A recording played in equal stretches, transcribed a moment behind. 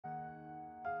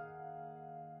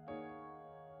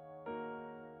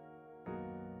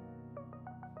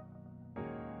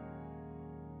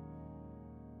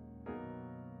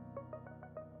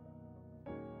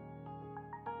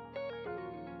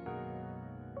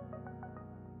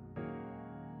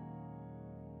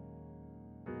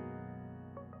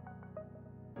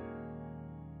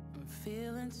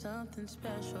feeling something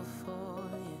special for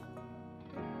you.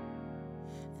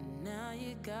 And now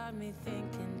you got me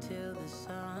thinking till the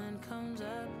sun comes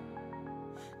up.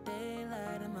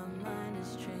 Daylight and my mind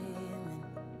is dreaming,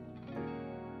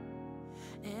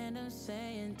 and I'm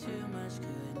saying too much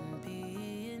couldn't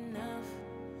be enough.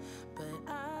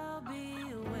 But I'll be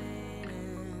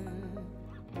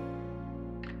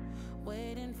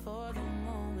waiting for the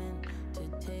moment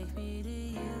to take me to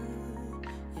you.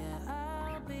 Yeah,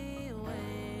 I'll be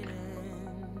waiting.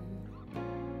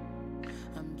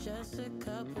 I'm just a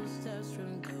couple steps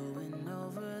from going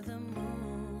over the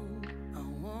moon. I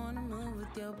wanna move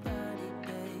with your body,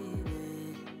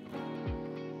 baby.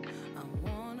 I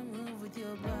wanna move with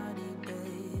your body,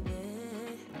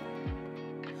 baby.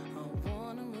 I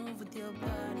wanna move with your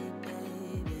body,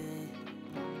 baby.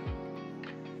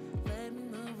 Let me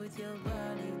move with your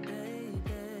body, baby.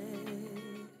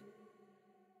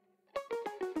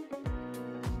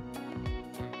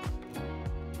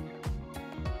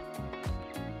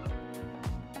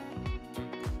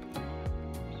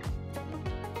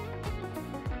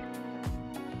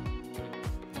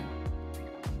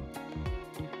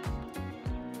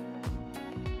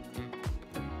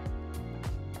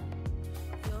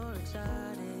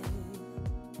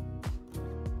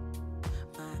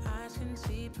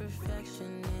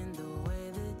 Perfection in the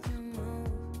way that you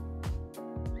move.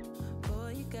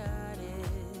 Boy, you got it.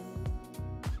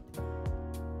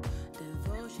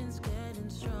 Devotion's getting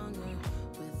stronger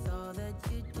with all that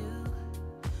you do.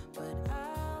 But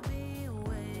I'll be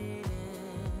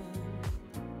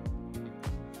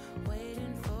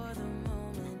waiting for the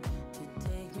moment to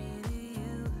take me to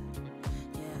you.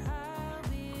 Yeah, I'll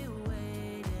be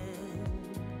waiting.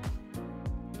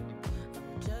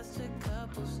 I'm just a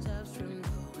couple steps from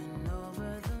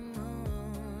over the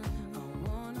moon. I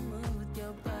wanna move with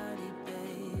your body,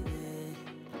 baby.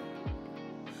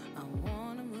 I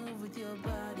wanna move with your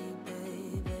body,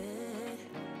 baby.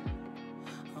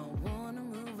 I wanna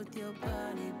move with your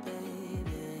body,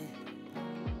 baby.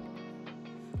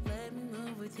 Let me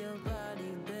move with your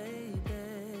body,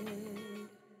 baby.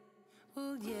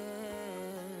 Oh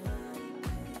yeah.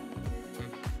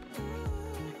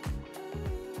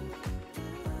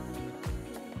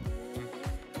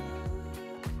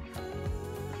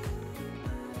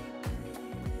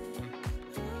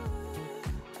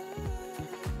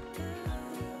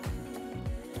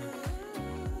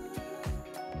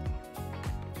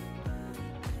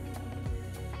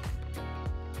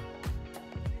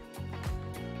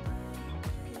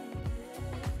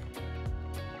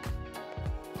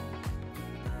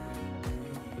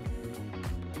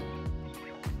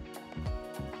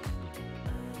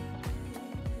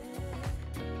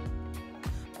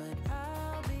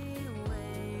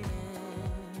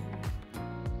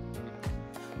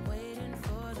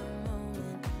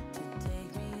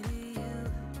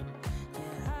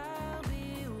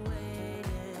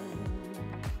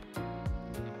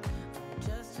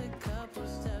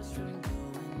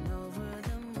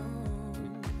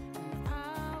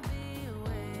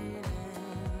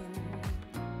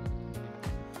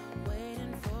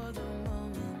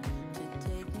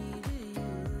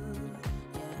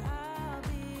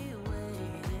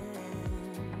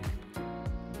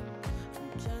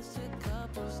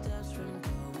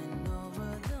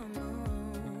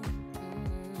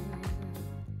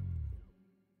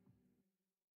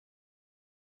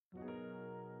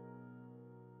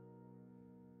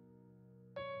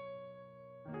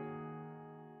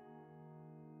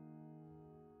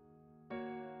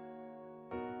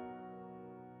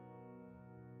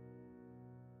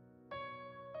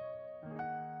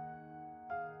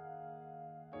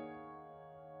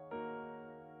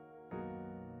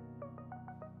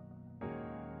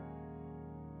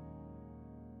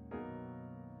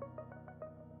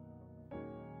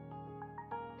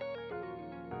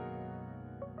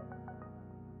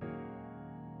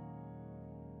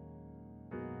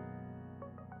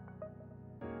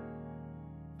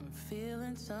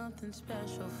 Feeling something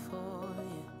special for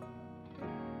you.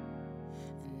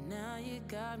 And now you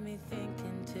got me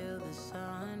thinking till the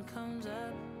sun comes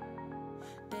up.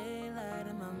 Daylight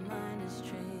and my mind is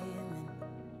dreaming,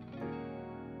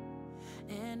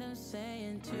 and I'm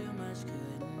saying too much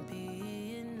couldn't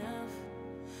be enough.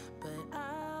 But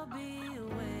I'll be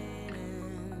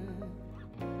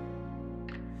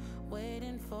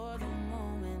waiting for the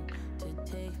moment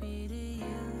to take me to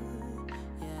you.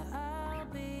 Yeah, I'll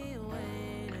be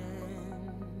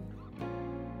waiting.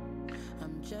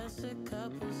 I'm just a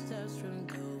couple steps from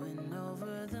going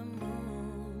over the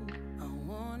moon. I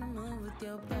wanna move with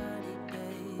your body,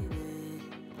 baby.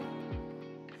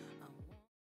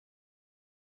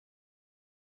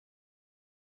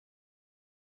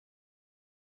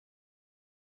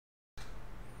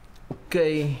 Ok,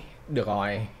 được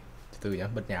rồi. Từ nhá,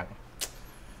 bật nhạc.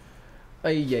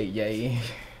 Ây vậy.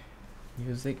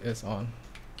 Music is on.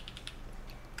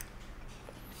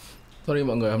 Sorry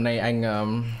mọi người, hôm nay anh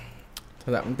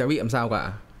thật ra cũng chả bị làm sao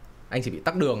cả. Anh chỉ bị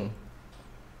tắc đường.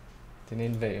 Thế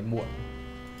nên về muộn.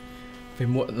 Về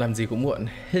muộn làm gì cũng muộn.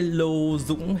 Hello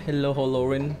Dũng, hello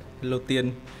Holorin, hello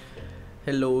Tiên,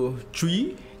 hello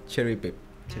Trúy, CherryB.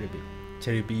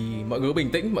 Mọi người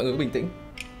bình tĩnh,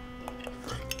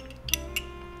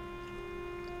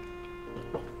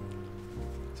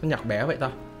 Sao nhạc bé vậy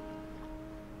ta?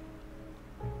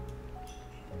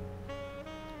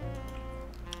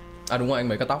 À đúng rồi, anh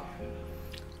mới cắt tóc.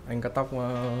 Anh cắt tóc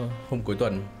hôm cuối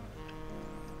tuần.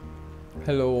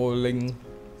 Hello Linh.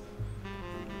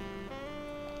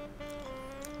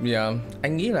 Vì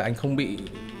anh nghĩ là anh không bị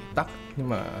tắc, nhưng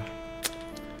mà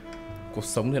cuộc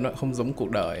sống thì nó không giống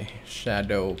cuộc đời.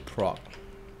 Shadow Prog.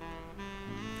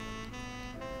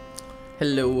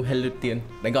 Hello Tiên.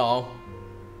 Đánh gò không?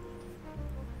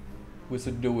 We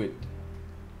should do it.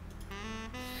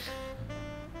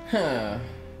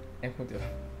 Em không được.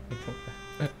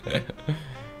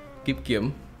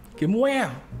 Kiếm wow.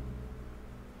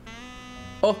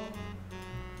 Ô,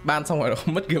 ban xong rồi nó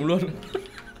không mất kiếm luôn.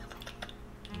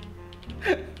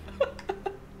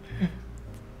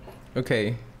 Ok.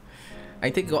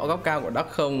 Anh thích gõ góc cao của Duck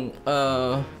không?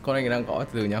 Con anh đang gõ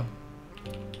từ nhau.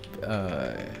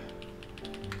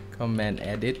 Command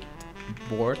edit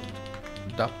board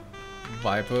Duck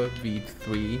Viper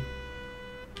v3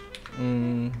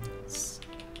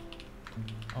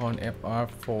 on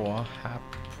fr4 half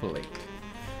plate.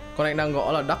 Con anh đang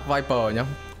gõ là Duck Viper nhá,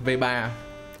 V3.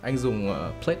 Anh dùng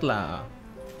plate là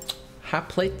half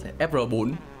plate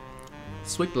fr4.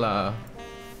 Switch là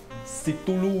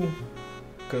Cthulhu.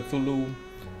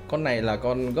 Con này là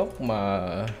con gốc mà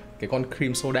cái con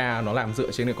cream soda nó làm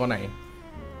dựa trên cái con này.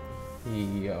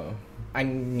 Thì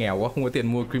anh nghèo quá, không có tiền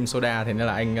mua cream soda, thế nên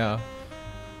là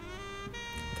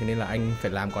anh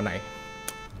phải làm con này.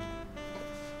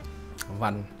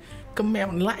 Văn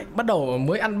comment lại bắt đầu,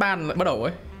 mới ăn ban lại bắt đầu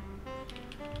ấy.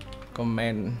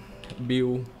 Comment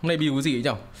build, hôm nay build cái gì ấy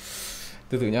nhỉ?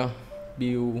 Từ từ nhá.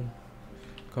 Build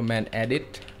comment edit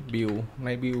build, hôm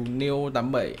nay build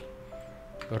Neo87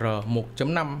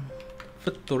 r1.5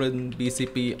 featuring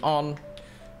BCP on.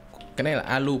 Cái này là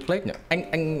alu plate nhỉ?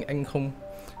 Anh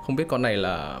không biết con này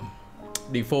là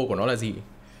default của nó là gì.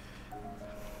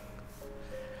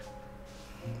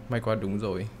 May quá đúng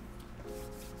rồi.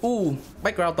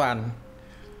 Background toàn.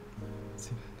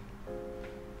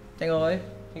 Tranh ơi,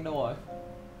 Tranh đâu rồi?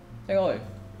 Tranh ơi.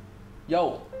 Yo.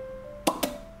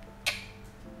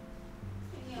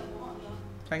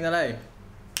 Tranh ra đây.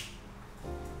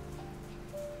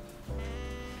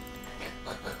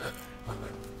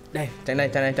 Đây, Tranh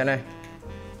này.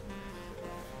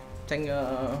 Tranh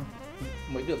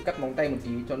mới được cắt móng tay một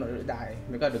tí cho nó đỡ dài,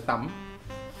 mới cả được tắm.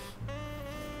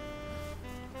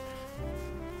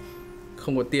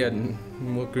 Không có tiền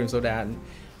mua cream soda.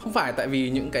 Không phải tại vì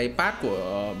những cái pad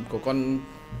của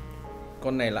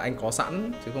con này là anh có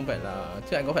sẵn, chứ không phải là,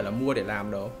 chứ anh có phải là mua để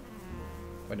làm đâu.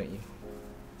 Coi đợi nhìn.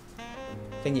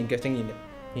 Tranh nhìn kìa,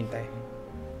 nhìn tay.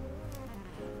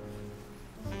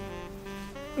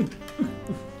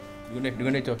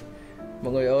 Đứng đây trời.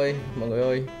 Mọi người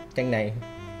ơi, tranh này.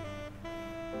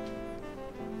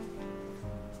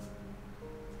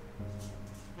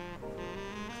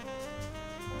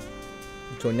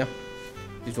 Chuồn nhá.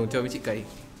 Đi xuống chơi với chị Cấy.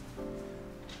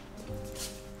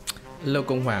 Lâu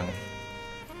Công Hoàng.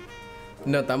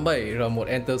 N87 R1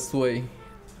 enter xuôi.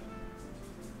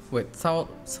 Wait, sao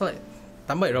lại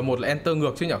 87 R1 là enter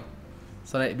ngược chứ nhở?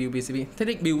 Sao lại build BCP? Thế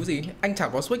định build cái gì? Anh chẳng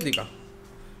có switch gì cả.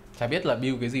 Chả biết là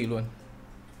build cái gì luôn.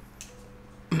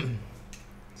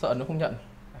 Sợ nó không nhận.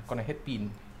 Con này hết pin.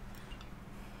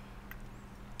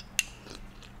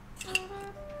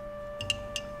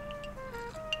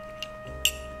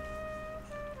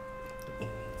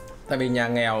 Tại vì nhà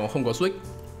nghèo không có switch.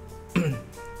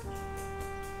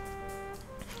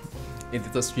 Is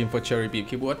it a stream for CherryB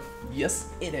keyboard? Yes,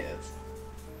 it is.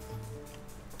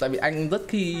 Tại vì anh rất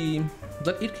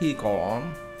ít khi có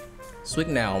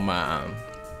switch nào mà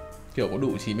kiểu có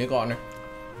đủ 90 con này.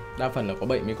 Đa phần là có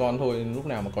 70 con thôi, lúc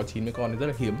nào mà có 90 con thì rất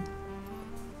là hiếm.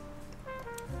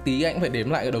 Tí anh phải đếm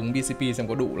lại cái đống BCP xem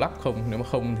có đủ lắp không. Nếu mà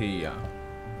không thì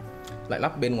lại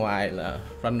lắp bên ngoài là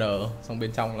runner, xong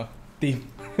bên trong là team.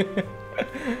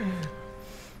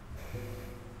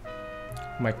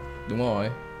 Mạch, đúng rồi,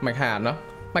 mạch hàn đó.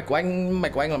 Mạch của anh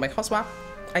là mạch hot swap.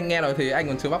 Anh nghe nói thế anh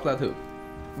còn chưa bóc ra thử.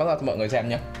 Bóc ra cho mọi người xem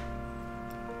nhé.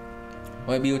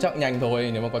 Rồi build chắc nhanh thôi,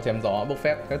 nếu mà có chém gió bốc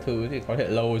phét các thứ thì có thể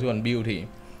lâu, chứ còn build thì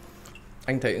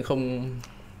anh thấy cũng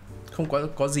Không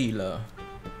có gì là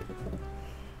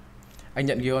anh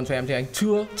nhận ghi con cho em thì anh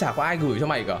chưa, chả có ai gửi cho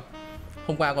mày cả.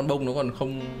 Hôm qua con bông nó còn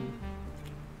không,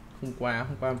 hôm qua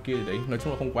kia gì đấy, nói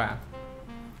chung là hôm qua.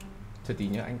 Chờ tí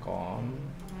nhá, anh có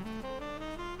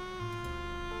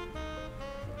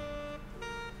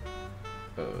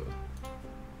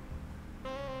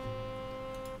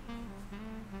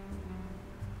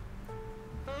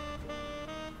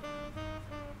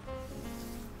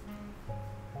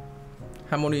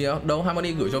Harmony á? Đâu,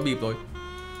 Harmony gửi cho bịp rồi.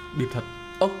 Bịp thật.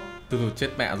 Ơ, từ chết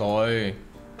mẹ rồi.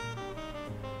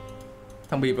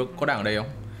 Thằng bịp có đảng ở đây không?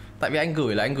 Tại vì anh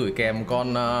gửi là anh gửi kèm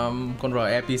con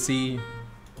r1.5.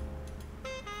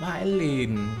 Vãi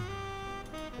lìn.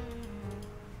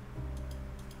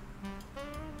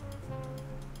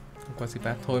 Không qua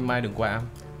Sipat. Thôi mai đừng qua.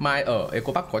 Mai ở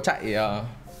Eco Park có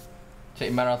chạy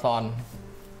marathon,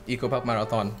 Eco Park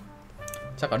Marathon.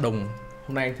 Chắc là đông.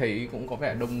 Hôm nay anh thấy cũng có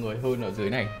vẻ đông người hơn ở dưới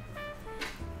này.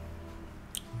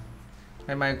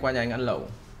 Hay mai qua nhà anh ăn lẩu.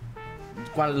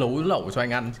 Qua nấu lẩu cho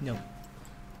anh ăn chứ nhầm.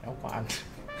 Đéo quá ăn.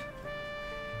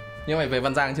 Nhưng mày về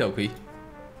Văn Giang chưa hả Quý?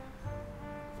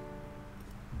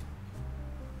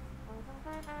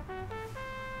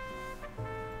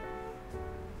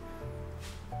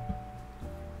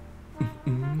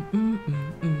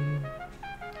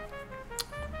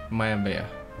 Mai em về à?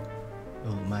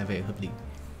 Mai về hợp lý.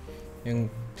 Nhưng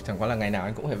chẳng qua là ngày nào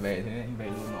anh cũng phải về, thế nên anh về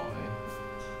luôn rồi.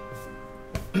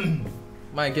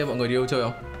 Mai kia mọi người đi đâu chơi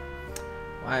không?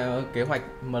 Ai có kế hoạch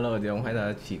ML gì không? Hay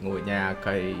là chỉ ngồi nhà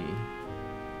cày?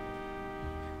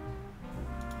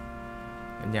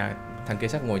 Thằng kia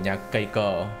chắc ngồi nhà cày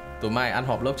cờ. Tối mai ăn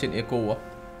họp lớp trên Eco á.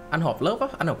 Ăn họp lớp á?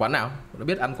 Ăn ở quán nào? Đã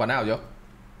biết ăn quán nào chưa?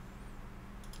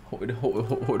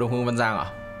 Hội đồng hương Văn Giang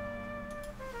à?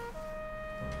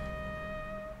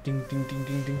 Tinh.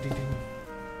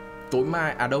 Tối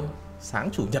mai à đâu? Sáng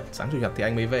chủ nhật thì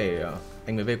anh mới về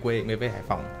quê, anh mới về Hải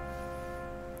Phòng.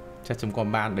 Chắc chấm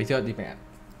còn ban đấy chưa gì mẹ.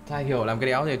 Chả hiểu làm cái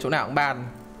đéo thì chỗ nào cũng ban.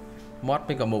 Mót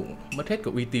với cả mụng, mất hết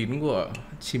cả uy tín của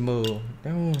streamer.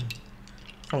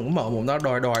 Xong cũng mở mồm ra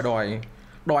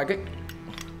đòi cái.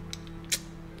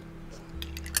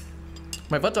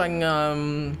 Mày vất cho anh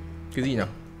cái gì nhỉ?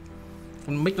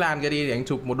 Con mic lan kia đi để anh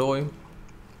chụp một đôi.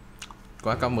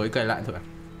 Có cao mới cày lại thử.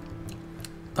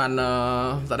 Toàn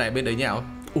dạo này bên đấy nhỉ?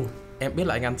 Em biết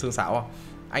là anh ăn xương sáo à?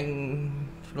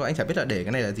 Anh chả biết là để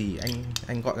cái này là gì.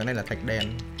 Anh gọi cái này là thạch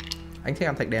đen. Anh thích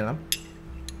ăn thạch đen lắm.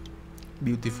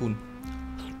 Beautiful.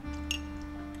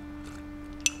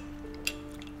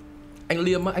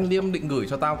 Anh Liêm định gửi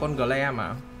cho tao con Gle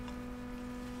mà.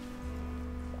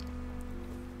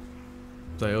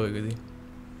 Trời ơi cái gì?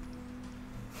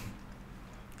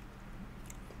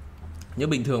 Như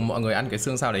bình thường mọi người ăn cái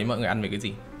xương sáo đấy mọi người ăn với cái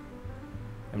gì?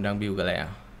 Em đang build Gle à?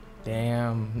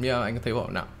 Damn, nhưng anh có thấy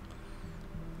bọn nào?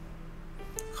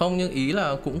 Không, nhưng ý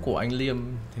là cũng của anh Liêm.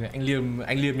 Thế anh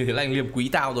Liêm như thế là anh Liêm quý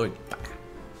tao rồi.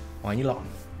 Hóa như lọn.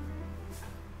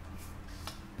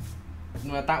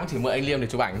 Nhưng mà tao cũng chỉ mượn anh Liêm để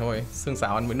chụp ảnh thôi. Xương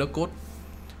sáo ăn với nước cốt.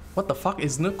 What the fuck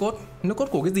is nước cốt? Nước cốt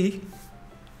của cái gì?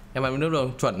 Em ăn với nước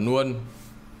đường chuẩn luôn.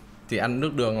 Thì ăn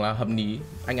nước đường là hợp lý.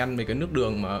 Anh ăn mấy cái nước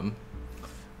đường mà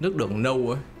nước đường nâu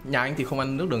ấy. Nhà anh thì không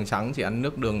ăn nước đường trắng, chỉ ăn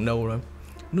nước đường nâu thôi.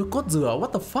 Nước cốt dừa,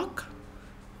 what the fuck?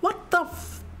 What the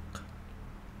fuck?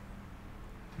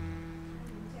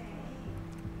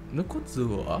 Nước cốt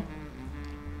dừa?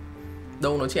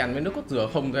 Đâu nó chỉ ăn với nước cốt dừa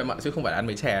không thôi em ạ, chứ không phải là ăn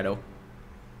với chè đâu.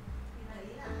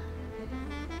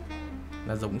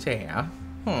 Là giống chè á?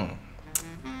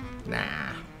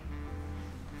 Nà.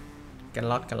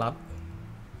 Cannot.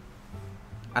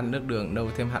 Ăn nước đường đâu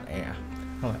thêm hạt è.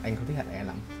 Thôi anh không thích hạt è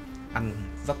lắm. Ăn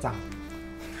rất răng.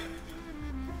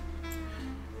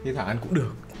 Thì thẳng ăn cũng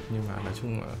được. Nhưng mà nói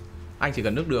chung là anh chỉ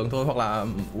cần nước đường thôi. Hoặc là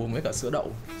uống với cả sữa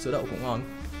đậu. Sữa đậu cũng ngon.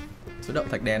 Sữa đậu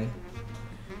thạch đen.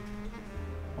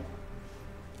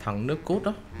 Thắng nước cốt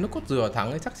đó. Nước cốt dừa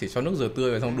thắng ấy chắc chỉ cho nước dừa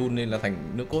tươi và xong đun lên là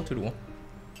thành nước cốt chứ đúng không?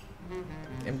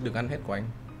 Em đừng ăn hết của anh.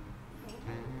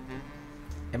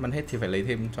 Em ăn hết thì phải lấy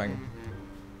thêm cho anh.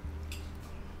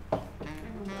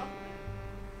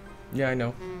 Yeah I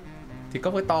know. Thì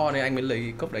cốc ấy to nên anh mới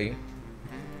lấy cốc đấy.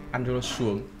 Ăn cho nó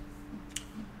xuống.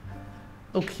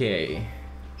 Ok.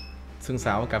 Xương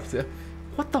sáo và cà sữa.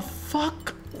 What the fuck?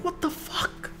 What the fuck?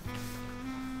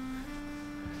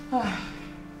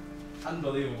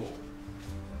 Unbelievable.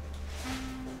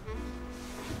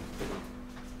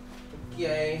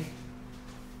 Ok.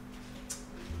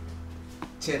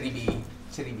 CherryB.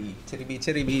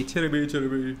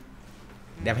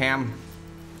 Đẹp ham.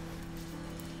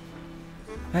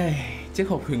 Hey, chiếc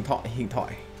hộp hình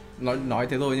thoại. Nói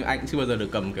thế thôi nhưng anh chưa bao giờ được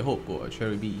cầm cái hộp của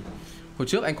CherryB. Hồi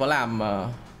trước anh có làm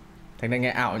thành này nghe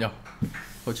ảo nhỉ?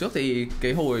 Hồi trước thì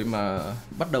cái hồi mà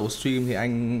bắt đầu stream thì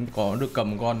anh có được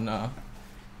cầm con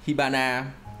Hibana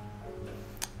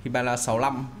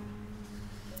 65.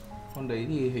 Con đấy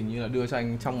thì hình như là đưa cho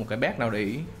anh trong một cái bag nào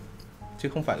đấy, chứ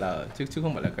không phải là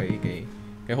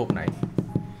cái hộp này.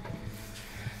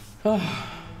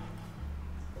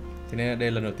 Thế nên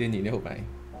đây là lần đầu tiên nhìn thấy hộp này.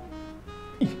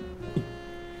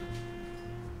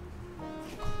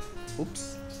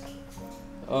 Oops.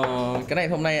 Cái này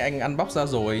hôm nay anh unbox ra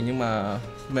rồi, nhưng mà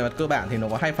về mặt cơ bản thì nó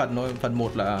có 2 phần thôi. Phần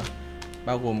 1 là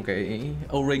bao gồm cái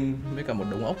O-ring với cả một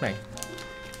đống ốc này.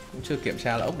 Cũng chưa kiểm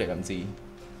tra là ốc để làm gì.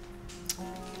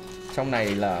 Trong này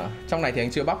thì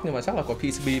anh chưa bóc, nhưng mà chắc là có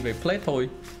PCB với plate thôi.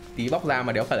 Tí bóc ra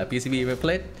mà đéo phải là PCB với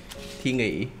plate thì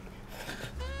nghỉ.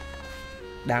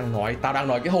 Tao đang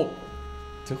nói cái hộp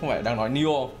chứ không phải đang nói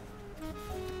Neo.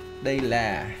 Đây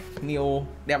là Neo,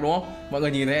 đẹp đúng không? Mọi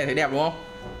người nhìn thấy đẹp đúng không?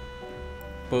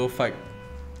 Perfect.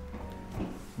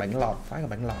 Bánh lọt, phải là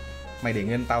bánh lọt. Mày để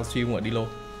nguyên tao stream ở Dilo,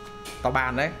 tao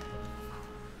ban đấy.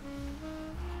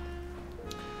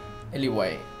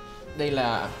 Anyway, đây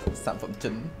là sản phẩm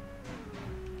chính.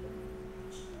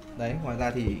 Đấy, ngoài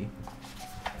ra thì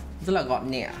rất là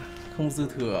gọn nhẹ, không dư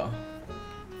thừa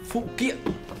phụ kiện.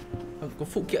 Có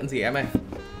phụ kiện gì em ơi?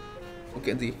 Phụ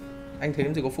kiện gì? Anh thấy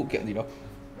làm gì có phụ kiện gì đâu.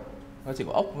 Nó chỉ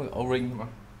có ốc với O-ring mà.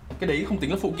 Cái đấy không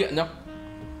tính là phụ kiện nhá.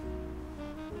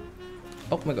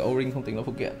 Ốc với cả O-ring không tính là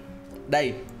phụ kiện.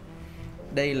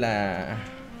 Đây là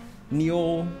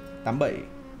Neo87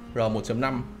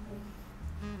 r1.5.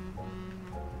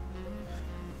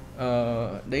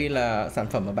 Đây là sản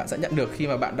phẩm mà bạn sẽ nhận được khi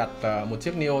mà bạn đặt một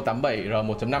chiếc Neo87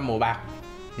 r1.5 màu bạc.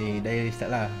 Thì đây sẽ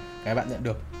là cái bạn nhận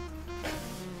được.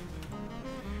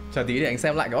 Chờ tí để anh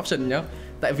xem lại cái option nhá.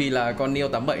 Tại vì là con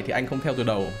Neo87 thì anh không theo từ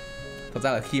đầu. Thật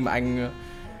ra là khi mà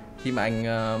anh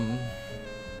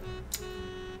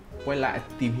quay lại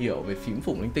tìm hiểu về phím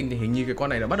phủng linh tinh thì hình như cái con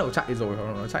này nó bắt đầu chạy rồi,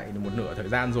 hoặc nó chạy được một nửa thời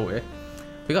gian rồi ấy.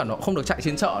 Với cả nó không được chạy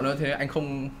trên chợ nữa, thế anh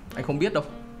không biết đâu.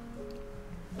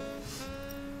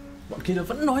 Bọn kia nó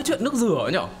vẫn nói chuyện nước rửa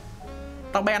nhở.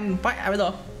 Tao ban vẽ bây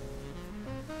giờ.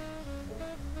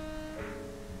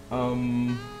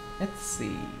 Let's see.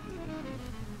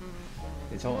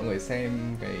 Để cho mọi người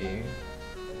xem cái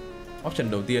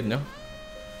option đầu tiên nhá.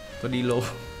 Tôi đi lô.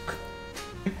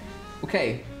 Ok,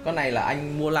 con này là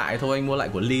anh mua lại thôi, anh mua lại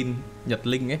của Lin, Nhật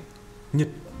Linh ấy.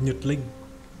 Nhật Linh.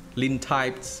 Lin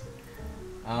Types.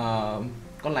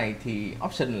 Con này thì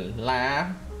option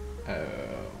là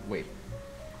wait.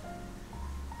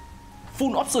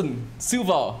 Full option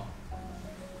silver.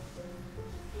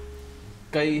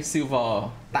 Cây silver,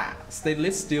 tạ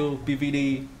stainless steel PVD,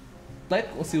 plate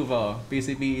cũng silver,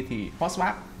 PCB thì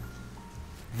phosphate.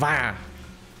 Và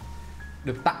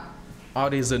được tặng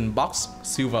Artisan Box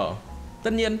Silver.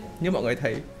 Tất nhiên như mọi người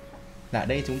thấy là ở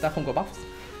đây chúng ta không có box,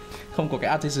 không có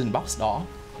cái Artisan Box đó.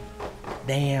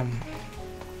 Damn.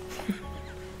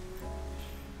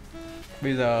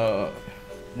 Bây giờ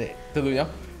để từ từ nhá,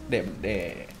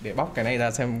 để bóc cái này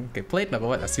ra xem cái plate nó có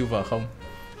phải là silver không.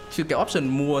 Chứ cái option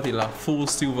mua thì là full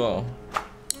silver.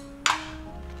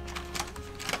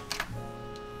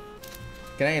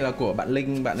 Cái này là của bạn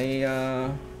Linh, bạn ấy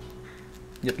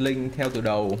Nhật Linh theo từ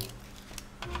đầu.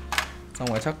 Xong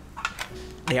rồi chắc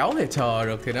đéo thể chờ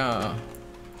được,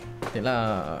 thế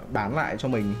là bán lại cho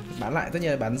mình. Bán lại tất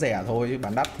nhiên là bán rẻ thôi, chứ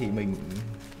bán đắt thì mình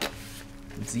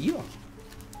dí vào.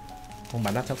 Không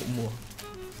bán đắt chắc cũng mua.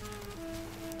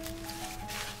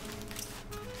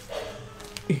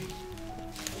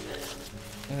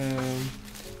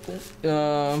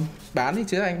 Bán thì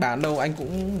chứ anh bán đâu, anh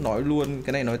cũng nói luôn.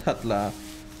 Cái này nói thật là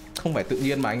không phải tự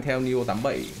nhiên mà anh theo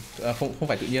Neo87, không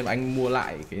phải tự nhiên mà anh mua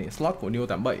lại cái slot của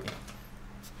Neo87.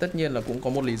 Tất nhiên là cũng có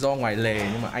một lý do ngoài lề,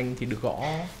 nhưng mà anh thì được gõ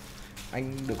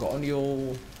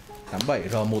Neo87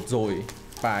 R1 rồi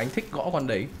và anh thích gõ con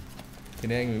đấy, thế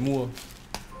nên anh mới mua.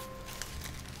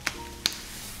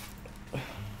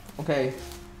 Ok.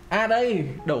 Đây,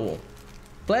 đổ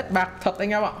plate bạc thật anh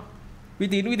em ạ. Uy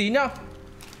tín nhá.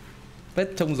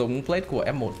 Plate trông giống plate của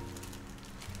F1.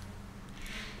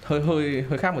 Hơi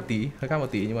khác một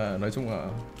tí, nhưng mà nói chung là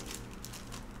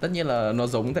tất nhiên là nó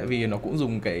giống, tại vì nó cũng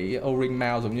dùng cái O-ring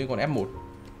mount giống như con F1.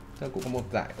 Chắc cũng có một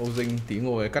dải O-ring, tí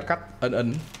ngồi cắt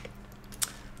ấn.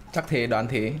 Chắc thế, đoán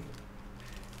thế.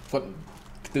 Còn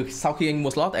từ sau khi anh mua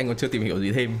slot anh còn chưa tìm hiểu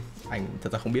gì thêm, anh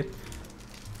thật ra không biết.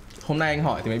 Hôm nay anh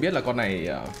hỏi thì mới biết là con này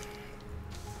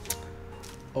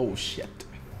oh shit.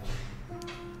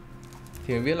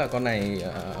 Thì mới biết là con này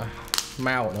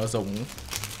mount nó giống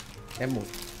F1.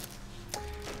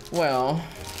 Well,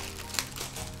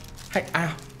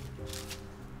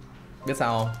 biết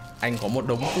sao không? Anh có một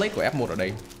đống plate của F1 ở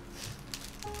đây.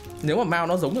 Nếu mà mouse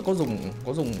nó giống thì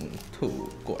có dùng thử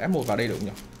của F1 vào đây được không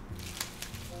nhỉ?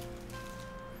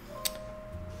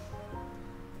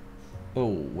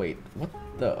 Oh wait, what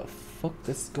the fuck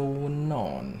is going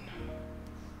on?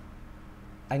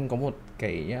 Anh có một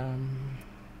cái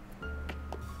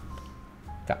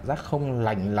cảm giác không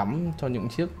lành lắm cho những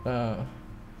chiếc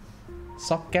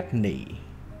socket nỉ.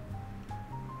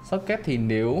 Socket thì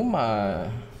nếu mà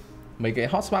mấy cái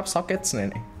hot swap sockets này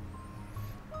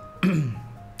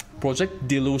Project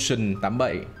Delusion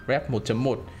 87 Rep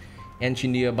 1.1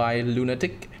 Engineered by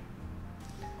Lunatic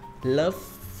Love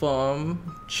from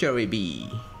CherryB.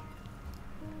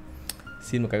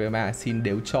 Xin một cái mã xin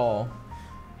đếu cho.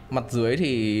 Mặt dưới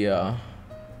thì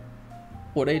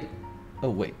ở đây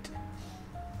oh wait.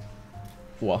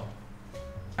 Ủa?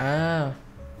 À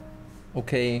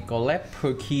ok, có led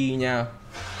per key nha.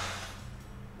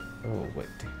 Oh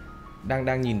wait.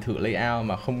 Đang nhìn thử layout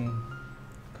mà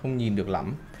không nhìn được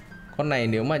lắm. Con này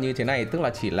nếu mà như thế này tức là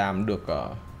chỉ làm được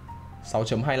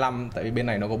 6.25, tại vì bên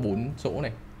này nó có 4 chỗ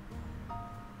này.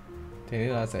 Thế nên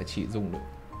là sẽ chỉ dùng được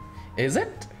Is it?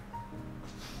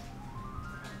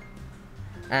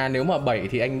 À nếu mà 7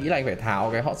 thì anh nghĩ là anh phải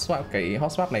tháo cái hot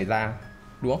swap này ra,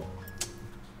 đúng không?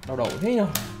 Đau đầu thế nhỉ?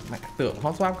 Mẹ tưởng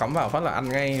hot swap cắm vào phát là ăn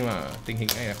ngay mà tình hình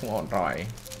này là không ổn rồi.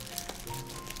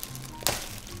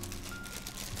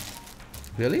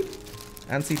 Really?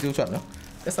 ANSI tiêu chuẩn đó.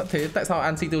 Thế tại sao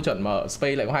ANSI tiêu chuẩn mà ở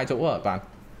Space lại có 2 chỗ ở Toàn?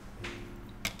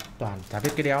 Toàn chả biết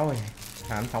cái đéo này.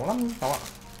 Hán phóng lắm các bạn.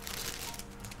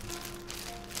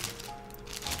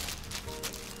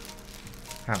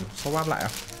 Hẳn swap lại à?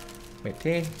 Mệt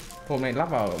thế. Hôm nay lắp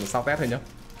vào sau test thôi nhá.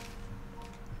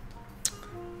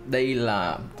 Đây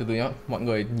là từ từ nhá, mọi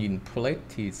người nhìn plate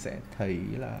thì sẽ thấy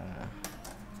là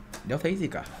đéo thấy gì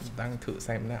cả. Đang thử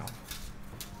xem nào.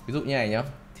 Ví dụ như này nhá,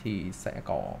 thì sẽ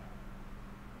có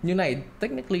như này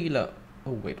technically là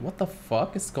oh wait, what the fuck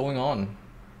is going on?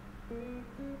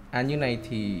 À như này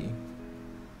thì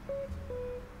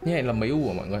như này là mấy U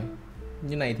à mọi người?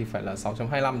 Như này thì phải là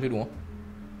 6.25 chứ đúng không?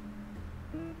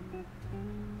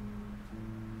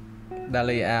 Đa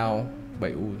layout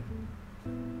 7U.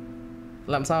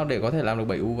 Làm sao để có thể làm được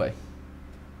 7U vậy?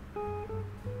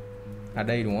 À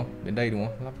đây đúng không? Đến đây đúng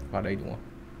không? Lắp vào đây đúng không?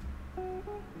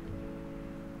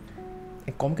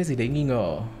 Anh có một cái gì đấy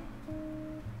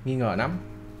nghi ngờ lắm.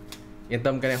 Yên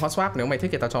tâm, cái này hot swap nếu mày thích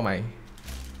thì tao cho mày.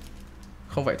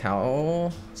 Không phải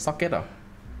tháo socket à?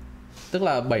 Tức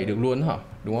là 7 được luôn hả?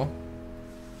 Đúng không?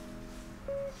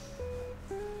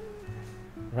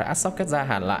 Rã socket ra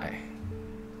hàn lại.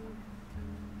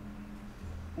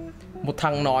 Một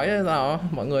thằng nói sao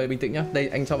mọi người bình tĩnh nhá. Đây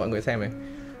anh cho mọi người xem này.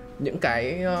 Những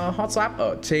cái hot swap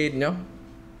ở trên nhá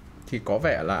thì có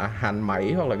vẻ là hàn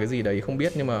máy hoặc là cái gì đấy không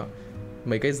biết, nhưng mà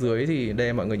mấy cái dưới thì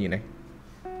đây mọi người nhìn này,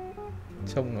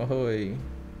 trông nó hơi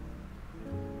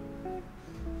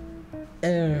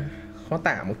khó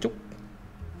tả một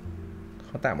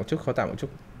chút.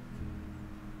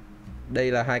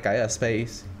 Đây là hai cái ở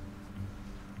space,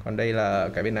 còn đây là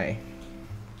cái bên này.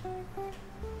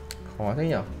 Khó thế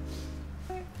nhở.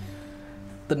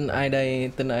 Tên ai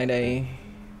đây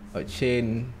ở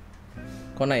trên.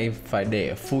 Con này phải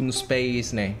để full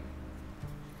space này.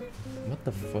 What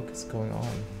the fuck is going on?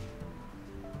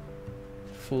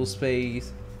 Full space.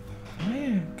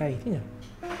 Cay thế nhỉ?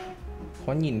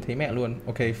 Khó nhìn thấy mẹ luôn.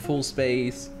 Ok, full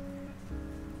space.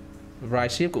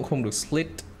 Right shift cũng không được split.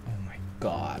 Oh my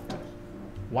god.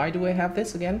 Why do I have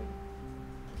this again?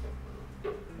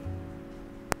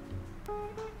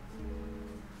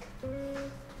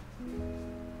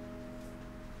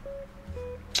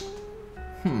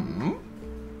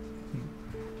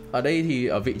 Ở đây thì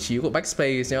ở vị trí của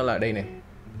backspace nha, là đây này.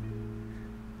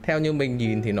 Theo như mình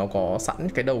nhìn thì nó có sẵn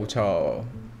cái đầu chờ,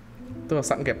 tức là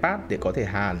sẵn cái path để có thể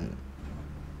hàn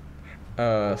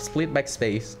split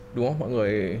backspace, đúng không? Mọi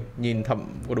người nhìn thầm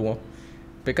có đúng không?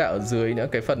 Với cả ở dưới nữa,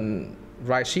 cái phần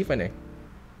right shift này này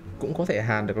cũng có thể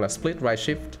hàn được là split right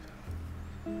shift.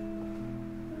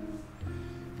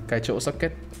 Cái chỗ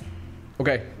socket. Ok,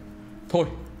 thôi,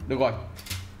 được rồi.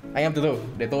 Anh em từ từ,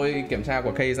 để tôi kiểm tra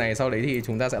của case này, sau đấy thì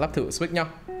chúng ta sẽ lắp thử switch nhá.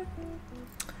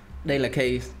 Đây là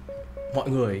case. Mọi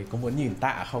người có muốn nhìn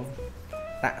tạ không?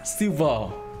 Tạ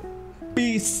silver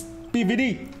PVD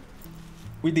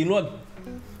uy tín luôn.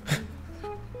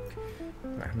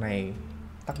 Này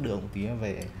tắt đường một tí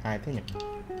về hai thế nhỉ?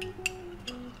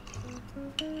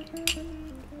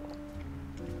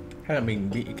 Hay là mình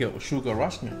bị kiểu sugar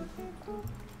rush nhỉ?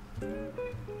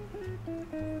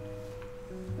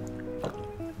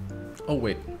 Oh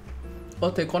wait.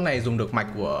 Thế con này dùng được mạch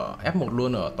của F1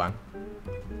 luôn ở Toàn.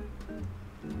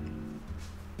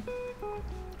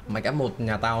 Mạch F1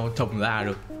 nhà tao trồng ra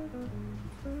được.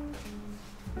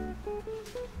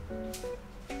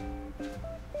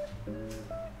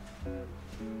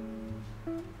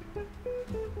 tí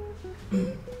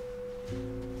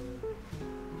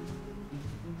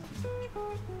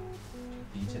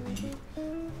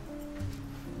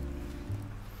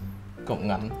cộng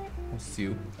ngắn một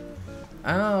xíu.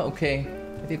 Ok, thế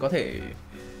thì có thể,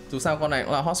 dù sao con này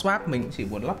cũng là hot swap, mình chỉ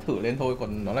muốn lắp thử lên thôi,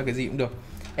 còn nó là cái gì cũng được.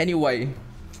 Anyway,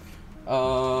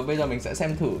 bây giờ mình sẽ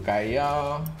xem thử cái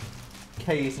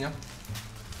case nhá.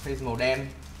 Case màu đen,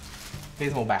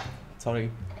 case màu bạc, sorry.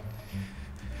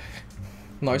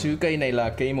 Nói chứ cây này là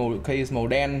case màu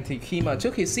đen, thì khi mà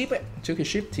trước khi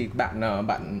ship thì bạn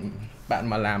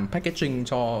mà làm packaging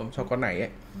cho con này ấy,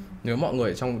 nếu mọi người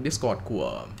ở trong Discord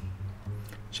của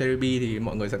CherryB thì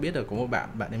mọi người sẽ biết được có một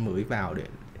bạn ấy mới vào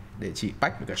để chỉ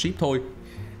pack với cả ship thôi,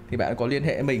 thì bạn có liên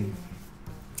hệ với mình.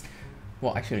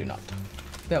 Well, actually not.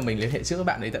 Tức là mình liên hệ trước các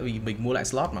bạn ấy tại vì mình mua lại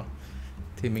slot mà.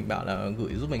 Thì mình bảo là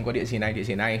gửi giúp mình qua địa chỉ này,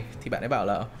 thì bạn ấy bảo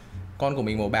là con của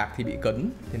mình màu bạc thì bị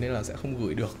cấn, thế nên là sẽ không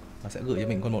gửi được, và sẽ gửi cho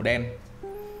mình con màu đen.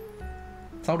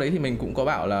 Sau đấy thì mình cũng có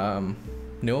bảo là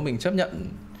nếu mà mình chấp nhận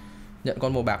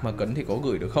con màu bạc mà cấn thì có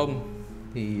gửi được không,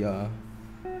 thì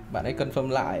bạn ấy confirm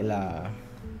lại là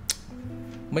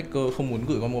maker không muốn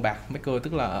gửi con màu bạc. Maker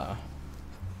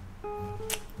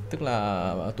tức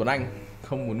là Tuấn Anh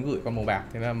không muốn gửi con màu bạc,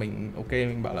 thế là mình ok,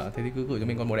 mình bảo là thế thì cứ gửi cho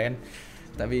mình con màu đen.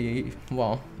 Tại vì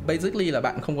basically là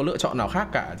bạn không có lựa chọn nào khác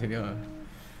cả, thế nên là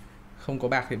không có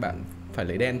bạc thì bạn phải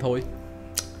lấy đen thôi.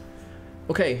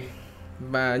 Ok,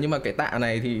 nhưng mà cái tạ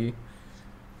này thì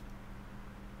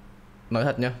nói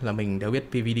thật nhá, là mình đều biết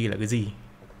PVD là cái gì,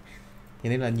 thế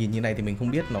nên là nhìn như này thì mình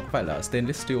không biết nó có phải là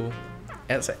stainless steel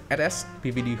SS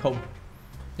PVD không.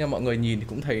 Nhưng mà mọi người nhìn thì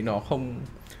cũng thấy nó không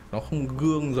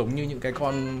gương giống như những cái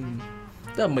con,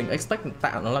 tức là mình expect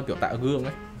tạ nó là kiểu tạ gương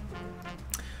ấy.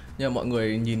 Nhưng mà mọi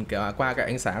người nhìn qua cái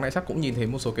ánh sáng này chắc cũng nhìn thấy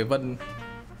một số cái vân,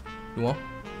 đúng không?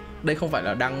 Đây không phải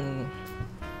là đang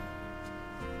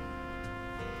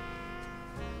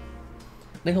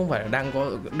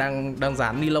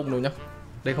dán ni lông đâu nhá.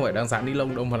 Đây không phải đang dán ni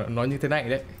lông đâu, mà nó như thế này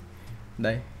đấy.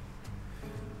 Đấy.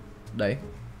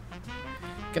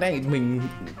 Cái này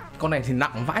con này thì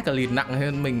nặng vãi cả lìn, nặng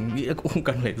nên mình nghĩ là cũng không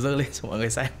cần phải dơ lên cho mọi người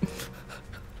xem.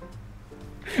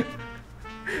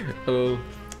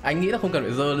 Anh nghĩ là không cần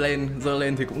phải dơ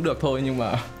lên thì cũng được thôi, nhưng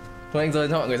mà thôi anh dơ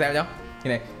cho mọi người xem nhá. Như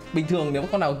này, bình thường nếu có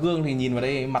con nào gương thì nhìn vào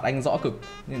đây mặt anh rõ cực,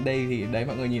 nên đây thì đấy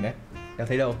mọi người nhìn đấy, em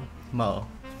thấy đâu, mở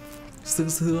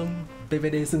xương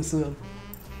PVD xương.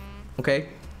 Ok,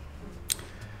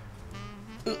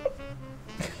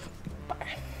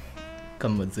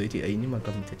 cầm ở dưới thì ấy, nhưng mà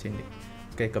cầm ở trên đi.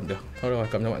 Ok, cầm được. Thôi rồi,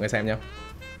 cầm cho mọi người xem nhá.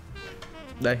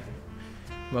 Đây,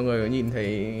 mọi người có nhìn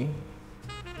thấy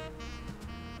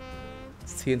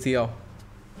CNC không?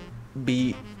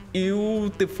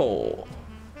 Beautiful.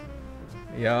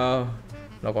 Yeah.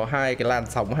 Nó có hai cái làn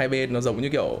sóng hai bên, nó giống như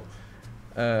kiểu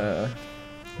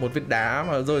một viên đá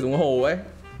mà rơi xuống hồ ấy,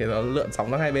 thì nó lượn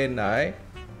sóng sang hai bên đấy.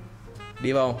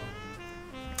 Đi không?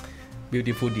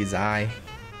 Beautiful design.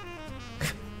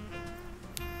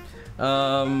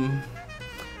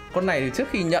 Con này thì trước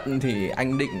khi nhận thì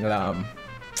anh định là,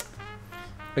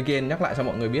 again nhắc lại cho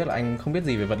mọi người biết là anh không biết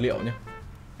gì về vật liệu nhé.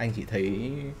 Anh chỉ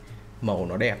thấy màu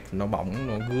nó đẹp, nó bóng,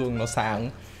 nó gương, nó sáng,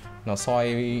 nó soi.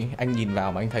 Anh nhìn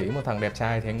vào mà anh thấy một thằng đẹp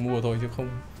trai thì anh mua thôi, chứ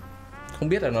không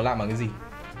biết là nó làm bằng cái gì.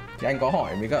 Thì anh có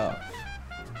hỏi với cả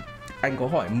anh có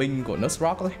hỏi Minh của Nurse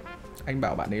Rock ấy. Anh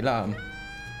bảo bạn ấy là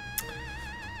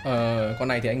con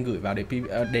này thì anh gửi vào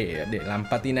để làm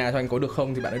patina cho anh có được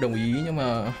không, thì bạn ấy đồng ý. Nhưng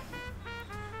mà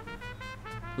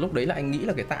lúc đấy là anh nghĩ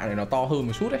là cái tạ này nó to hơn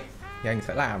một chút đấy, thì anh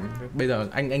sẽ làm. Bây giờ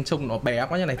anh trông nó bé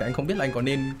quá như này thì anh không biết là anh có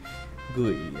nên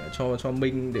gửi cho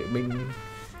Minh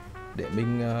để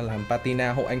Minh làm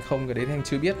patina hộ anh không, cái đấy thì anh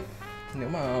chưa biết. Nếu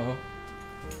mà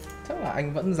chắc là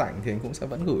anh vẫn rảnh thì anh cũng sẽ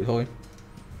vẫn gửi thôi.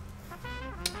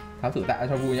 Tháo thử tạ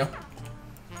cho vui nhá,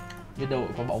 biết đâu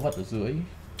có báu vật ở dưới.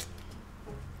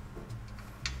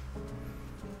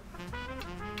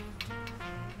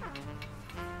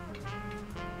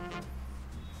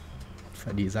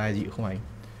 Phải design gì không anh?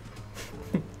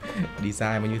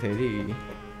 Design mà như thế thì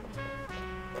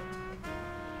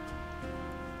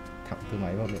thẳng từ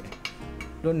máy vào vậy.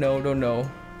 Don't know.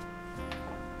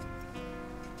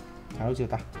 Tháo được chưa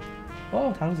ta?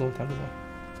 Tháo được rồi.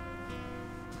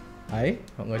 Đấy,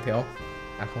 mọi người thấy không?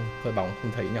 À không, hơi bóng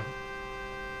không thấy nhỉ.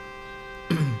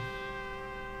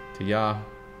 Thì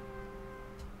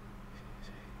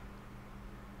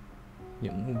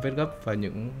những vết gấp và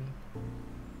những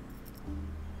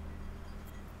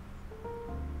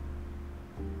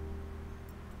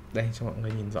đây cho mọi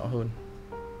người nhìn rõ hơn.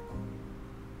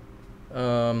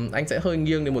 Anh sẽ hơi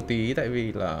nghiêng đi một tí tại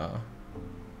vì là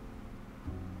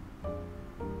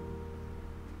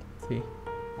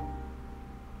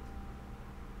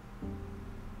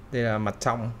Đây là mặt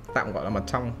trong, tạm gọi là mặt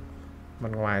trong. Mặt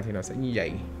ngoài thì nó sẽ như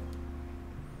vậy.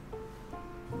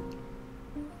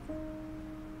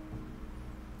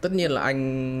 Tất nhiên là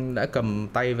anh đã cầm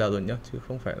tay vào rồi nhá, chứ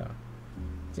không phải là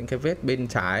những cái vết bên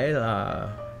trái là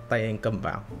tay anh cầm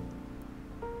vào.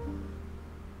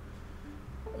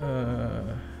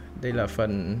 Đây là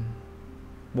phần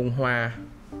bông hoa.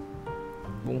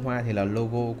 Bông hoa thì là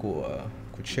logo của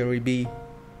CherryB.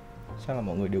 Chắc là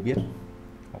mọi người đều biết.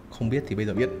 Hoặc không biết thì bây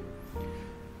giờ biết.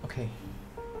 Ok.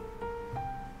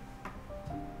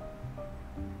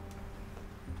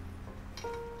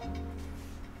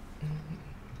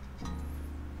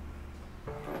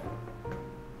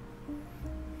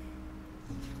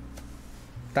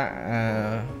 Tạ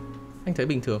anh thấy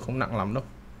bình thường không nặng lắm đâu.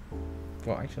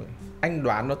 Anh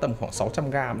đoán nó tầm khoảng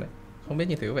 600g đấy. Không biết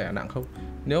như thế có vẻ là nặng không.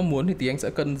 Nếu muốn thì tí anh sẽ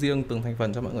cân riêng từng thành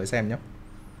phần cho mọi người xem nhé.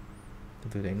 Từ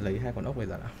từ để anh lấy hai con ốc về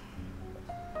ra nào.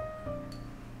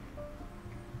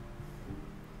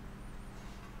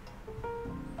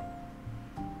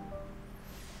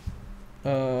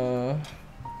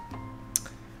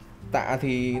 Tạ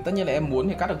thì tất nhiên là em muốn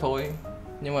thì cắt được thôi.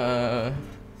 Nhưng mà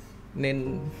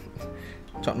nên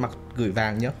chọn mặt gửi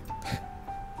vàng nhá.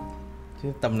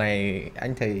 Chứ tầm này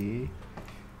anh thấy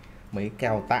mấy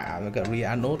kèo Tạ với cả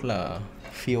Rianos là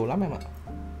phiêu lắm em ạ.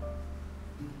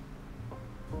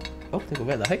 Ốc thì có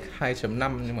vẻ là Hex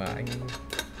 2.5 nhưng mà anh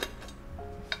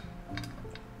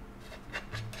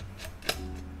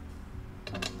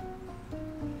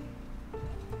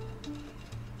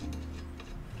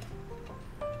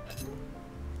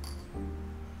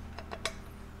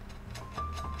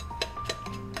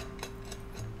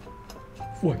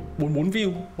ui, 44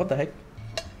 view, what the heck?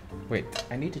 Wait,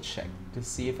 I need to check to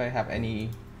see if I have any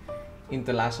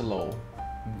international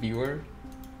viewer.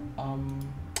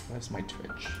 Where's my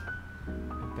Twitch?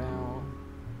 About...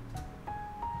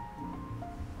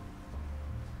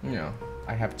 No,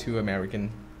 I have 2 American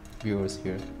viewers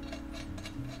here.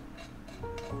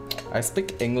 I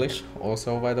speak English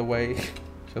also, by the way,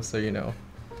 just so you know.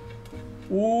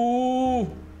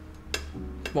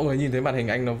 Mọi người nhìn thấy màn hình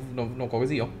anh nó có cái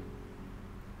gì không?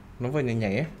 Nó vừa nhảy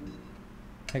nhảy ấy.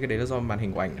 Hay cái đấy là do màn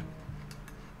hình của anh à?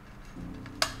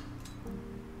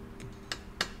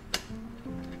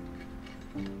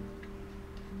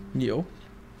 Nhiễu.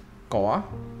 Có.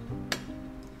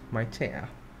 Máy trẻ.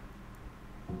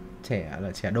 Trẻ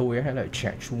là trẻ đôi ấy, hay là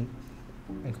trẻ chung?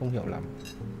 Anh không hiểu lắm.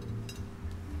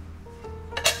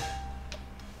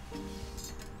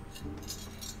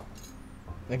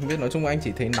 Anh không biết, nói chung anh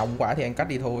chỉ thấy nóng quá thì anh cắt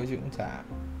đi thôi chứ cũng chả.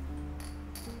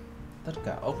 Tất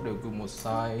cả ốc đều cùng một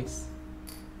size.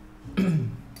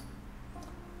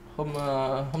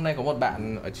 Hôm nay có một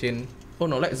bạn ở trên...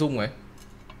 nó lại rung ấy.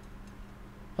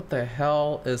 What the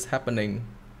hell is happening?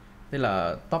 Đây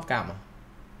là top cam à?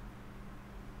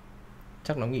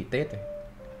 Chắc nó nghỉ Tết rồi.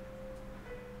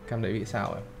 Cam đấy bị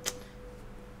sao rồi?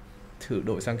 Thử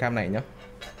đổi sang cam này nhá.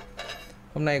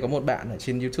 Hôm nay có một bạn ở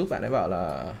trên YouTube, bạn ấy bảo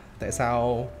là tại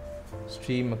sao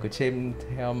stream mà cứ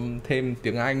thêm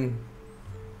tiếng Anh.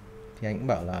 Thì anh cũng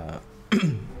bảo là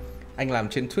anh làm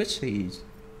trên Twitch thì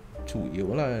chủ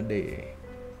yếu là để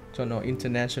cho nó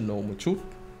international một chút.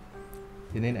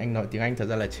 Thế nên anh nói tiếng Anh thật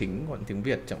ra là chính, còn tiếng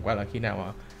Việt chẳng qua là khi nào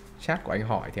mà chat của anh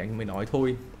hỏi thì anh mới nói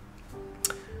thôi.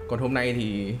 Còn hôm nay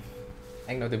thì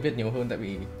anh nói tiếng Việt nhiều hơn tại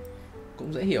vì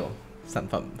cũng dễ hiểu. Sản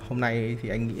phẩm hôm nay thì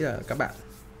anh nghĩ là các bạn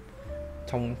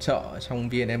trong chợ, trong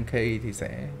VNMK thì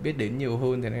sẽ biết đến nhiều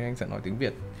hơn, thế nên anh sẽ nói tiếng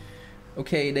Việt.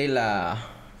 Ok, đây là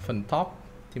phần top.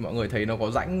 Thì mọi người thấy nó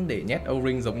có rãnh để nhét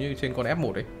O-ring giống như trên con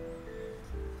F1 ấy.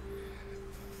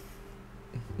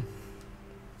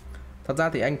 Thật ra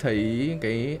thì anh thấy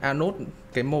cái anode,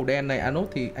 cái màu đen này anode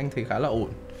thì anh thấy khá là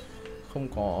ổn. Không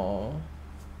có...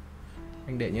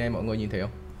 Anh để như này mọi người nhìn thấy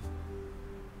không?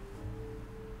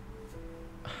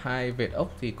 Hai vệt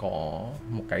ốc thì có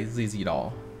một cái gì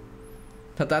đó.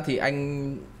 Thật ra thì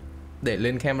anh để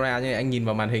lên camera như này, anh nhìn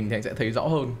vào màn hình thì anh sẽ thấy rõ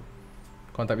hơn.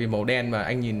 Còn tại vì màu đen mà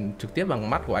anh nhìn trực tiếp bằng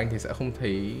mắt của anh thì sẽ không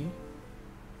thấy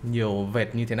nhiều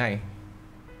vệt như thế này.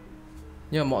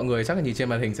 Nhưng mà mọi người chắc là nhìn trên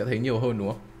màn hình sẽ thấy nhiều hơn đúng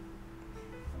không?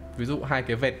 Ví dụ hai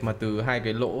cái vệt mà từ hai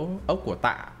cái lỗ ốc của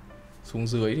Tạ xuống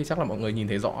dưới thì chắc là mọi người nhìn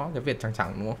thấy rõ cái vệt trắng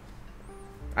trắng đúng không?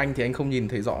 Anh thì anh không nhìn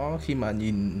thấy rõ khi mà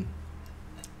nhìn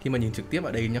trực tiếp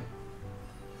ở đây nhá.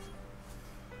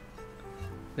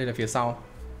 Đây là phía sau.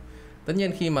 Tất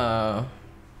nhiên khi mà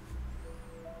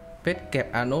vết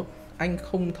kẹp anode anh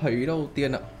không thấy đâu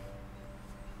Tiên ạ.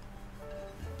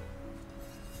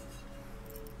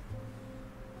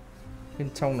 Bên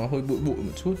trong nó hơi bụi bụi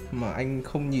một chút mà anh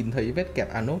không nhìn thấy vết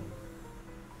kẹp anode.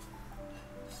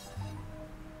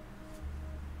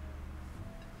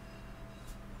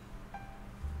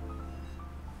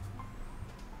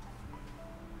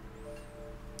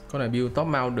 Con này build top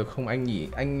mount được không anh nhỉ?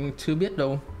 Anh chưa biết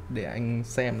đâu, để anh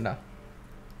xem đã.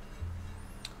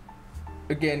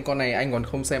 Again, con này anh còn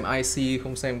không xem IC,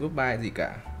 không xem goodbye gì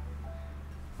cả.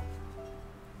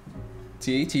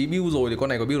 Chí build rồi thì con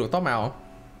này có build được top mount không?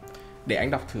 Để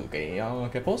anh đọc thử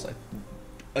cái post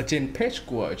ở trên page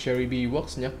của CherryB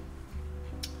Works nhé.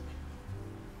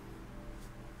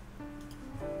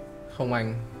 Không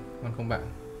anh, còn không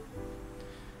bạn.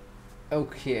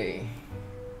 Ok.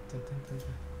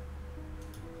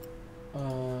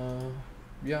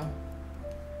 Yeah.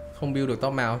 Không build được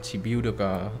top mount, chỉ build được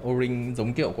O-ring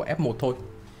giống kiểu của F1 thôi.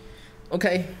 Ok,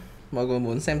 mọi người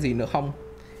muốn xem gì nữa không?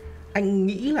 Anh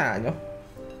nghĩ là nhá,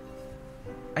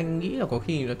 anh nghĩ là có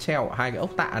khi nó treo ở hai cái ốc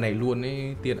tạ này luôn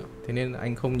ấy Tiên ạ. Thế nên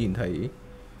anh không nhìn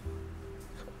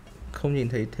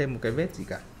thấy thêm một cái vết gì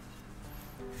cả.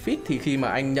 Feed thì khi mà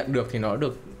anh nhận được thì nó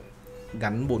được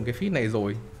gắn 4 cái feed này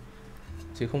rồi,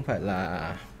 chứ không phải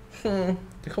là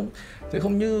chứ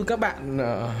không như các bạn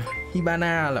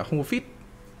Hibana là không có feed.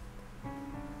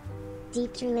 Deep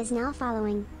True is now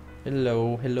following.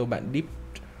 Hello bạn Deep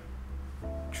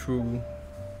True.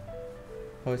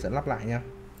 Thôi sẽ lắp lại nha,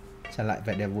 trả lại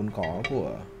vẻ đẹp vốn có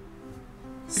của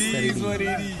CherryB.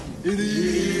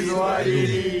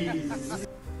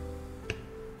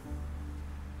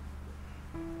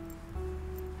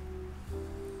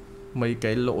 Mấy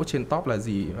cái lỗ trên top là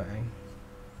gì vậy anh?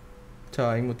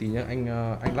 Chờ anh một tí nhá,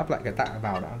 anh lắp lại cái tạ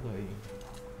vào đã rồi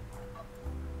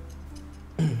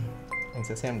anh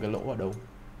sẽ xem cái lỗ ở đâu.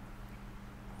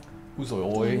 Úi dồi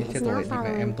ôi, chết rồi, thì mẹ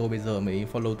em tôi bây giờ mới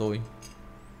follow tôi.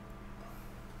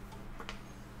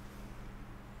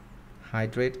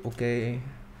 Hydrate, ok.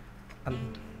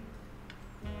 Ăn.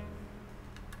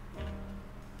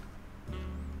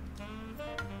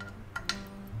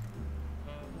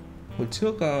 Hồi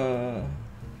trước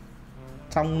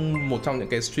trong một trong những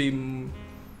cái stream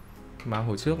mà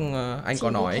hồi trước anh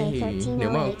có nói thì nếu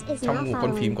mà trong một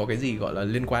con phím có cái gì gọi là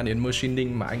liên quan đến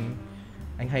machining mà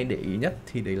anh hay để ý nhất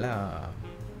thì đấy là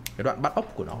cái đoạn bắt ốc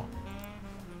của nó.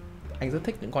 Anh rất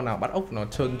thích những con nào bắt ốc nó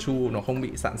trơn tru, nó không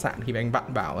bị sạn khi mà anh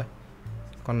vặn vào ấy.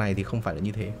 Con này thì không phải là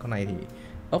như thế, con này thì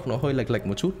ốc nó hơi lệch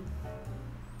một chút.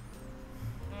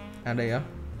 À đây á,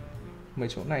 mấy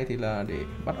chỗ này thì là để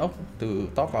bắt ốc từ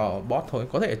top vào bot thôi.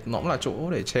 Có thể nó cũng là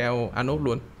chỗ để treo anode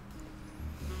luôn.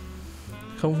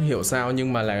 Không hiểu sao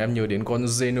nhưng mà là em nhớ đến con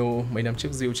Zeno mấy năm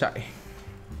trước Diêu chạy.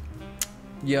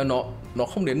 Yeah, nó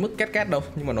không đến mức két đâu,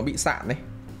 nhưng mà nó bị sạn đấy.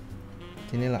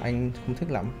 Thế nên là anh không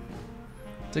thích lắm.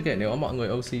 Chứ kể nếu mọi người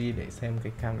OCD để xem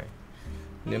cái cam này,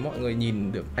 nếu mọi người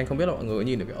nhìn được, anh không biết là mọi người có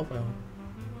nhìn được cái ốc này không.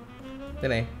 Đây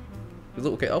này, ví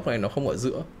dụ cái ốc này nó không ở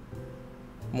giữa,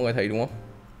 mọi người thấy đúng không?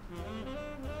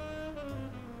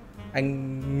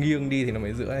 Anh nghiêng đi thì nó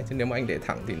mới giữa này, chứ nếu mà anh để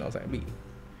thẳng thì nó sẽ bị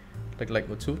lệch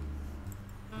một chút.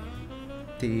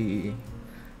 Thì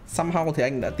somehow thì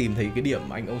anh đã tìm thấy cái điểm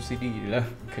mà anh OCD là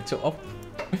cái chỗ ốc.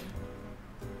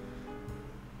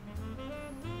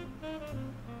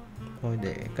 Thôi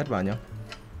để cất vào nhá.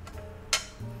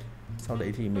 Sau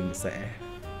đấy thì mình sẽ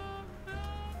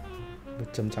bật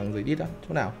chấm trắng dưới đít á,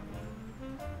 chỗ nào?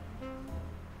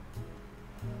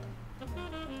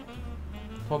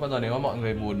 Thôi bao giờ nếu mà mọi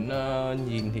người muốn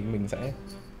nhìn thì mình sẽ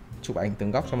chụp ảnh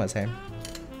từng góc cho mà xem.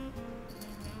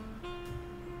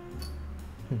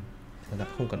 Thật ra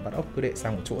không cần bắt ốc, cứ để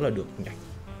sang một chỗ là được nhỉ.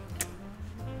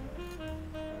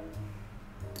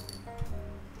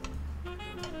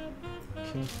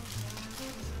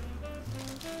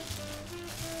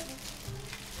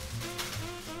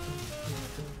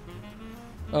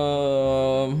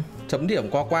 Chấm điểm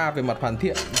qua về mặt hoàn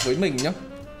thiện với mình nhá.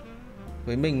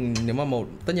 Với mình nếu mà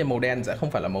tất nhiên màu đen sẽ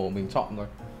không phải là màu mình chọn rồi.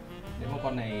 Nếu mà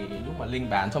con này lúc mà Linh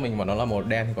bán cho mình mà nó là màu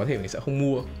đen thì có thể mình sẽ không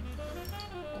mua.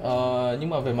 Nhưng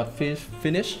mà về mặt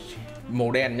finish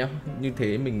màu đen nhá, như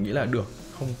thế mình nghĩ là được,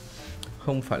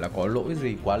 không phải là có lỗi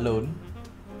gì quá lớn.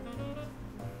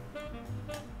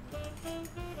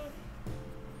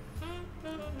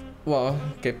 Well,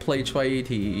 cái play tray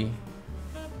thì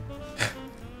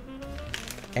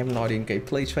em nói đến cái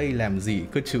play tray làm gì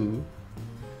cơ chứ?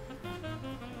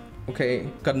 Ok,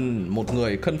 cần một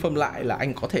người confirm lại là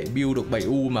anh có thể build được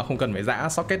 7U mà không cần phải giã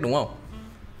socket đúng không?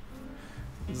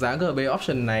 Giá GB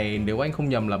option này nếu anh không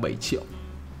nhầm là 7 triệu.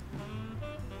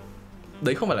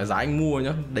 Đấy không phải là giá anh mua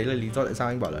nhá. Đấy là lý do tại sao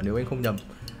anh bảo là nếu anh không nhầm,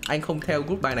 anh không theo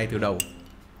group buy này từ đầu.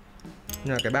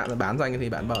 Nhưng mà cái bạn bán cho anh thì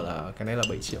bạn bảo là cái này là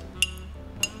 7 triệu.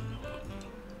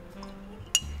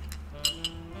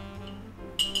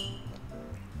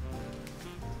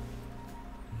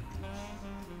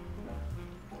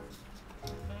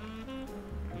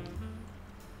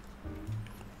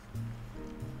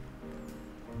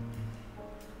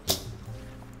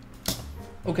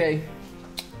 Ok.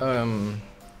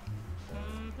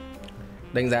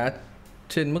 Đánh giá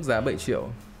trên mức giá 7 triệu.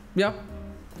 Yep.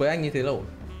 Với anh như thế là ổn.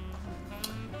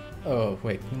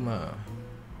 Wait, nhưng mà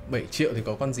 7 triệu thì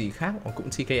có con gì khác mà cũng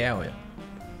TKL nhỉ?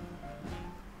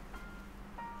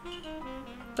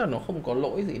 Chắc là nó không có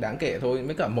lỗi gì đáng kể thôi.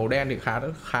 Với cả màu đen thì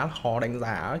khá khó đánh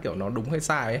giá, kiểu nó đúng hay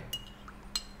sai ấy.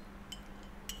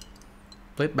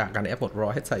 Plate bạc gắn F1 RAW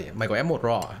hết sảy. Mày có F1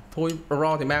 RAW à? Thôi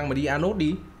RAW thì mang mà đi anode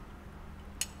đi.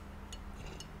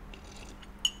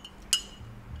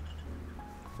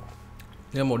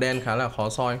 Nhưng màu đen khá là khó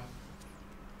soi.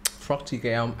 Frog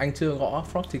TKL, anh chưa gõ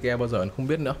Frog TKL bao giờ, anh không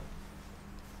biết nữa.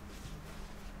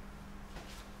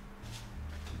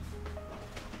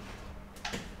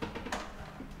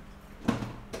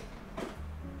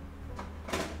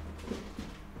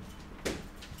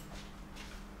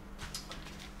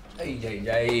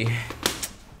 Đây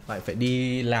lại phải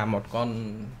đi làm một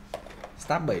con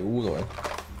Stab 7U rồi.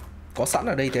 Có sẵn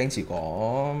ở đây thì anh chỉ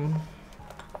có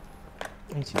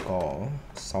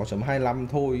 6.25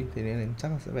 thôi, thế nên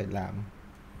chắc là sẽ phải làm.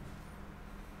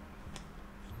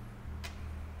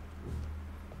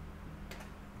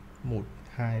 Một,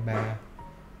 hai, ba,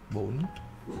 4.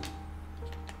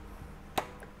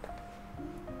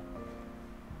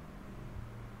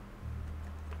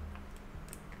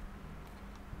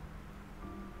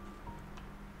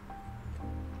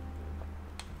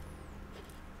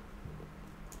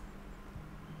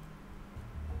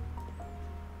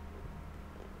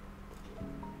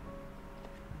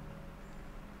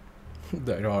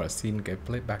 Đợi rồi xin cái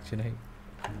playback trên đây.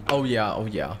 Oh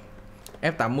yeah.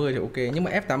 F80 thì ok, nhưng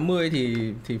mà F80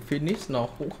 thì finish nó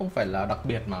cũng không phải là đặc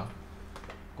biệt mà.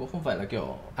 Cũng không phải là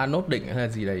kiểu anode đỉnh hay là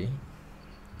gì đấy.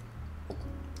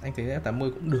 Anh thấy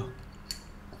F80 cũng được.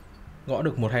 Gõ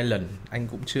được 1-2 lần, anh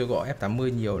cũng chưa gõ F80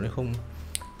 nhiều nên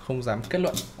không dám kết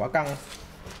luận quá căng.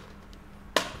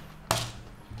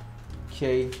 Ok.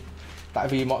 Tại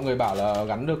vì mọi người bảo là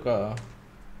gắn được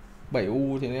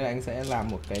 7U thì nên anh sẽ làm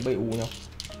một cái 7U nhá.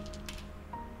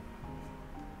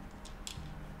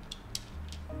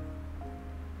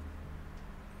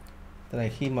 Thế này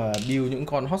khi mà build những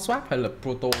con hot swap hay là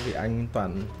proto thì anh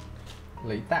toàn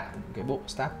lấy tạm cái bộ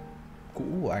stab cũ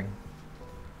của anh.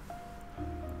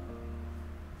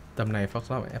 Tầm này Fox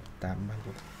Swap F8 bao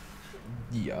nhiêu?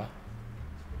 Gì ạ?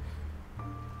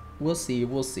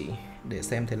 We'll see. Để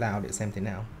xem thế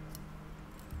nào.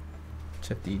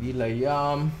 Chờ tí đi lấy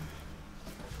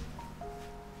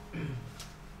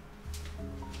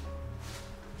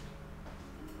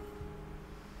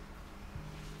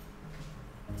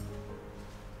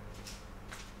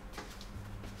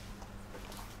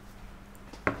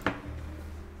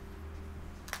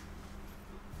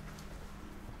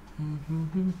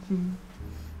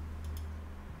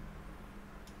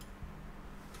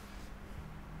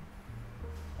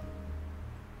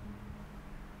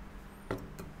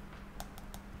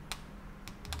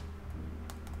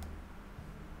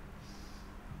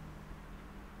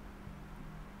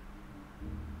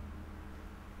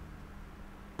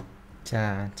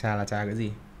trà là trà cái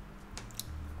gì?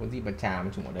 Có gì mà trà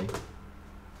mà trùng ở đây?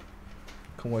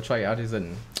 Không có trade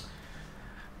artisan.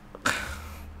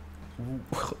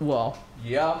 Wow.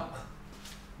 Yeah.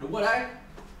 Đúng rồi đấy.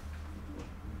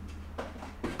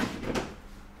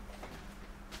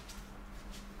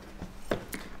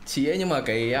 Chỉ ấy, nhưng mà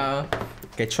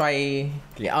cái tray,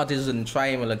 cái artisan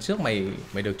tray mà lần trước mày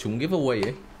được trúng giveaway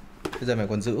ấy, bây giờ mày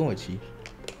còn giữ không hả Chí?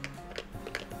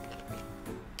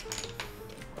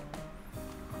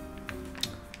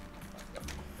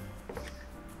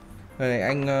 Này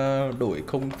anh đổi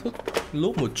công thức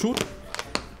loop một chút.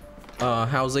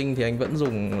 Housing thì anh vẫn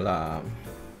dùng là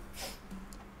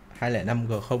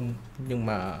 205G0, nhưng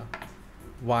mà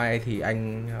Y thì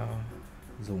anh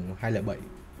dùng 207.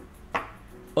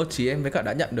 Chí em với cả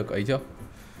đã nhận được ấy chưa?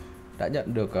 Đã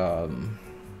nhận được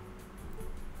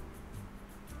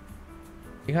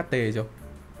XHT chưa?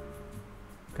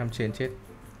 Cam trên chết.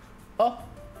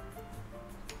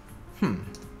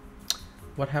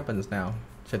 What happens now?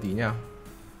 Chờ tí nha.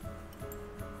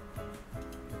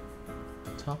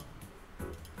 Top.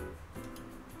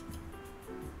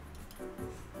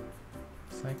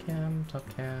 Side cam, top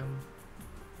cam.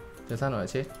 Tại sao nó lại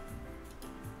chết?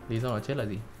 Lý do nó chết là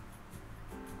gì?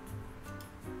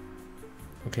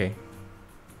 Ok.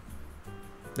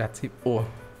 That's it.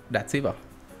 That's it à?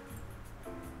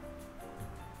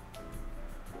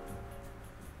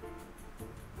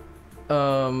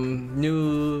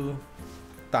 Như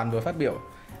Toàn vừa phát biểu,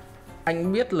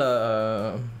 anh biết là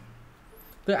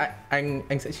tức là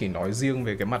anh sẽ chỉ nói riêng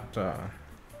về cái mặt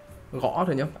gõ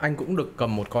thôi nhá. Anh cũng được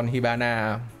cầm một con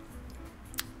Hibana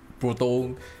Proto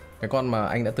cái con mà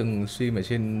anh đã từng stream ở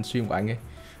trên stream của anh ấy.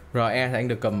 RE thì anh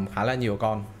được cầm khá là nhiều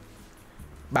con,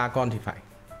 3 con thì phải.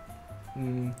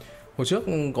 Hồi trước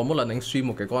có một lần anh stream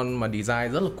một cái con mà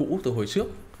design rất là cũ từ hồi trước.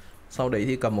 Sau đấy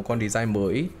thì cầm một con design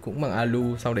mới cũng bằng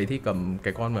alu. Sau đấy thì cầm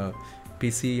cái con mà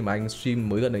PC mà anh stream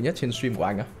mới gần đây nhất trên stream của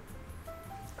anh á.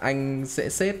 Anh sẽ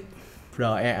xếp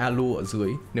RE alu ở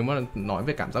dưới nếu mà nói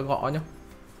về cảm giác gõ nhá.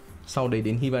 Sau đấy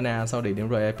đến Hibana, sau đấy đến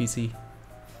RE PC.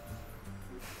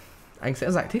 Anh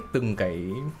sẽ giải thích từng cái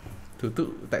thứ tự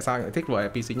tại sao anh lại thích RE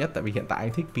PC nhất. Tại vì hiện tại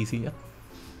anh thích PC nhất.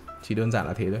 Chỉ đơn giản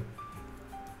là thế thôi.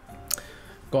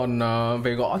 Còn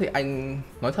về gõ thì anh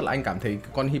nói thật là anh cảm thấy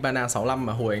con Hibana 65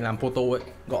 mà hồi anh làm photo ấy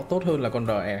gõ tốt hơn là con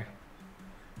RE.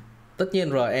 Tất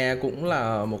nhiên RE cũng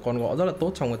là một con gõ rất là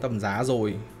tốt trong cái tầm giá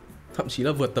rồi, thậm chí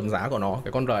là vượt tầm giá của nó.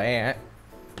 Cái con RE ấy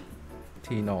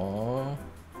thì nó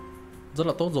rất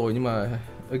là tốt rồi, nhưng mà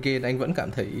again anh vẫn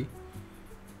cảm thấy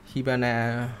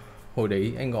Hibana hồi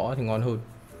đấy anh gõ thì ngon hơn.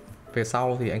 Về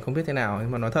sau thì anh không biết thế nào,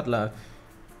 nhưng mà nói thật là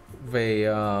về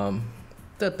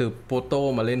tức là từ photo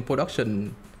mà lên production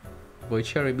với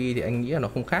CherryB thì anh nghĩ là nó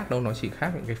không khác đâu. Nó chỉ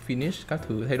khác những cái finish các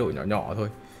thứ thay đổi nhỏ nhỏ thôi,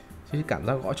 chứ cảm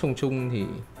giác gõ chung chung thì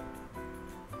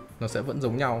nó sẽ vẫn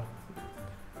giống nhau.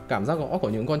 Cảm giác gõ của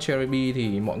những con CherryB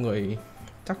thì mọi người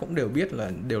chắc cũng đều biết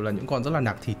là đều là những con rất là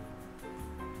nạc thịt.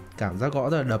 Cảm giác gõ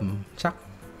rất là đầm, chắc.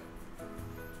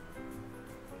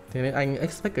 Thế nên anh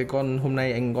expect cái con hôm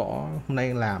nay anh gõ, hôm nay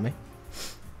anh làm ấy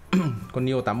con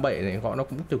Neo87 này gõ nó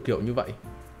cũng kiểu như vậy.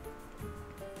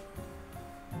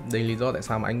 Đây là lý do tại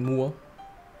sao mà anh mua.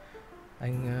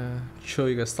 Anh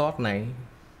chơi cái slot này.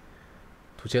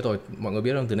 Thôi chết rồi, mọi người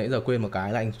biết không, từ nãy giờ quên một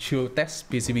cái là anh chưa test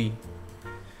PCB.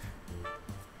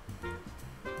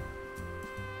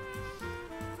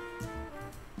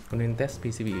 Có nên test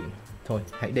PCB? Thôi,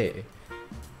 hãy để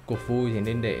cuộc vui thì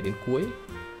nên để đến cuối.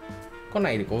 Con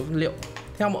này thì có liệu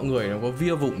theo mọi người nó có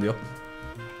via vụng gì không?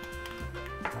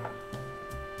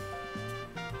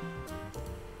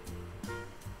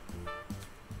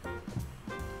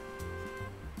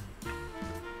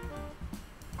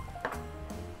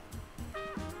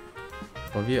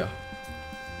 Có vía à?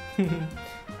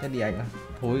 Thế đi anh à?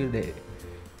 Thôi để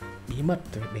bí mật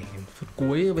rồi, để phút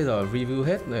cuối bây giờ review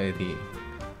hết rồi thì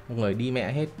mọi người đi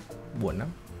mẹ hết, buồn lắm.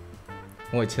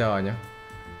 Ngồi chờ nhá.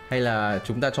 Hay là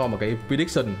chúng ta cho một cái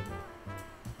prediction.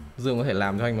 Dương có thể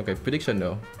làm cho anh một cái prediction được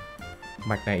không?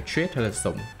 Mạch này chết hay là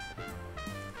sống?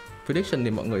 Prediction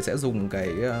thì mọi người sẽ dùng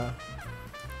cái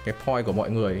point của mọi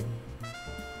người,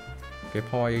 cái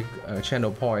point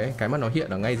channel point ấy, cái mà nó hiện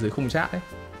ở ngay dưới khung chat ấy.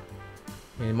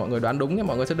 Thì mọi người đoán đúng thì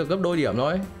mọi người sẽ được gấp đôi điểm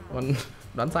thôi. Còn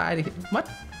đoán sai thì mất.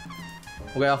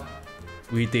 Ok không?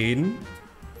 Uy tín.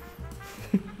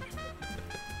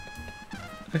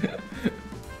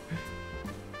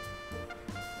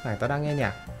 Này tao đang nghe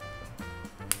nhạc.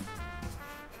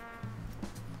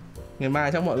 Ngày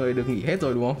mai chắc mọi người được nghỉ hết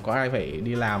rồi đúng không? Có ai phải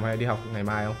đi làm hay đi học ngày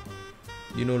mai không?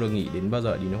 Dino được nghỉ đến bao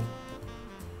giờ Dino?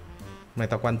 Mày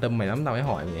tao quan tâm mày lắm, tao mới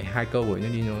hỏi mày 2 câu rồi nhá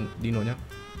Dino nhá.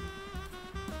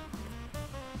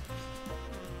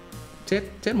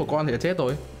 Chết một con thì là chết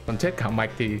rồi, còn chết cả mạch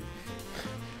thì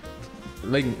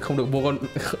Linh không được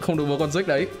mua con Zwick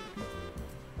đấy.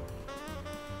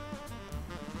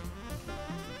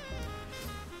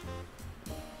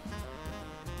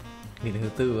 Nghỉ đến thứ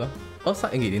tư á?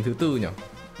 Sao lại nghỉ đến thứ tư nhỉ?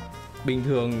 Bình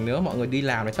thường nếu mọi người đi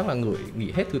làm thì chắc là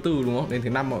nghỉ hết thứ tư đúng không? Đến thứ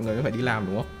năm mọi người mới phải đi làm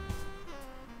đúng không?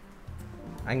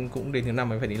 Anh cũng đến thứ năm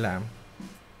mới phải đi làm.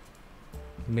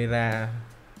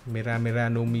 Mera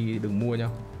Nomi đừng mua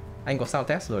nhau. Anh có sound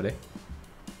test rồi đấy.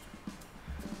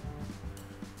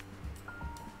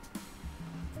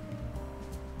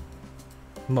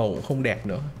 Màu cũng không đẹp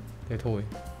nữa. Thế thôi.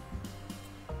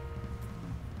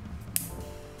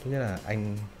 Thế nên là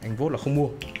anh vote là không mua.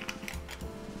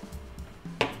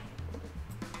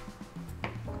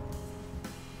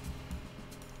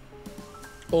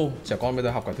 Trẻ con bây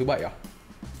giờ học cả thứ 7 à?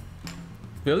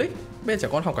 Really? Bây giờ trẻ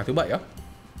con học cả thứ 7 á?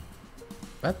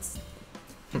 That's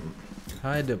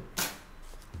kind of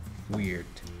weird.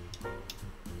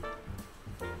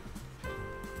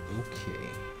 Okay.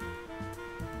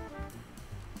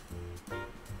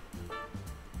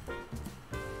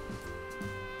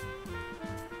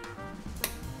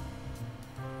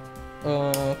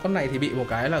 Con này thì bị một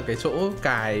cái là cái chỗ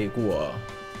cài của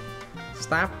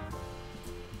staff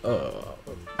ở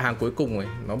hàng cuối cùng ấy,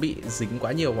 nó bị dính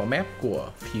quá nhiều vào mép của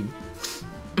phím.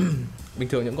 Bình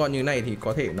thường những con như này thì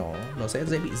có thể nó sẽ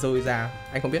dễ bị rơi ra.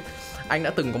 Anh không biết, anh đã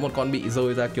từng có một con bị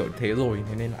rơi ra kiểu thế rồi,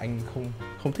 thế nên là anh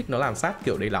không thích nó làm sát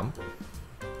kiểu đấy lắm.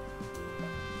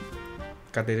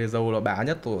 Caterezo là bá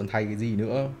nhất rồi, còn thay cái gì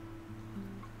nữa.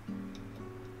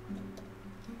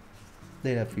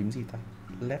 Đây là phím gì ta?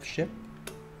 left shift,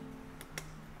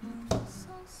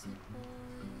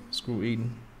 screw in.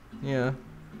 Yeah,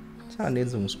 chắc là nên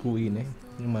dùng screw in đấy,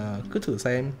 nhưng mà cứ thử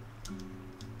xem.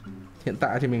 Hiện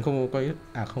tại thì mình không có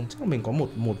không, chắc là mình có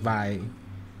một vài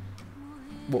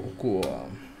bộ của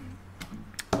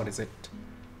what is it,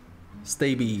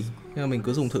 CherryB, nhưng mà mình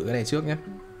cứ dùng thử cái này trước nhé.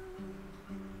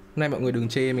 Hôm nay mọi người đừng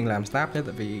chê mình làm snap nhé,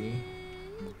 tại vì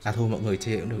thôi mọi người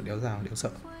chê cũng được, đéo sao, đéo sợ.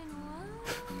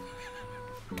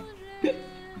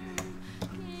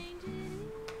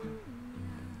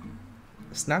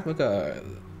 Snap với cả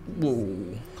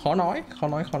khó nói.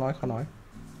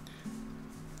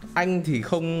 Anh thì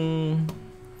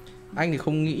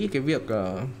không nghĩ cái việc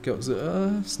kiểu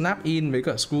giữa snap in với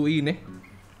cả screw in ấy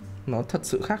nó thật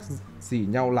sự khác gì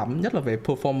nhau lắm, nhất là về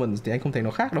performance thì anh không thấy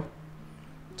nó khác đâu.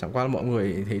 Chẳng qua là mọi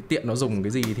người thấy tiện nó dùng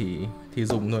cái gì thì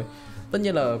dùng thôi. Tất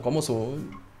nhiên là có một số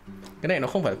cái này nó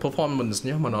không phải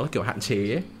performance nhé, mà nó là kiểu hạn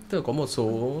chế ấy. Tức là có một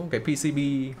số cái PCB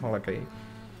hoặc là cái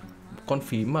con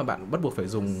phím mà bạn bắt buộc phải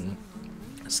dùng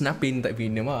snap in, tại vì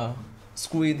nếu mà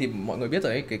screw in thì mọi người biết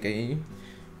rồi ấy,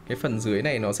 cái phần dưới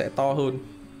này nó sẽ to hơn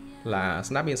là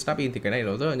snap in thì cái này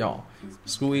nó rất là nhỏ.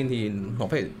 Screw in thì nó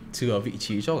phải chừa vị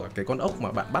trí cho cả cái con ốc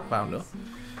mà bạn bắt vào nữa.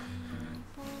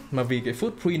 Mà vì cái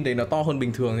footprint đấy nó to hơn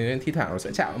bình thường thì nên thi thoảng nó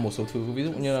sẽ chạm vào một số thứ, ví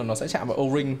dụ như là nó sẽ chạm vào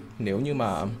O-ring nếu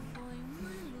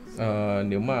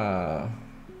mà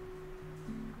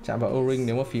chạm vào O-ring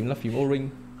nếu mà phím là phím O-ring.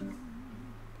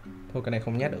 Thôi cái này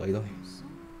không nhét ở ấy rồi,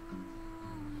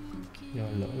 giờ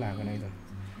lỡ làm cái này rồi.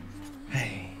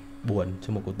 Buồn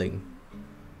cho một cuộc tình.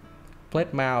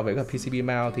 Plate mount với cả PCB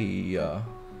mount thì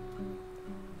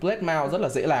plate mount rất là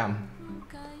dễ làm.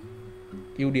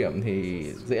 Ưu điểm thì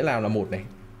dễ làm là một này,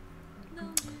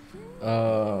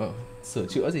 sửa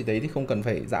chữa gì đấy thì không cần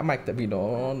phải giã mạch, tại vì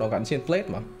nó gắn trên plate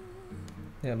mà,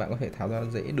 nên là bạn có thể tháo ra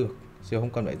dễ được, chứ không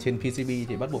cần phải trên PCB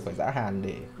thì bắt buộc phải giã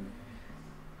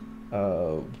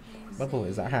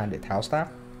hàn để tháo stab.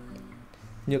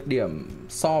 Nhược điểm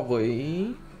so với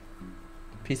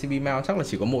PCB mount chắc là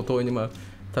chỉ có một thôi, nhưng mà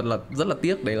thật là rất là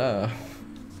tiếc, đấy là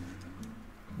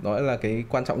đó là cái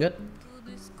quan trọng nhất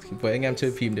với anh em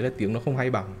chơi phím, đấy là tiếng nó không hay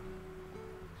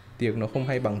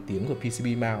bằng tiếng của PCB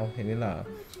mount. Thế nên là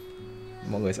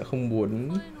mọi người sẽ không muốn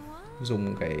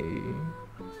dùng cái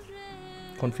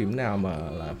con phím nào mà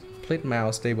là plate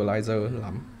mount stabilizer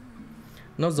lắm.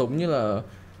 Nó giống như là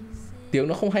tiếng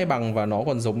nó không hay bằng, và nó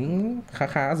còn giống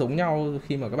khá giống nhau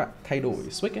khi mà các bạn thay đổi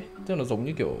switch ấy. Tức là nó giống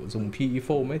như kiểu dùng PE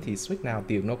foam ấy, thì switch nào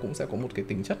tiếng nó cũng sẽ có một cái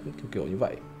tính chất kiểu như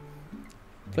vậy.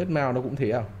 Plate mount nó cũng thế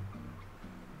à,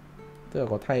 tức là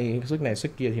có thay switch này switch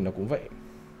kia thì nó cũng vậy.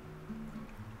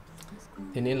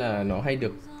 Thế nên là nó hay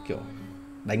được kiểu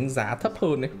đánh giá thấp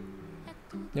hơn đấy,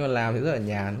 nhưng mà làm thì rất là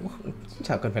nhàn, cũng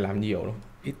chẳng cần phải làm nhiều đâu.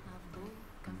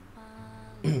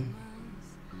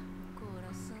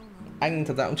 Anh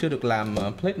thật ra cũng chưa được làm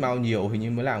plate mount nhiều, hình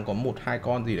như mới làm có 1-2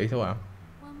 con gì đấy thôi à.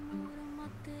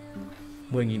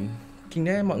 10.000 kinh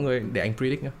đấy mọi người, để anh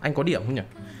predict nhá. Anh có điểm không nhỉ?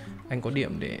 Anh có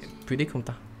điểm để predict không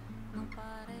ta?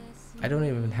 I don't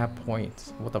even have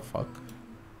points. What the fuck?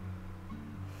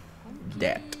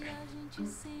 Dead.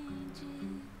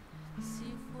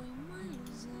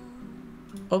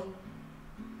 Oh.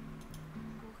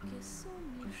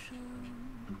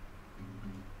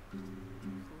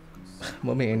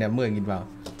 Mỗi mình anh ném 10.000 vào.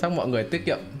 Chắc mọi người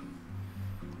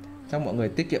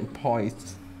tiết kiệm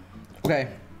points. Ok.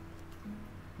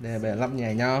 Để về lắp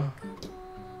nhảy nhá.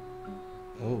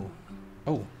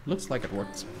 Oh, looks like it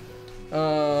works.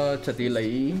 Chờ tí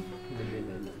lấy.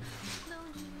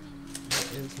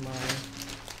 Here's my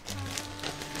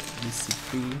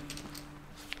BCP.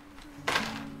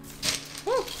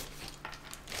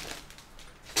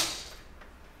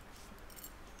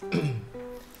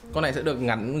 Con này sẽ được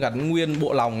gắn nguyên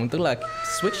bộ lòng, tức là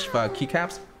switch và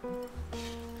keycaps.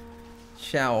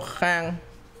 Chào Khang,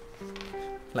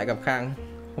 lại gặp Khang.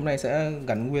 Hôm nay sẽ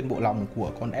gắn nguyên bộ lòng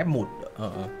của con F1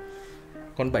 ở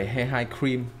con 722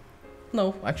 Cream. No,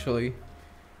 actually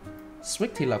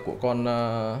switch thì là của con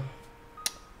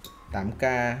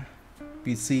 8K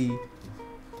PC,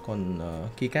 còn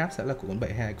keycap sẽ là của con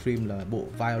 722 Cream, là bộ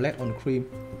Violet on Cream.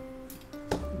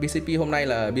 BCP hôm nay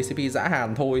là BCP giã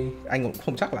hàn thôi, anh cũng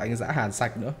không chắc là anh giã hàn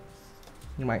sạch nữa,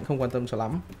 nhưng mà anh không quan tâm cho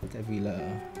lắm, tại vì là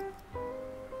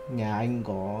nhà anh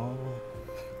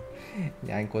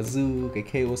có dư cái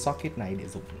KO socket này để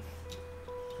dùng.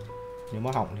 Nếu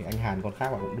mà hỏng thì anh hàn con khác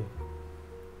vào cũng được.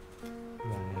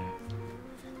 Và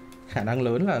khả năng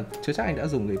lớn là chưa chắc anh đã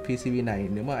dùng cái PCB này.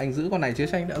 Nếu mà anh giữ con này chưa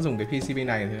chắc anh đã dùng cái PCB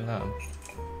này, thế là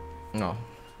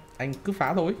anh cứ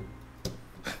phá thôi.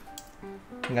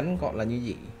 Ngắn gọn là như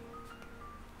vậy.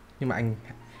 Nhưng mà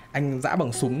anh giã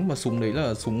bằng súng, mà súng đấy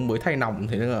là súng mới thay nòng,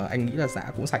 thế nên là anh nghĩ là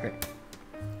giã cũng sạch đấy.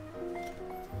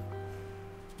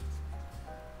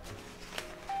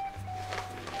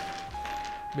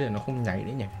 Bây giờ nó không nháy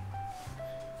đấy nhỉ.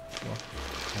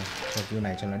 Đầu tư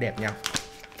này cho nó đẹp nhau.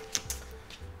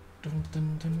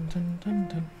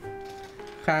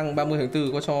 Khang 30 tháng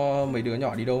 4 có cho mấy đứa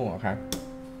nhỏ đi đâu không hả Khang?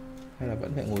 Hay là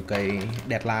vẫn phải ngồi cày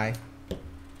deadline?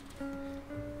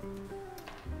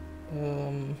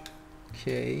 Ok.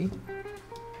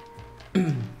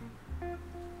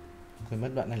 Quên mất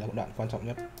đoạn này là một đoạn quan trọng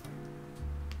nhất.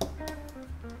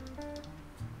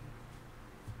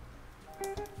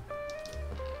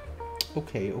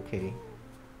 Ok, ok.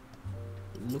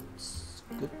 Looks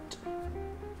good.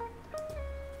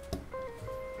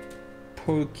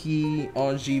 Perky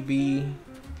RGB.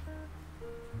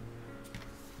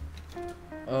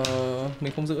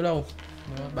 Mình không giữ đâu.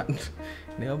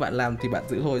 Nếu bạn làm thì bạn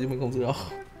giữ thôi chứ mình không giữ đâu.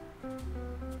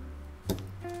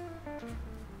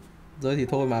 Rơi thì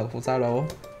thôi mà, không sao đâu.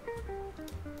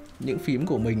 Những phím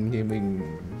của mình thì mình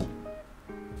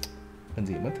cần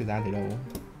gì mất thời gian thì đâu.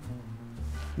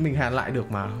 Mình hàn lại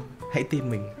được mà, hãy tin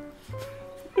mình.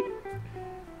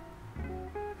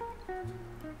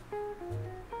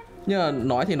 Nhưng mà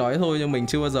nói thì nói thôi, nhưng mình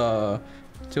chưa bao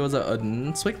giờ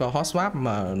ấn switch vào hot swap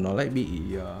mà nó lại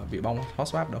bị bong hot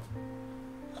swap đâu.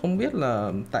 Không biết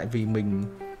là tại vì mình,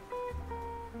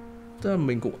 tức là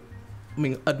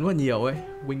mình ấn vào nhiều ấy,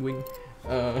 wing mình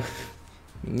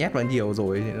nhét vào nhiều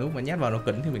rồi thì lúc mà nhét vào nó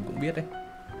cấn thì mình cũng biết đấy,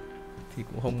 thì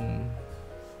cũng không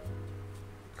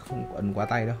ấn quá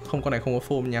tay đâu. Không, con này không có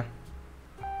foam nha.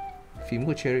 Phím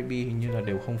của CherryB hình như là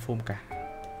đều không foam cả.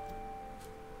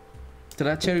 Thực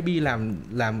ra CherryB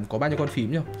làm có bao nhiêu con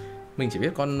phím nhỉ? Mình chỉ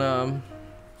biết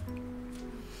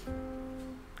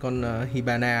con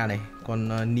Hibana này, con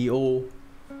Neo,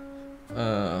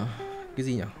 cái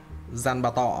gì nhỉ?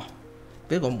 Zanbato.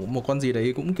 Biết có một con gì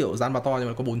đấy cũng kiểu Zanbato nhưng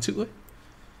mà có 4 chữ ấy.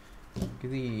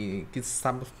 Cái gì cái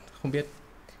Sam không biết,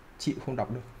 chị không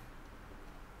đọc được.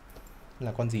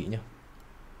 Là con gì nhỉ?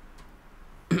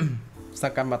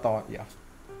 Sakamoto gì ạ?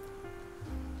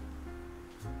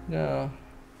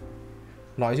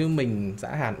 Nói chứ mình giã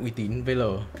hàn uy tín VL.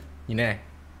 Nhìn này.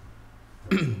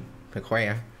 Phải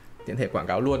khoe, tiện thể quảng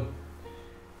cáo luôn.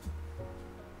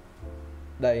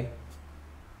 Đây.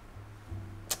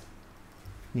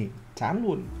 Nhìn chán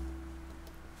luôn.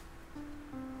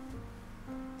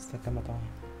 Sakamoto.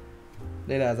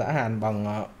 Đây là giã hàn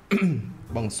bằng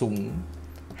bằng súng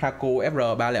Hako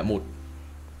FR301.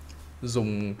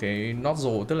 Dùng cái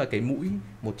nozzle, tức là cái mũi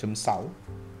 1.6.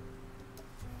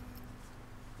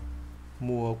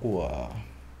 Mua của,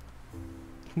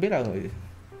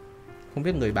 không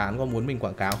biết người bán có muốn mình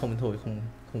quảng cáo không, thôi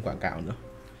không quảng cáo nữa.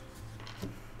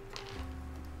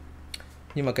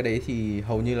 Nhưng mà cái đấy thì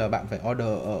hầu như là bạn phải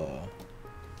order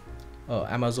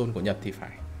ở Amazon của Nhật thì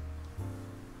phải.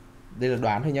 Đây là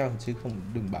đoán thôi nhá, chứ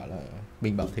đừng bảo là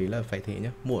mình bảo thế là phải thế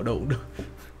nhá. Mua ở đâu cũng được.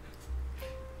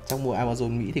 Trong mua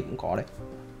Amazon Mỹ thì cũng có đấy.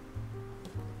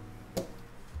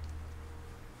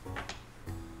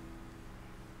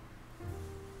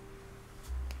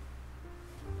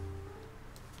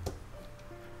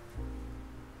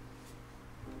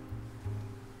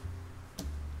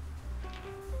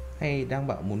 Hay đang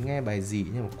bảo muốn nghe bài gì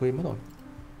nhưng mà quên mất rồi.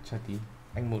 Chờ tí,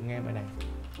 anh muốn nghe bài này.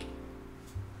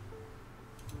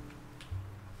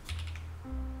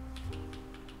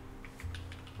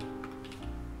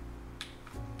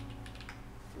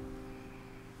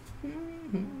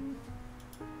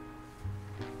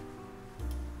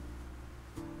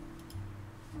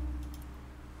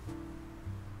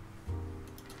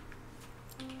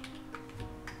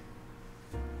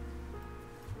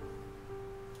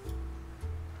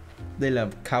 Đây là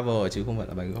cover chứ không phải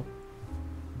là bài gốc.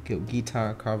 Kiểu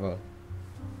guitar cover.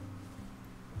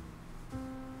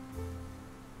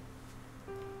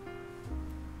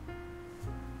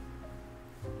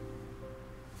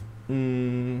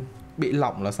 Bị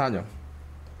lỏng là sao nhỉ?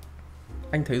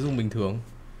 Anh thấy dùng bình thường.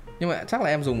 Nhưng mà chắc là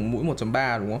em dùng mũi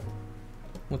 1.3 đúng không?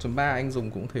 1.3 anh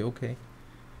dùng cũng thấy ok.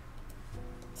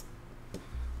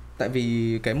 Tại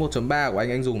vì cái 1.3 của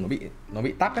anh dùng nó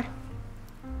bị tắc ấy.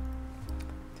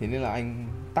 Thế nên là anh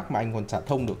tắc mà anh còn chả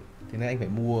thông được. Thế nên anh phải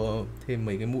mua thêm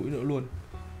mấy cái mũi nữa luôn.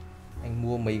 Anh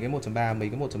mua mấy cái 1.3, mấy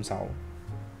cái 1.6.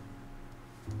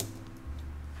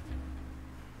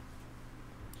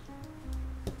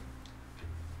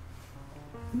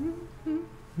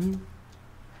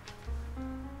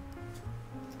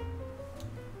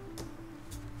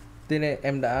 Thế này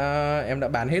em đã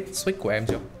bán hết switch của em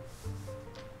chưa?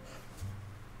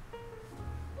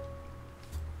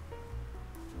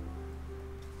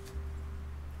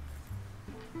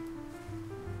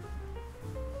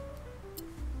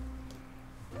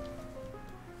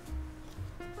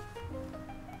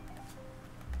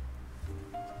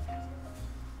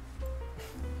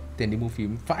 tiền đi mua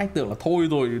phím. Vãi, tưởng là thôi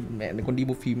rồi mẹ lại còn đi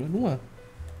mua phím nữa, đúng rồi.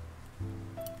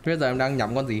 Bây giờ em đang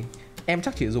nhắm con gì? Em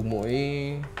chắc chỉ dùng mỗi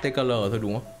TKL thôi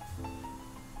đúng không?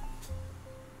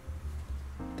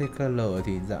 TKL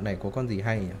thì dạo này có con gì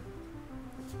hay nhỉ?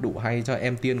 Đủ hay cho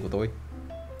em tiên của tôi.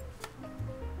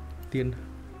 Tiên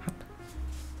H.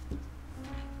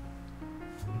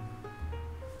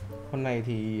 Con này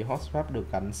thì hot swap được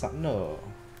gắn sẵn ở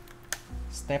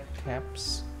step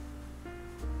caps.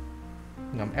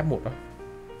 Ngắm F1 đó.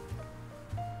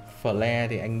 Flare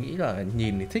thì anh nghĩ là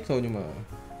nhìn thì thích thôi nhưng mà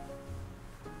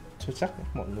chưa chắc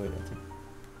mọi người đã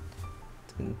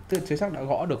chưa chắc đã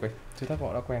gõ được rồi, chưa chắc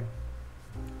gõ đã quen.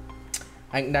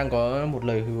 Anh đang có một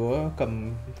lời hứa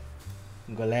cầm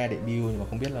Glare để build nhưng mà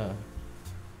không biết là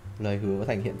lời hứa có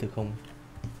thành hiện thực không.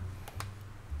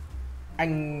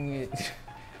 Anh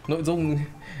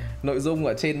nội dung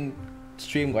ở trên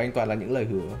stream của anh toàn là những lời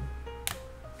hứa,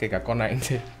 kể cả con này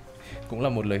anh cũng là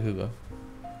một lời hứa.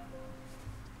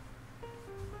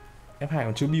 F2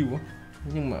 còn chưa build á,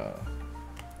 nhưng mà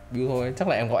build thôi, chắc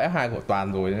là em gọi F2 của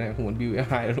Toàn rồi nên em không muốn build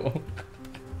F2 nữa đúng không?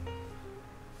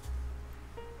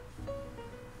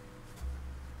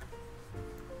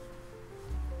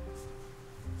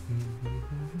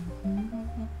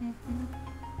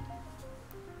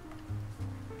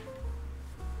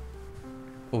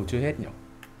 Ồ, chưa hết nhỉ?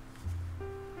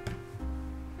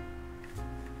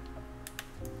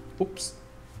 Oops.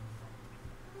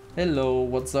 Hello,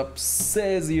 what's up,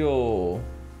 Sezio?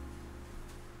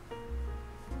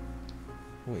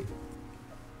 Wait.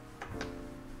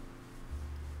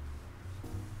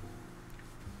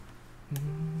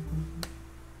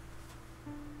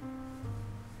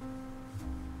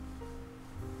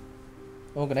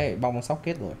 Ô, cái này bong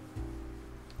socket rồi.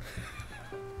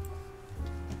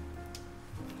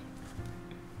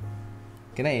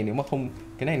 Cái này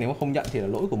nếu mà không nhận thì là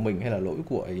lỗi của mình hay là lỗi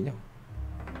của ấy nhỉ?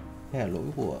 Hay là lỗi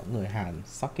của người Hàn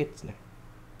socket này.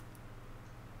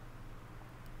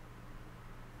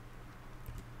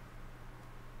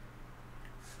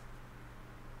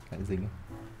 Lại dính.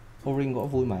 O-ring gõ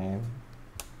vui mà em.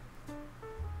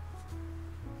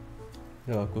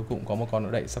 Rồi cuối cùng có một con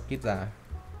nó đẩy socket ra.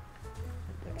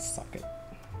 Đẩy socket.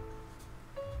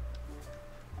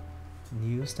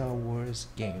 New Star Wars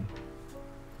game.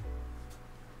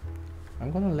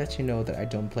 I'm gonna let you know that I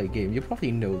don't play games. You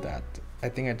probably know that. I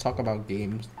think I talked about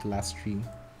games the last stream.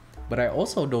 But I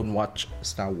also don't watch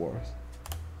Star Wars.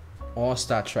 Or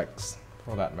Star Trek,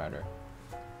 for that matter.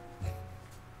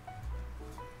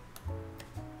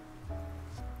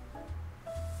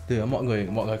 Từ mọi người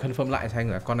confirm lại cho anh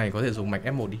là con này có thể dùng mạch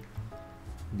F1 đi.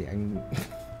 Để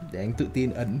anh tự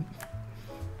tin ấn.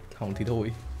 Không thì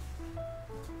thôi.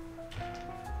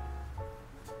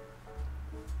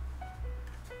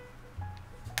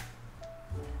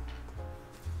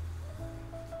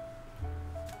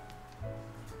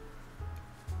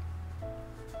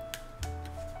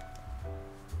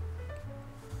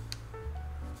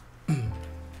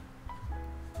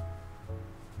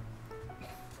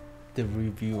 The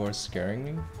review are scaring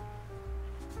me.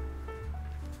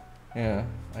 Yeah,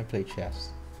 I play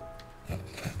chess.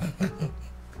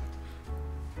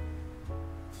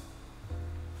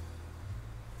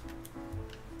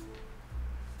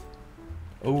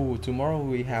 Oh, tomorrow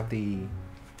we have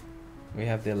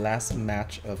the last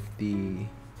match of the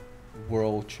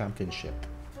World Championship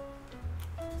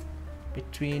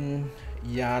between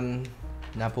Jan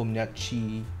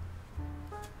Nepomniachtchi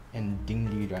and Ding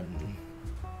Liren.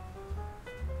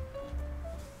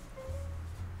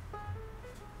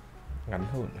 Ngắn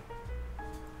hơn.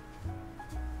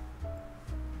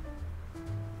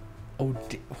 Oh,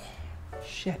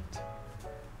 shit.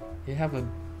 You have a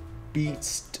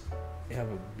beast. You have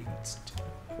a beast.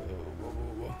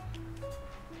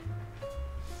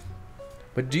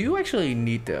 But do you actually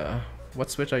need what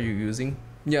switch are you using?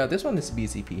 Yeah, this one is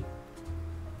BCP.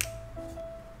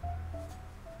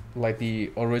 Like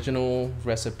the original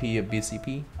recipe of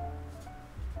BCP.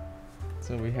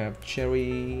 So we have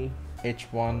cherry,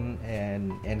 H1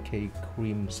 and NK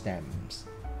cream stems.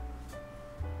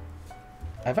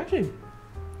 I've actually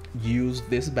used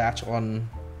this batch on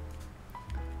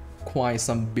quite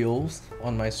some builds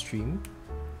on my stream.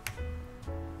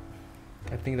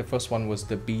 I think the first one was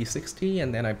the B60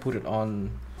 and then I put it on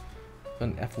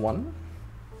an F1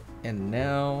 and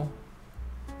now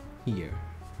here.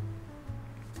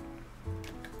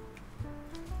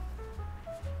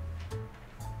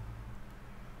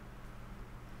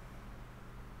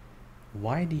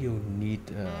 Why do you need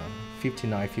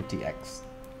 5950X?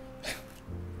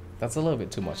 That's a little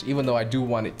bit too much, even though I do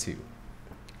want it to.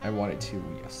 I want it to,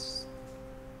 yes.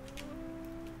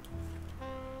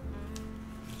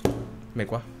 Mệt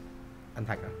quá. ăn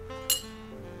thạch à?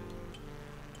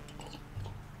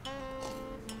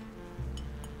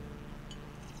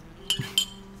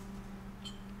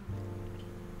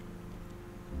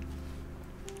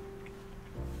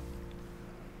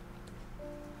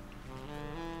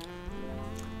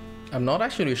 I'm not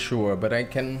actually sure, but I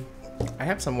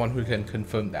have someone who can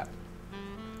confirm that.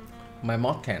 My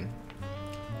mod can.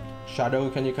 Shadow,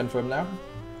 can you confirm now?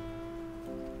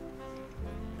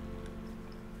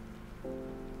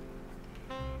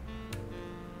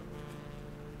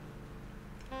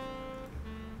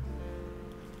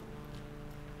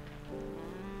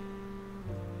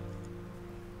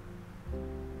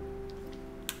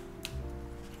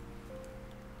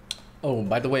 Oh,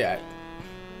 by the way,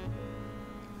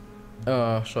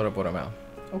 short up what amount.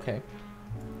 Okay.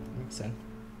 Makes sense.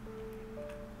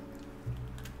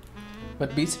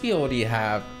 But BCP already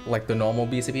have, like the normal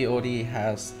BCP already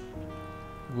has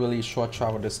really short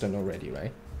travel distance already,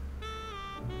 right?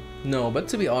 No, but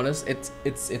to be honest,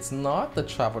 it's not the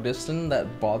travel distance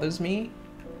that bothers me.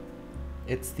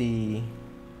 It's the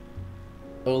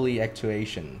early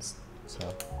actuations.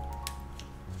 So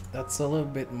that's a little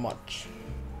bit much.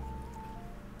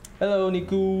 Hello,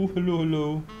 Niku. Hello,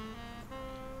 hello.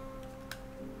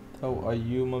 How are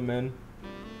you, my man?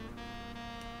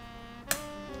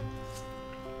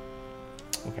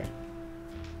 Okay.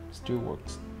 Still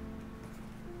works.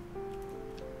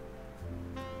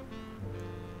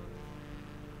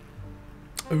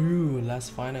 Ooh,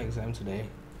 last final exam today.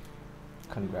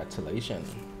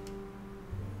 Congratulations.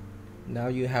 Now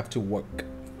you have to work.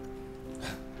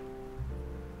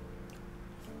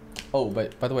 Oh,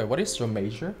 but by the way, what is your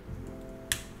major?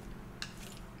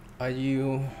 Are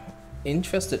you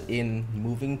interested in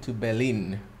moving to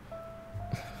Berlin?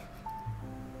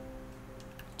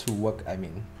 To work, I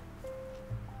mean.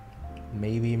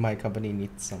 Maybe my company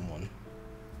needs someone.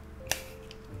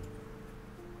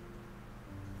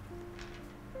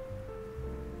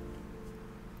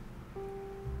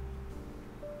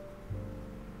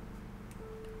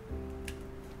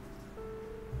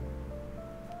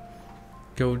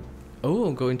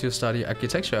 Going to study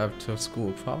architecture after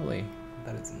school, probably.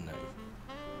 That is nice.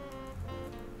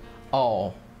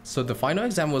 Oh, so the final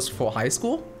exam was for high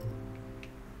school?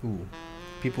 Ooh,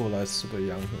 people are super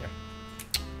young here.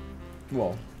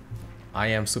 Well, I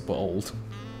am super old.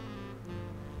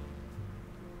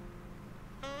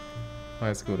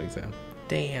 High school exam.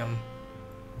 Damn.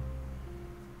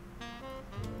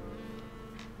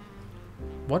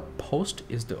 What post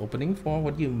is the opening for?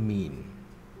 What do you mean?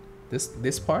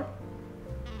 This part?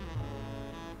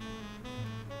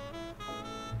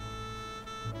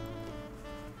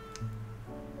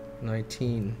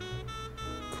 $19.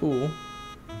 Cool.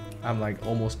 I'm like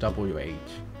almost double your age.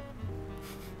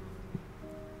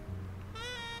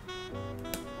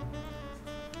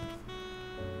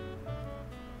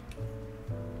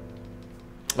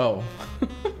 Oh.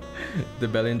 The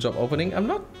Berlin job opening? I'm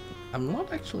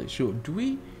not actually sure. Do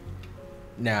we?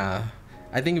 Nah.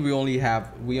 I think we only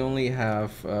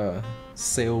have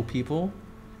sale people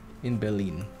in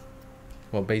Berlin.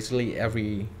 Well, basically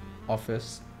every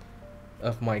office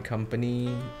of my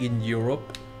company in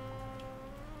Europe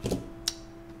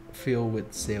filled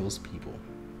with salespeople.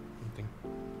 I think.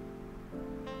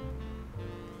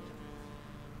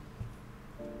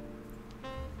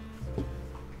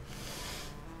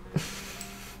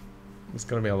 It's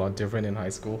gonna be a lot different in high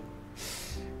school.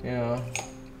 Yeah.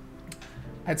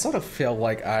 I sort of felt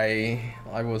like I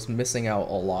was missing out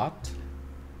a lot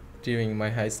during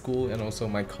my high school and also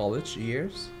my college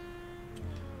years.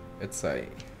 It's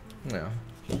like, yeah,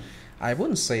 I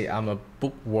wouldn't say I'm a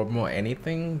bookworm or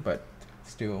anything, but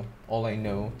still, all I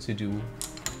know to do,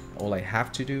 all I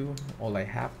have to do, all I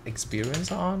have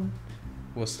experience on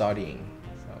was studying.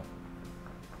 So.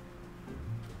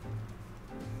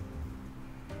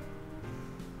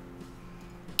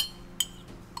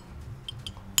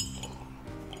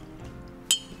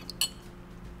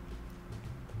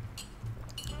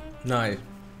 Nice.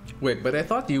 Wait, but I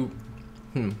thought you...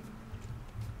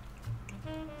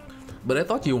 But I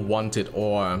thought you wanted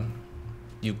or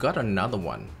you got another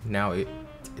one. Now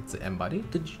it's embodied.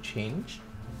 Did you change?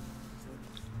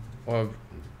 Or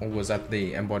was that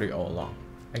the embodied all along?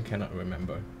 I cannot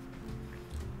remember.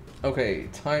 Okay,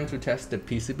 time to test the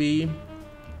PCB.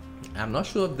 I'm not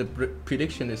sure if the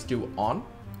prediction is still on.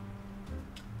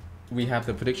 We have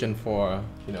the prediction for,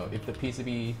 you know, if the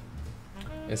PCB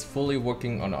is fully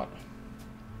working or not.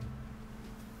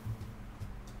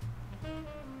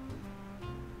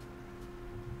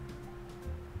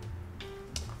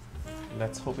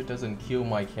 Let's hope it doesn't kill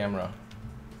my camera.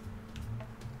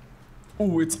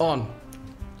 Ooh, it's on.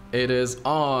 It is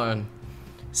on.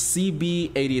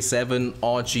 CB87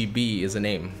 RGB is the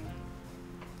name.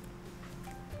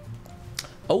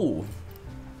 Oh.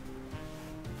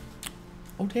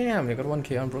 Oh damn, you got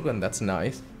 1K unbroken, that's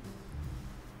nice.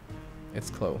 It's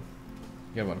close.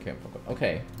 You got 1K unbroken.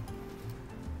 Okay.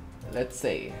 Let's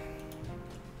see.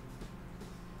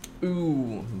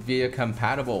 Ooh, VIA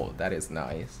compatible, that is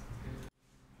nice.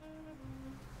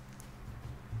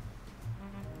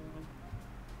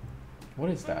 What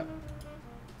is that?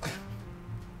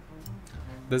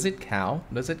 Does it count?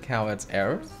 Does it count as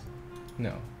errors?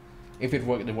 No. If it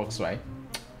works, it works, right?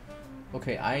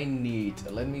 Okay,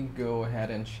 let me go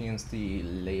ahead and change the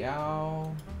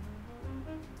layout.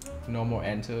 Normal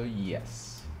enter,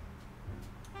 yes.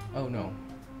 Oh no,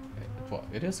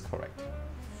 it is correct.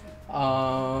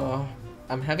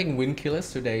 I'm having wind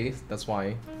killers today, that's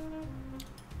why.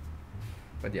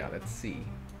 But yeah, let's see.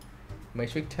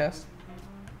 Matrix test.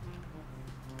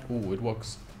 Ooh, it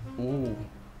works. Ooh.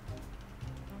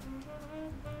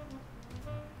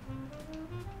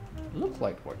 Look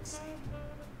like it works.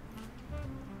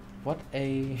 What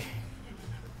a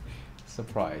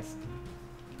surprise.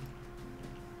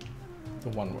 The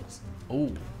one works.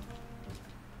 Oh.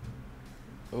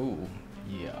 Oh,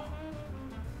 yeah.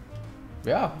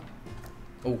 Yeah.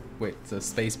 Oh, wait, it's a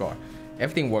space bar.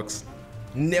 Everything works.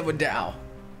 Never down.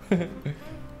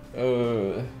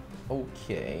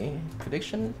 Okay.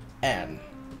 Prediction and.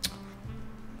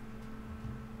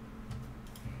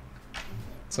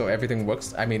 So everything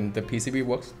works. I mean, the PCB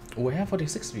works. Oh, we have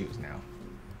 46 views now.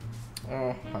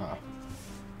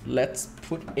 Let's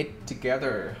put it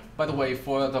together. By the way,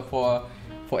 for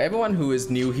everyone who is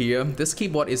new here, this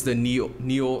keyboard is the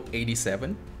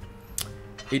Neo87.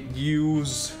 It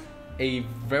uses a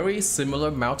very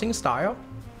similar mounting style,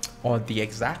 or the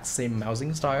exact same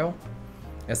mounting style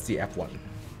as the F1.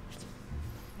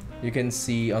 You can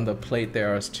see on the plate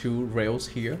there's 2 rails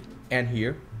here and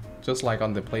here, just like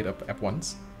on the plate of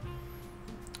F1s.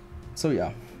 So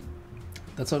yeah,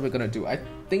 that's what we're gonna do. I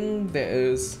think there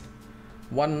is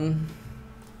one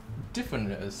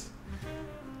difference.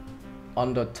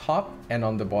 On the top and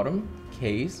on the bottom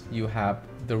case, you have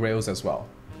the rails as well.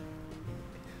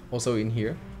 Also in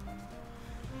here.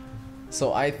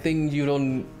 So I think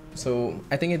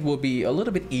I think it will be a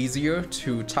little bit easier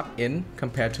to tuck in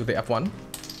compared to the F1.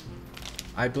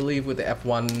 I believe with the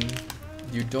F1,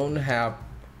 you don't have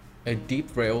a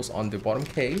deep rails on the bottom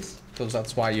case, so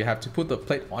that's why you have to put the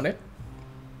plate on it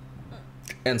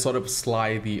and sort of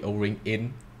slide the O-ring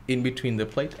in between the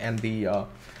plate and the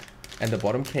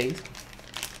bottom case.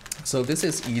 So this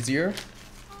is easier,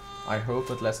 I hope,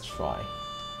 but let's try.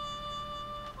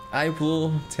 I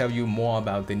will tell you more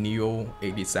about the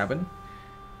Neo87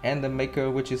 and the maker,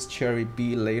 which is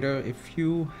CherryB, later if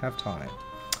you have time.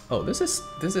 Oh, this is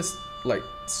like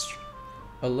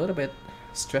a little bit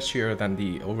stretchier than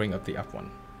the O-ring of the F1.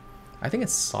 I think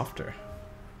it's softer.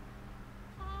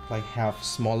 Like have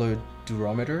smaller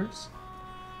durometers.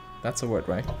 That's a word,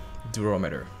 right?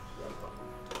 Durometer.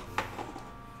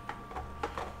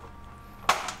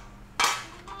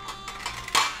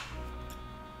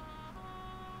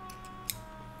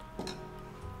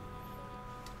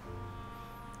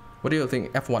 What do you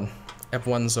think? F1.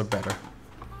 F1s are better.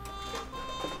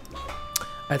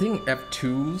 I think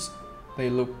F2s, they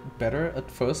look better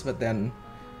at first, but then,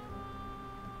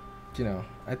 you know,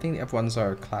 I think F1s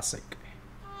are classic.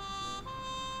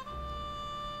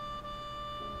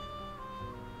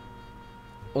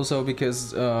 Also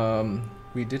because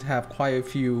we did have quite a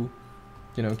few,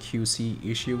 you know, QC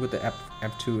issue with the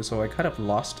F2, so I kind of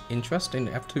lost interest in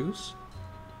F2s.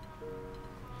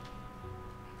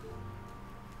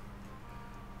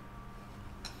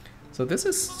 So this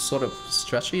is sort of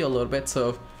stretchy a little bit,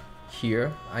 so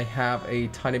here I have a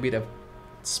tiny bit of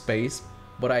space,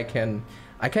 but I can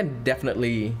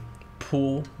definitely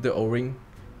pull the O-ring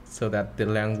so that the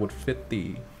length would fit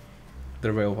the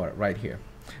rail right here.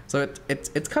 So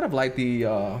it's kind of like the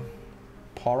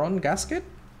Poron gasket,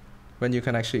 when you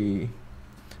can actually,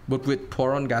 but with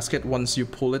Poron gasket, once you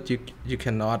pull it, you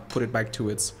cannot put it back to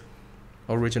its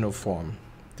original form.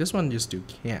 This one you still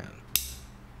can.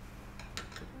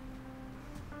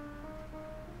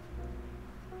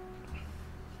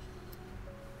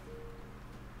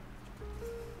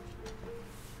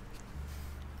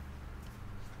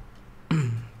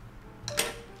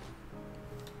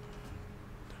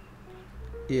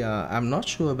 Yeah, I'm not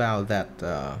sure about that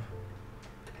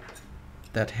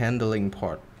that handling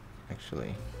part,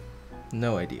 actually.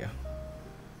 No idea.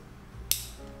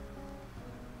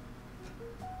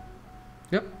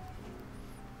 Yep.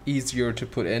 Easier to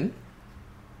put in.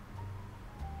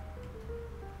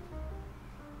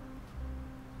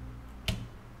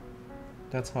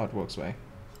 That's how it works, right?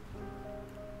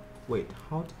 Wait,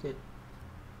 how did it...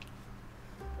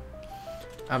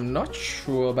 I'm not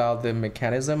sure about the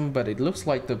mechanism, but it looks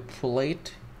like the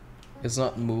plate is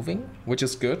not moving, which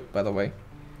is good, by the way.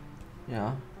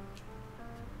 Yeah.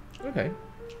 Okay.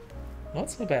 Not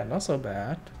so bad, not so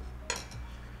bad.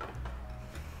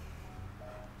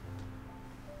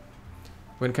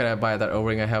 When can I buy that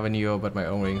O-ring? I have a Neo, but my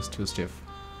O-ring is too stiff.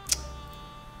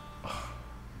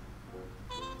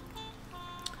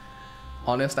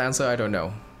 Honest answer, I don't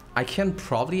know. I can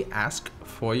probably ask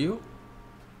for you,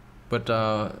 but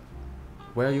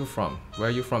where are you from? Where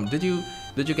are you from? Did you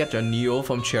get your Neo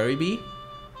from CherryB?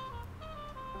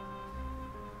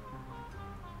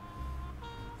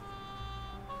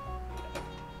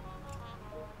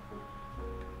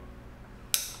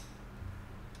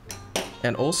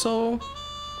 And also,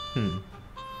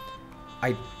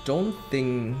 I don't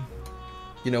think,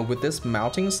 you know, with this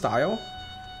mounting style,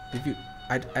 if you,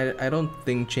 I don't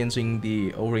think changing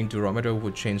the O-ring durometer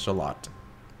would change a lot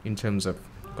in terms of,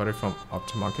 got it from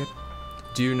aftermarket.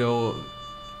 Do you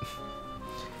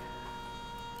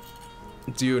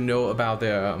know about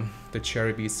the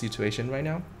CherryB situation right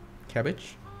now?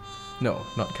 Cabbage? No,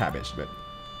 not cabbage, but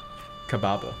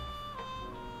kebab.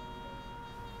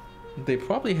 They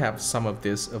probably have some of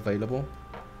this available,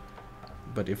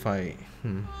 but if I'm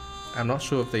not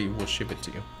sure if they will ship it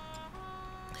to you.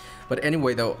 But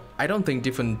anyway, though, I don't think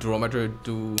different durometer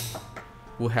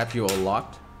will help you a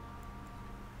lot,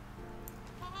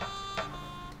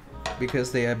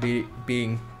 because they are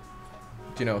being,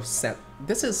 you know, set.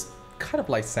 This is kind of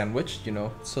like sandwiched, you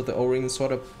know, so the O-ring is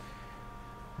sort of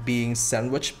being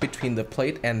sandwiched between the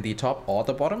plate and the top or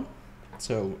the bottom.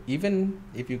 So even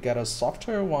if you get a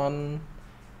softer one,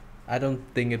 I don't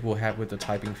think it will have with the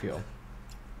typing feel.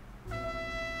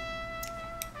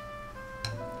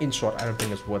 In short, I don't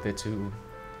think it's worth it to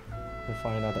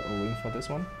find another O-ring for this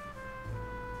one.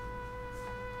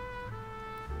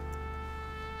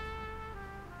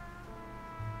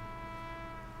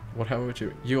 What happened with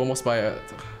you? You almost buy a...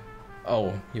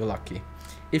 Oh, you're lucky.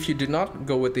 If you did not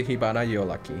go with the Hibana, you're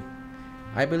lucky.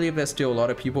 I believe there's still a lot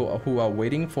of people who are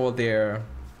waiting for their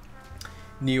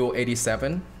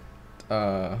Neo87,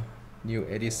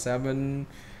 Neo87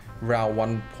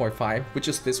 r1.5, which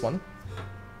is this one.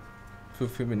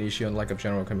 Fulfillment issue and lack of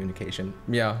general communication.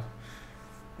 Yeah.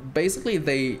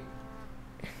 Basically,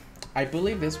 I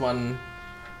believe this one,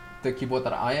 the keyboard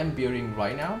that I am building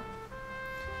right now,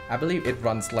 I believe it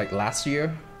runs like last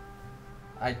year.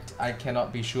 I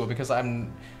cannot be sure because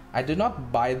I did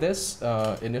not buy this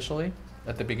initially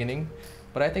at the beginning,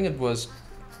 but I think it was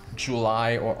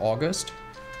July or August,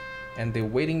 and the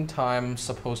waiting time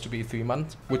supposed to be 3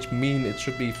 months, which means it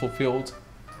should be fulfilled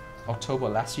October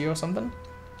last year or something.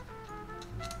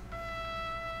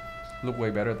 Look way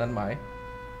better than mine.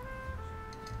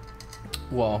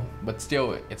 Well, but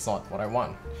still, it's not what I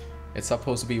want. It's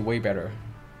supposed to be way better.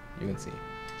 You can see.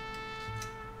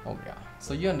 Oh yeah.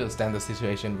 So you understand the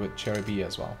situation with CherryB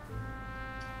as well.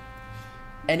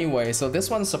 Anyway, so this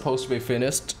one's supposed to be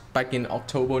finished back in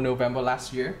October, November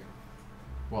last year.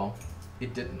 Well,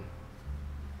 it didn't.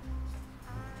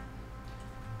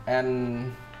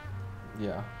 And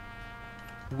yeah,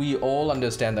 we all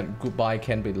understand that goodbye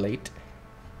can be late.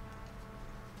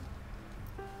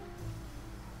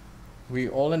 We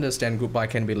all understand goodbye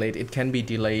can be late. It can be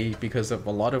delayed because of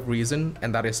a lot of reasons,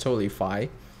 and that is totally fine.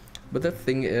 But the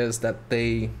thing is that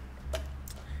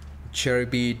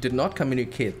CherryB did not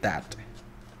communicate that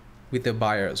with the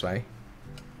buyers, right?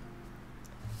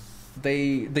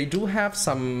 They do have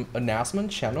some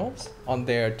announcement channels on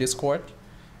their Discord,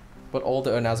 but all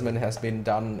the announcement has been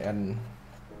done and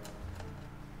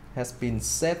has been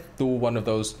set through one of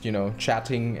those, you know,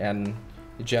 chatting and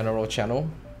general channel,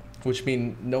 which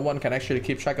means no one can actually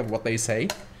keep track of what they say.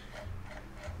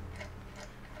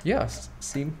 Yes,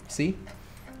 see?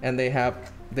 And they have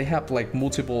like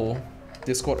multiple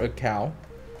Discord account.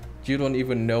 You don't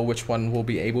even know which one will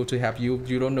be able to help you.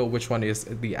 You don't know which one is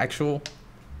the actual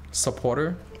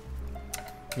supporter.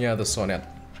 Yeah, the Sonnet.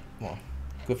 Well,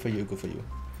 good for you, good for you.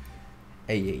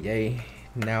 Yay.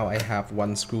 Now I have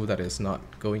one screw that is not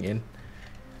going in.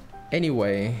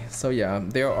 Anyway, so yeah,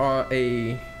 there are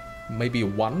maybe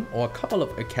one or a couple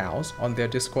of accounts on their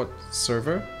Discord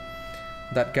server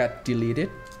that got deleted,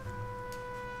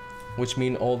 which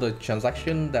means all the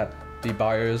transaction that the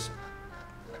buyers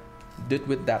did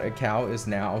with that account is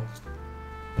now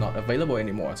not available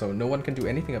anymore, so no one can do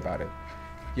anything about it.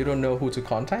 You don't know who to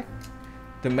contact.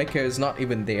 The maker is not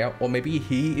even there, or maybe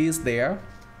he is there,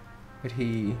 but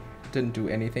he didn't do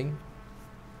anything.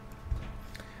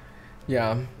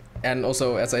 Yeah, and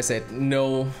also, as I said,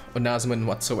 no announcement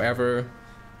whatsoever.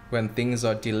 when things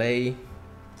are delayed,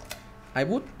 I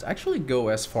would actually go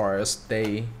as far as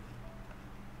they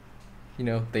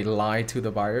lie to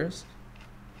the buyers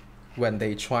when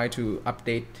they try to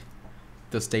update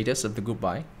the status of the group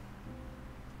buy.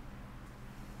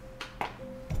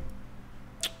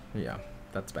 Yeah,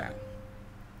 that's bad.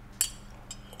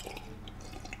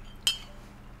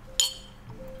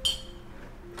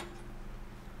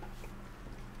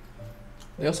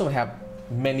 They also have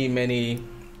many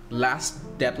last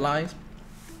deadlines.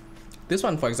 This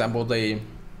one, for example,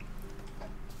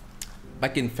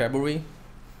 back in February.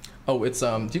 Oh, it's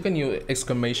you can use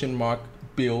exclamation mark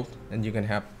build and you can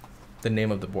have the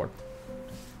name of the board.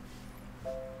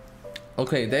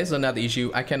 Okay, there's another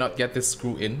issue. I cannot get this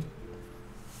screw in,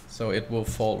 so it will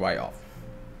fall right off.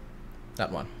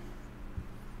 That one.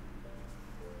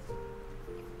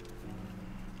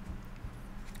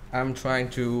 I'm trying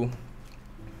to...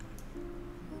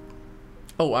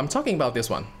 Oh, I'm talking about this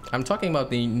one. I'm talking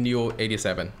about the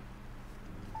Neo87.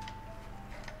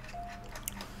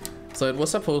 So it was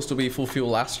supposed to be fulfilled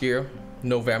last year,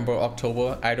 November,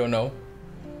 October, I don't know.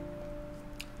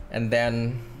 And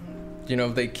then,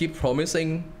 they keep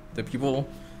promising the people,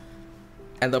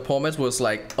 and the promise was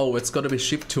like, oh, it's gonna be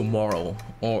shipped tomorrow,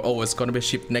 or oh, it's gonna be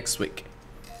shipped next week.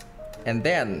 And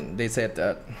then they said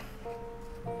that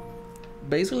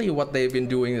basically what they've been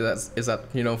doing is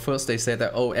that first they said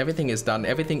that, oh, everything is done,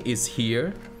 everything is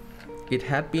here, it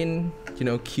had been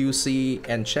QC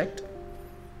and checked,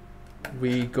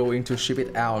 we going to ship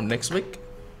it out next week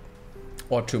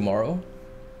or tomorrow.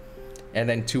 And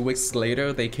then 2 weeks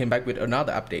later they came back with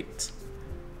another update,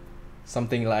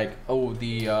 something like, oh,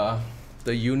 the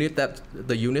units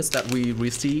that we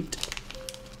received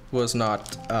was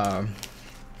not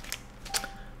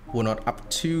were not up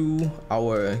to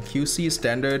our QC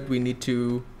standard, we need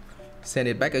to send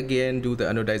it back again, do the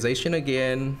anodization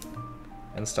again,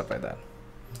 and stuff like that.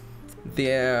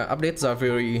 Their updates are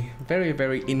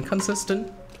very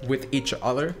inconsistent with each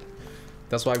other.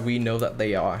 That's why we know that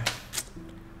they are,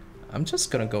 I'm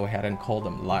just gonna go ahead and call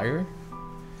them liar,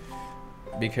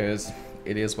 because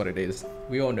it is what it is.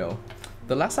 We all know.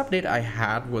 The last update I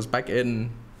had was back in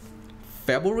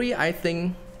February, I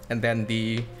think, and then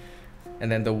the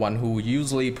one who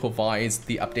usually provides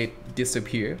the update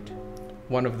disappeared.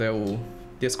 One of their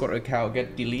Discord account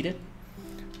get deleted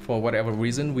for whatever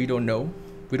reason, we don't know.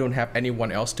 We don't have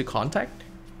anyone else to contact.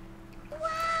 Wow.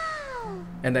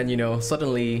 And then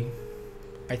suddenly,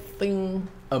 I think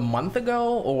a month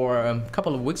ago or a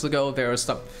couple of weeks ago, there was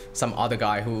some other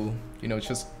guy who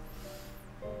just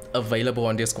available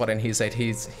on Discord, and he said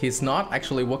he's not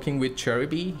actually working with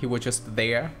CherryB. He was just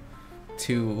there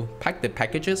to pack the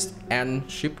packages and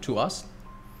ship to us,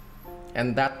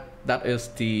 and that is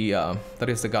the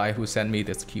guy who sent me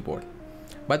this keyboard.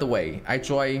 By the way, I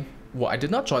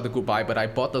did not join the group buy, but I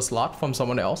bought the slot from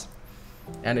someone else,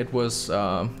 and it was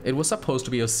supposed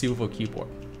to be a silver keyboard.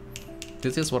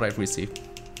 This is what I've received.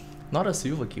 Not a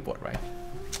silver keyboard, right?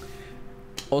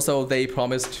 Also, they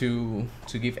promised to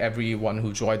give everyone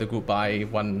who joined the group buy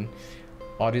one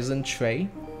artisan tray.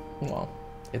 Well,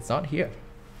 it's not here.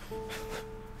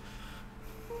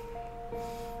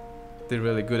 They're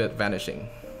really good at vanishing.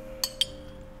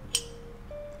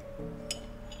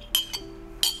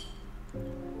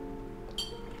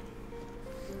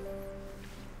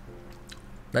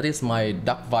 That is my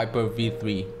Duck Viper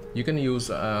V3. You can use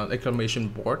exclamation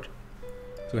board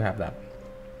to have that.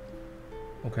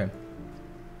 Okay.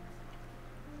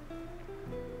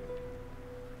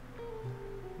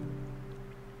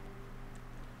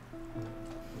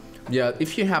 Yeah,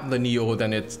 if you have the Neo,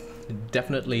 then it's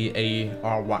definitely a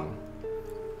R1.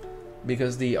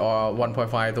 Because the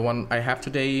r1.5, the one I have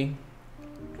today,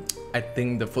 I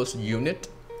think the first unit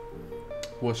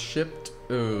was shipped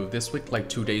this week, like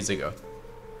 2 days ago.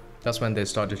 That's when they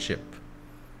started ship.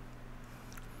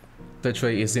 The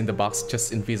tray is in the box,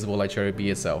 just invisible like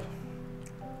CherryB itself.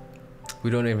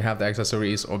 We don't even have the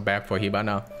accessories or bag for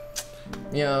Hibana.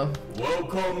 Yeah.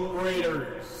 Welcome,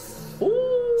 Raiders.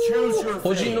 Choose your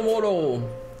Hojinomoto.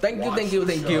 Thank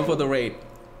you for the raid.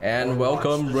 And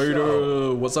welcome,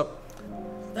 Raider. What's up?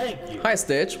 Thank you. Hi,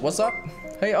 Stitch. What's up?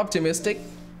 Hey, Optimistic.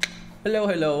 Hello.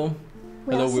 Hello,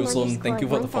 Wilson. Thank you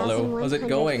for the follow. How's it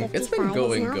going? It's been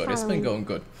going good. It's been going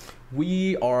good.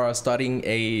 We are starting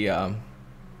a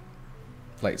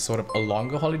like sort of a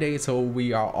longer holiday, so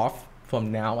we are off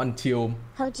from now until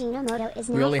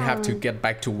we only have to get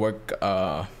back to work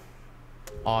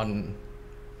on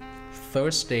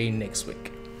Thursday next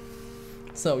week.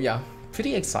 So yeah,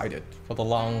 pretty excited for the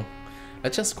long,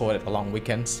 let's just call it a long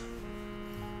weekends.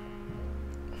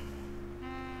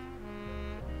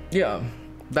 Yeah,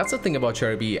 That's the thing about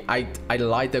CherryB. I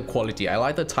like the quality. I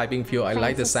like the typing feel. I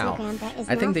like the sound.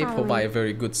 I think they provide a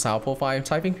very good sound profile.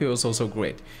 Typing feel is also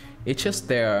great. It's just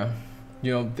their,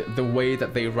 you know, the way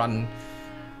that they run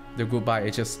the goodbye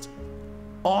is just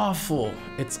awful.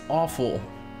 It's awful.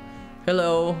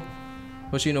 Hello,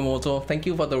 Hoshinomoto. Thank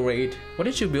you for the raid. What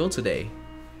did you build today?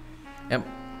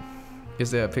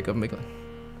 Is there a pic of Michelin?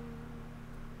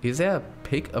 Is there a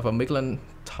pic of a Michelin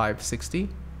Type 60?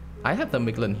 I have the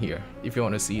Michelin here, if you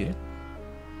want to see it.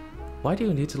 Why do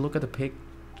you need to look at the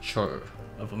picture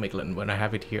of a Michelin when I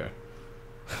have it here?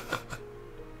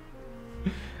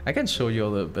 I can show you a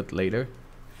little bit later.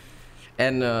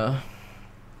 And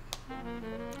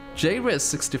JRIS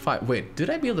 65. Wait, did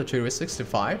I build a JRIS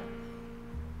 65?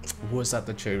 Was that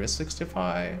the JRIS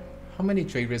 65? How many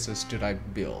JRISs did I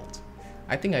build?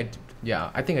 I think I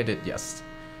did, yes.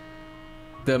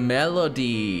 The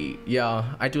melody,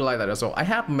 yeah, I do like that as well. I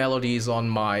have melodies on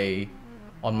my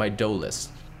do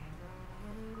list.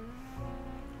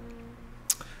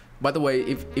 By the way,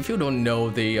 if you don't know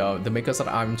the makers that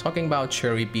I'm talking about,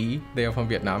 CherryB, they are from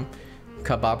Vietnam.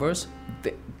 Kababers,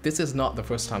 this is not the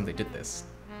first time they did this.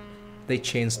 They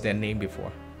changed their name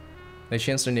before.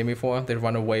 They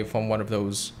run away from one of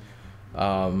those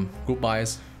group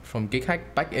buys from Gig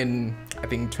Hack back in, I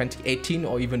think, 2018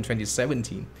 or even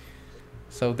 2017.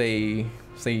 So they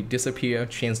disappear,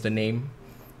 change the name,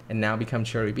 and now become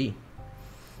CherryB.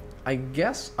 I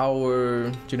guess our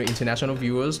international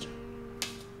viewers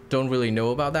don't really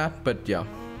know about that, but yeah.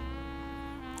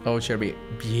 Oh, CherryB,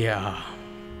 yeah.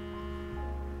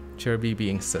 CherryB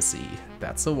being sassy,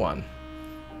 that's the one.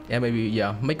 And maybe,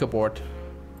 yeah, make a board.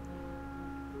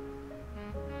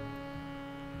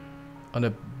 On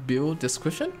the build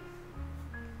description?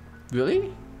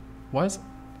 Really? Why is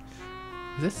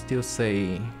does it still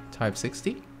say Type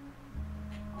 60?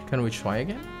 Can we try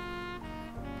again?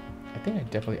 I think I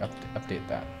definitely update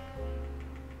that.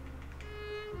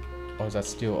 Or is that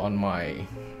still on my...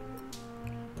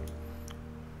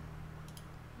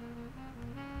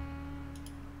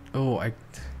 Oh,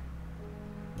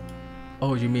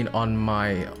 oh, you mean on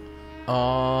my...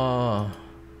 Oh,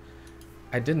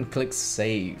 I didn't click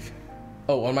save.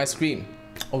 Oh, on my screen.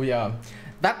 Oh yeah.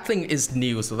 That thing is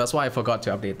new, so that's why I forgot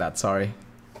to update that, sorry.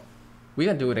 We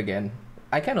can do it again.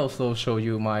 I can also show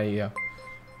you my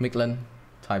Michelin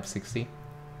Type 60.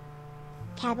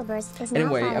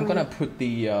 Anyway, I'm gonna put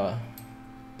the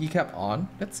keycap on.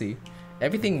 Let's see.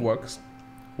 Everything works.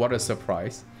 What a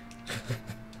surprise.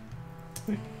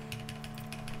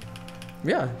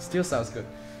 Yeah, still sounds good.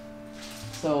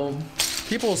 So,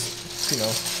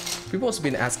 people's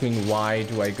been asking why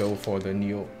do I go for the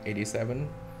Neo87.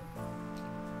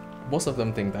 Most of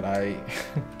them think that I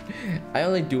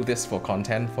only do this for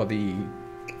content, for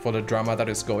the drama that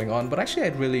is going on, but actually I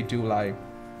really do like,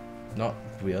 not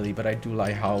really, but I do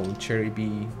like how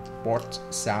CherryB boards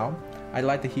sound. I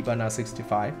like the Hibana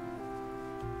 65.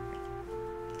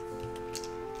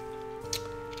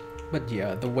 But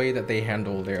yeah, the way that they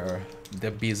handle their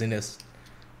business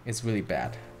is really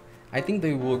bad. I think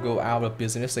they will go out of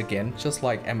business again, just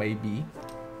like MAB,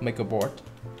 Make a Board.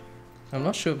 I'm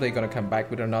not sure if they're gonna come back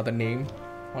with another name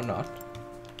or not.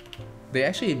 They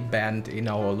actually banned in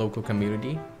our local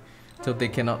community, so they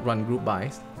cannot run group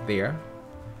buys there.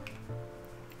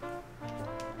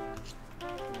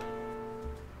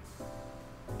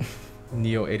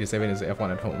 Neo87 is the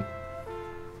F1 at home.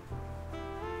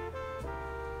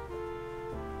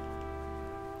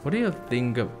 What do you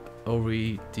think of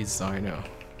Ori designer?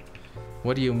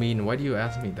 What do you mean? Why do you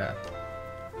ask me that?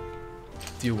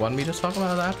 Do you want me to talk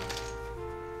about that?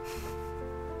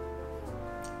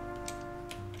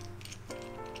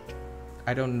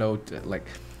 I don't know, like,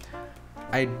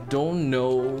 I don't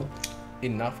know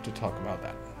enough to talk about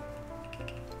that.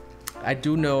 I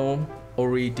do know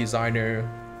Ori designer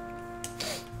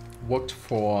worked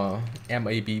for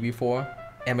MAB before.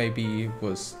 MAB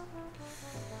was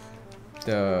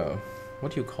the,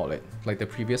 what do you call it? Like the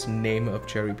previous name of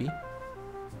CherryB?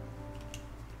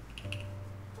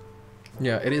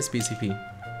 Yeah, it is BCP.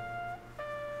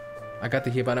 I got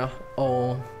the Hibana.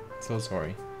 Oh, so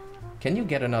sorry. Can you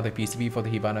get another PCB for the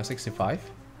Hibana 65?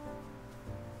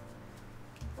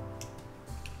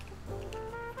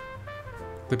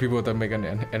 The people that make an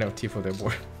NFT for their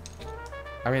board.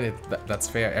 I mean, that's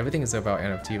fair. Everything is about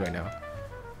NFT right now.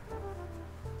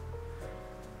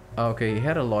 Okay, he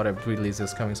had a lot of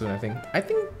releases coming soon, I think.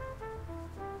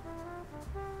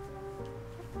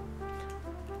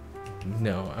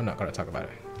 No, I'm not gonna talk about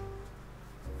it.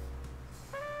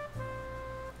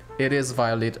 It is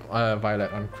violet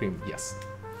on cream, yes.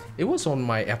 It was on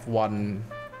my F1,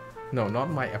 no,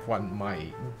 not my F1, my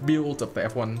build of the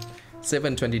F1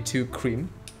 722 cream.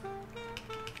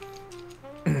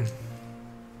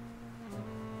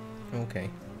 Okay.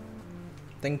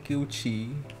 Thank you, Chi.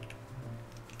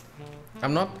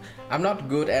 I'm not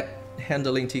good at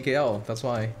handling TKL, that's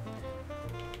why.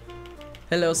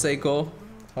 Hello, Seiko.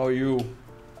 How are you?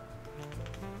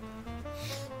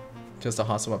 Just a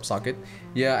hot swap socket.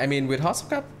 Yeah, I mean with hot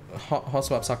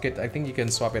swap socket, I think you can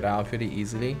swap it out pretty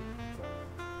easily.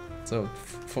 So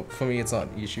for me, it's not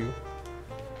an issue.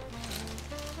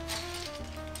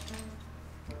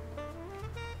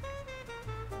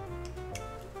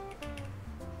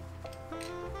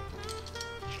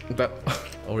 But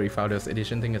Ori Founders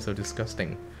Edition thing is so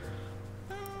disgusting.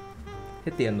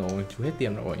 Hết tiền rồi, chú hết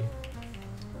tiền rồi.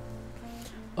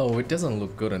 Oh, it doesn't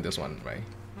look good on this one, right?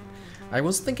 I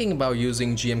was thinking about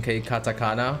using GMK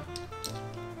Katakana.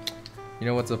 You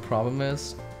know what the problem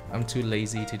is? I'm too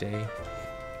lazy today.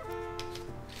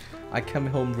 I come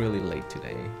home really late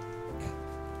today.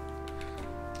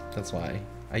 That's why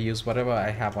I use whatever I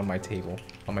have on my table,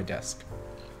 on my desk.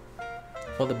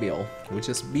 For the bill, which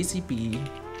is BCP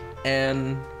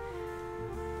and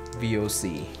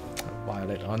VOC,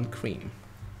 Violet on Cream.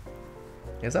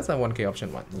 Yes, that's a 1K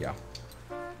option one, yeah.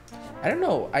 I don't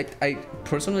know, I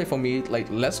personally, for me, like,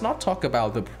 let's not talk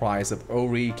about the price of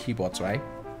Ori keyboards, right?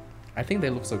 I think they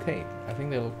looks okay. I think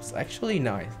they looks actually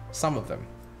nice, some of them.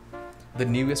 The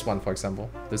newest one, for example,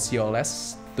 the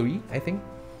CLS 3, I think.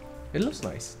 It looks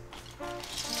nice.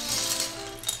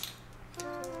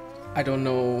 I don't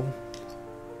know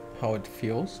how it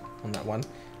feels on that one.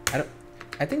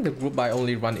 I think the group buy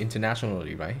only run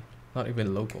internationally, right? Not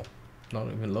even local. Not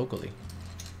even locally.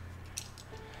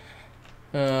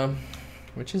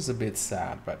 Which is a bit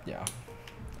sad, but yeah.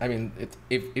 I mean,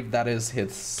 if that is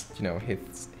his, you know,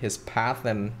 his path,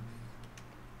 then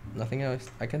nothing else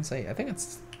I can say. I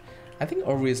think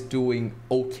Ori is doing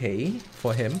okay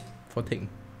for him, for Ting.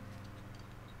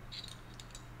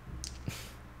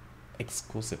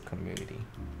 Exclusive community.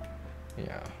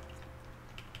 Yeah.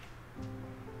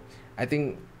 I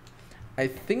think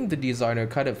the designer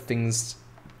kind of thinks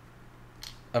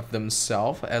of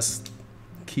themselves as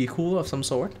Kiku of some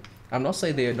sort. I'm not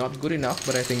saying they're not good enough,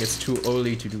 but I think it's too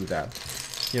early to do that.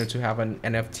 You know, to have an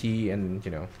NFT and,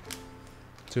 you know,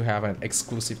 to have an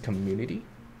exclusive community.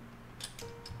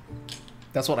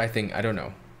 That's what I think. I don't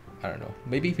know.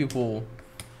 Maybe people,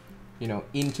 you know,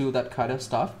 into that kind of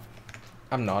stuff.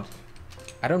 I'm not.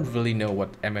 I don't really know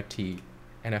what NFT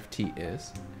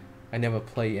is. I never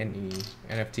play any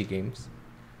NFT games.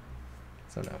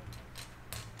 So no.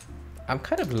 I'm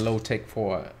kind of low tech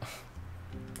for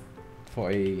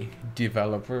a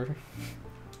developer.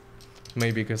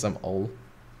 Maybe because I'm old.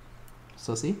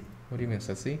 Sussy? What do you mean,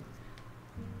 Sussy?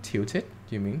 Tilted?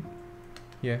 Do you mean?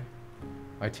 Yeah.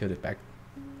 I tilted back.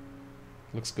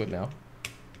 Looks good now.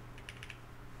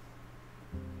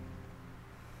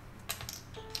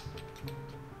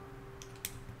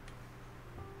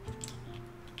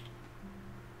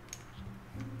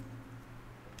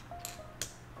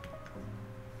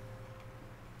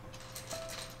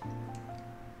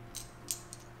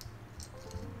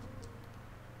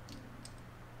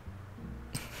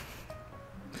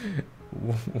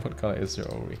 What color is your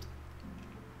Ori?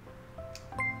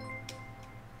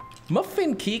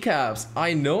 Muffin keycaps,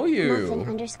 I know you. Muffin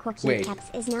underscore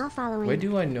keycaps is now following. Where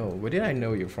do I know? Where did I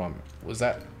know you from? Was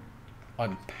that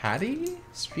on Patty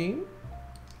stream?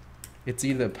 It's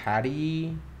either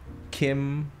Patty,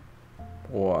 Kim,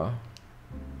 or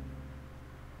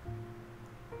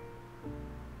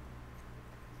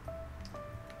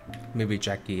maybe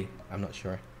Jackie. I'm not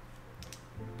sure.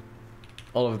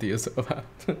 All of these.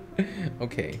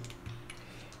 Okay.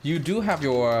 You do have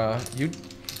your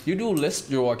you do list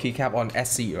your keycap on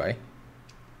SC, right?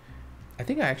 I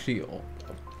think I actually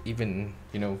even,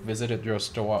 you know, visited your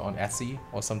store on Etsy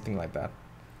or something like that.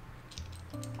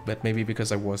 But maybe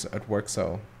because I was at work,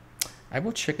 so I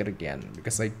will check it again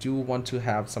because I do want to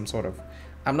have some sort of.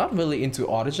 I'm not really into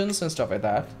origins and stuff like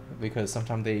that because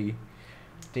sometimes they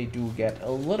do get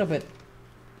a little bit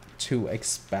too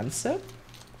expensive,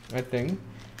 I think.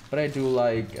 But I do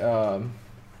like,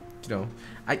 you know,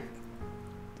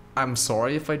 I'm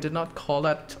sorry if I did not call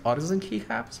that artisan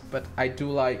keycaps, but I do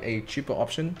like a cheaper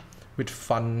option with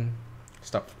fun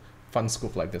stuff, fun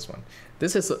scoop like this one.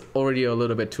 This is already a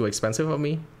little bit too expensive for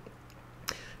me.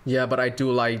 Yeah, but I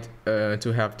do like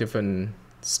to have different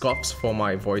scopes for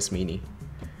my voice mini,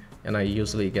 and I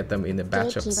usually get them in a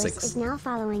batch of 6. Is now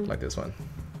following. Like this one.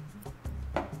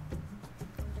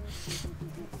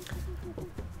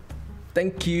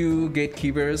 Thank you,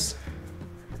 gatekeepers.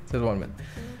 Just 1 minute.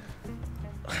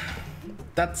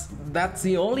 That's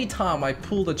the only time I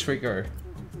pull the trigger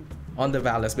on the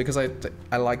Valis because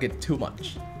I like it too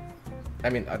much. I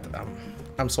mean,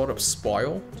 I'm sort of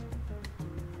spoiled.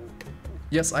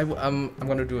 Yes, I'm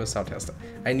gonna do a sound test.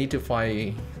 I need to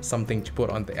find something to put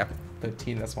on the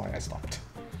F13. That's why I stopped.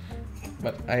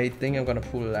 But I think I'm gonna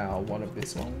pull out one of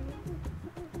this one.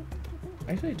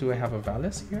 Actually, do I have a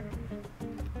Valis here?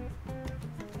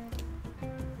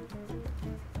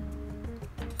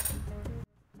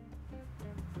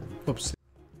 Oops.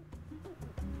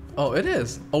 Oh, it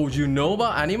is. Oh, you know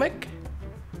about Animake?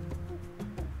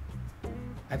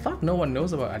 I thought no one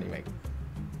knows about Animake.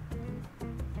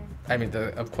 I mean,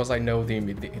 of course I know the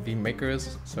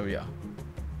makers, so yeah.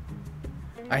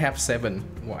 I have 7.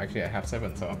 Well, actually I have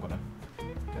 7, so I'm gonna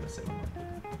get a 7.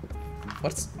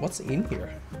 What's in here?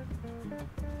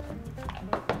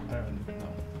 I don't even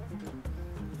know.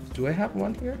 Do I have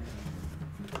one here?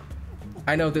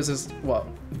 I know this is, well,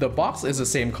 the box is the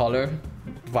same color,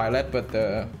 violet, but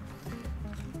the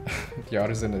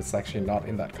artisan is actually not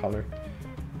in that color.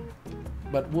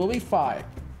 But we'll be fine.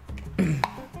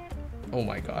 Oh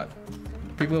my god.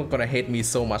 People are gonna hate me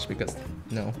so much because,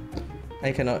 no,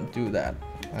 I cannot do that.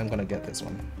 I'm gonna get this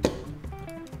one.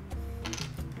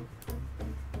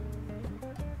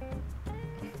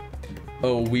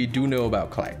 Oh, we do know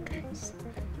about Clack.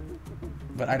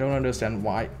 But I don't understand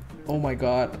why. Oh my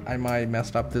god, I might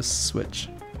messed up this switch.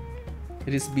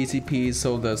 It is BCP,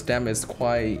 so the stem is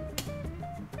quite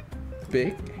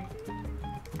big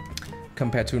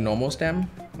compared to normal stem,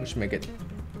 which make it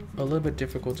a little bit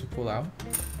difficult to pull out.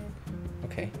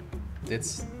 Okay,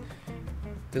 this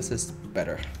is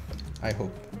better, I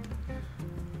hope.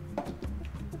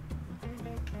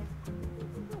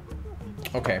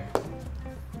 Okay,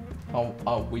 how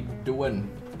are we doing?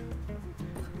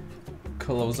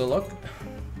 Closer look.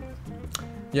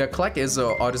 Yeah, Clack is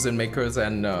artisan makers,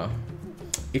 and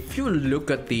if you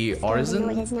look at the artisan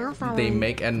they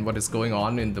make and what is going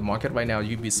on in the market right now,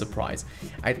 you'd be surprised.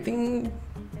 I think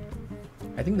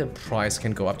the price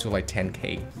can go up to like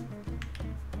 10k.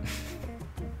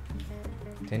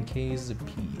 10k is a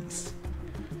piece.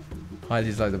 Highly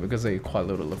desirable because they quite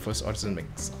little the first artisan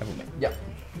mix ever made. Yeah.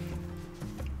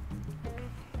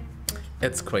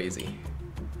 It's crazy.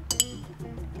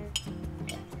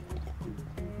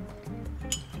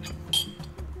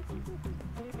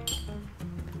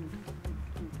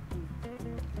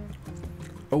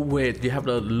 Oh wait, you have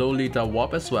the Lolita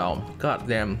Warp as well. God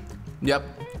damn. Yep,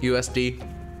 USD.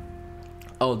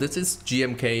 Oh, this is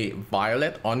GMK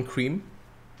Violet on cream.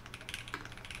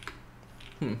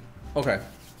 Okay.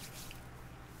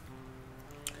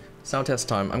 Sound test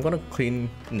time. I'm gonna clean.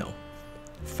 No.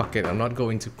 Fuck it, I'm not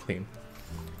going to clean.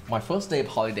 My first day of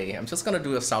holiday, I'm just gonna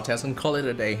do a sound test and call it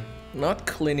a day. Not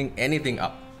cleaning anything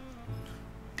up.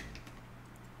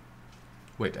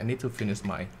 Wait, I need to finish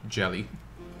my jelly.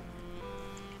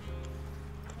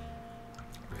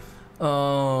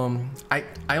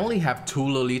 I only have 2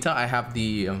 Lolita. I have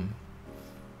the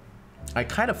I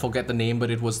kind of forget the name, but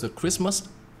it was the Christmas.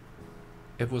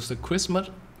 It was the Christmas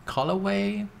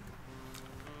colorway.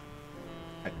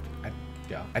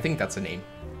 Yeah, I think that's the name.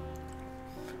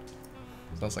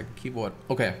 Sounds like a keyboard.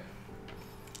 Okay,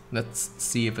 let's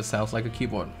see if it sounds like a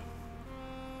keyboard.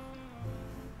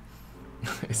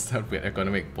 Is that weird?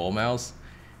 Ergonomic ball mouse?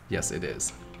 Yes, it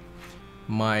is.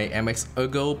 My MX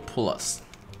Ergo Plus.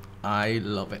 I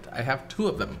love it. I have 2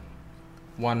 of them.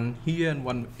 One here and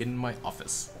one in my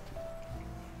office.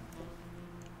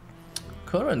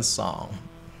 Current song.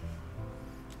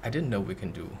 I didn't know we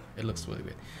can do. It looks really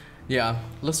weird. Yeah,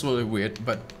 looks really weird,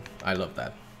 but I love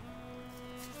that.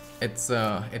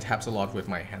 It helps a lot with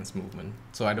my hands movement,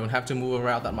 so I don't have to move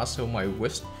around that much, so my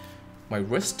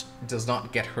wrist does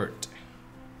not get hurt.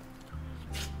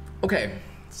 Okay,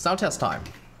 sound test time.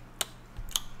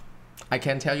 I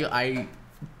can tell you I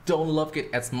don't love it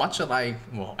as much as I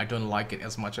don't like it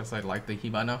as much as I like the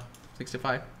Hibana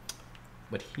 65,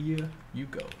 but here you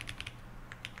go.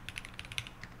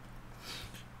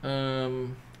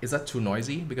 Is that too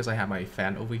noisy? Because I have my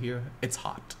fan over here. It's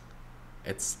hot.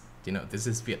 It's, you know, this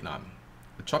is Vietnam,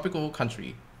 a tropical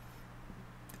country.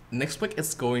 Next week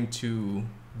it's going to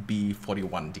be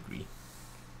 41 degrees.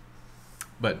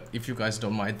 But if you guys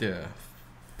don't mind the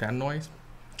fan noise,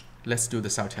 let's do the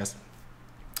sound test.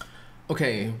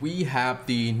 Okay, we have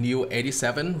the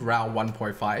Neo87 round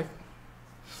 1.5.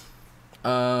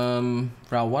 Round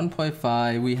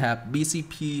 1.5, we have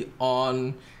BCP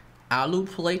on alu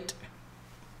plate,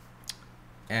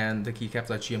 and the keycaps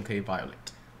are GMK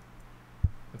Violet.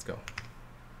 Let's go.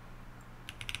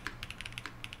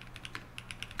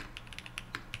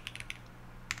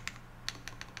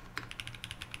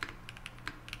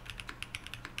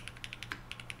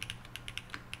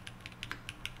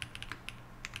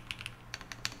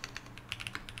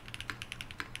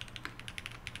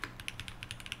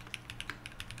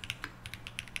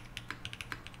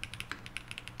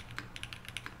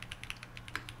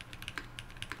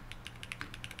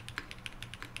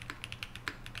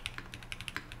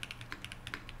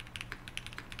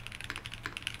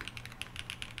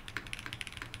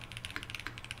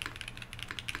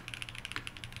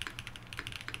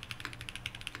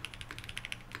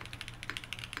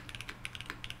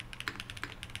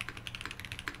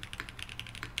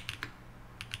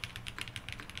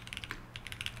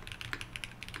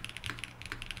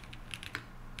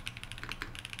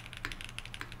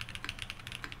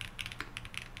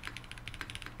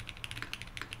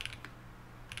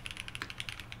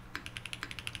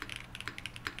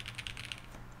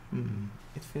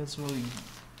 It feels really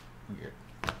weird.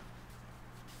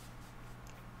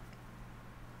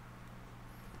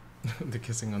 The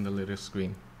kissing on the little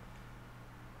screen.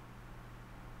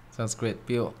 Sounds great,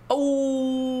 Bill.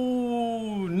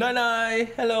 Oh,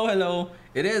 Nai. Hello, hello.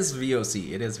 It is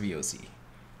VOC. It is VOC.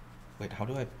 Wait, how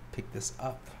do I pick this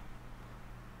up?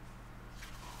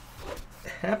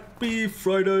 Happy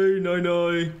Friday,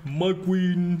 Nai, my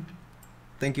queen.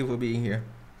 Thank you for being here.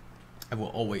 I will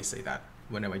always say that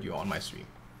whenever you're on my stream.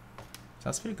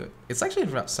 Sounds pretty good. It's actually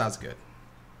sounds good.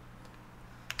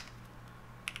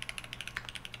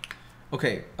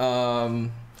 Okay,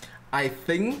 I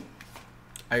think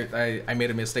I made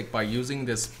a mistake by using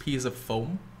this piece of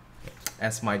foam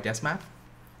as my desk mat.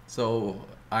 So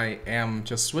I am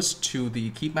just switched to the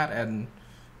keep mat, and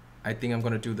I think I'm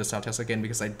gonna do the sound test again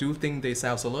because I do think they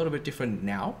sound a little bit different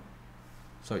now.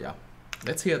 So yeah,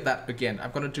 let's hear that again.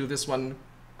 I'm gonna do this one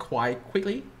quite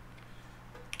quickly.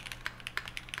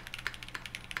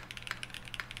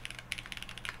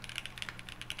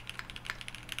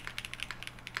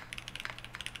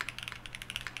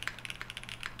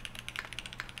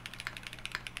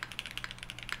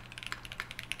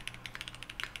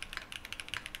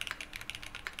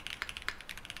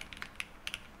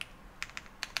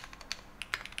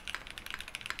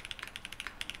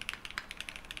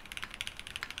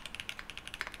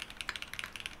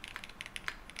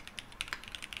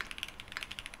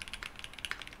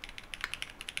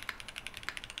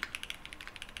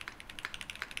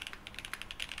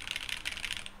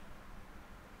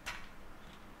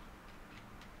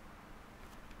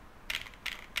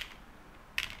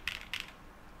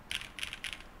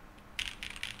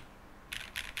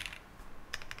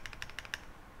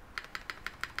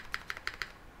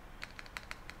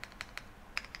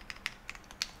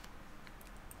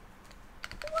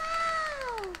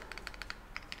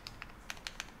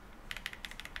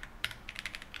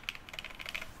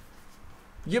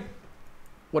 Yep.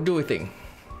 What do we think?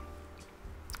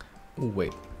 Oh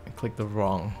wait, I clicked the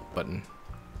wrong button.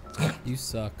 You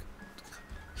suck.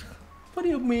 What do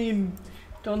you mean?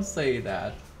 Don't say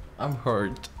that. I'm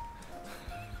hurt.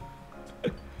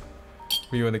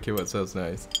 Me on the keyboard sounds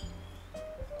nice.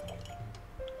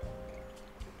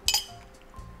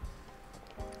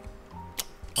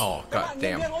 Oh god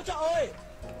damn.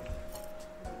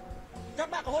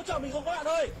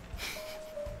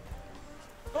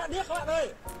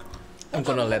 I'm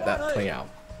gonna let that play out.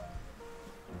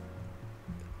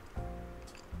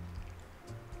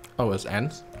 Oh, it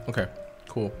ends? Okay,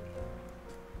 cool.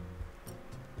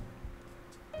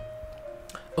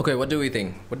 Okay, what do we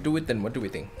think? What do we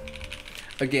think?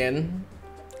 Again,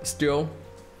 still,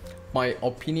 my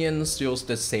opinion still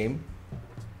the same.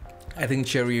 I think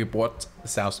Cherry board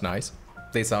sounds nice.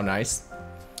 They sound nice.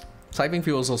 Typing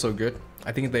feels also good.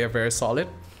 I think they are very solid.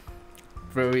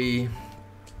 Very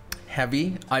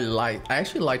heavy. I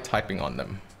actually like typing on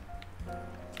them.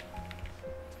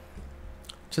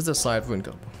 Just a side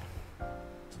window.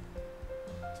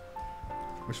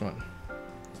 Which one?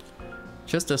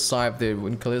 Just the side of the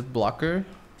wind blocker.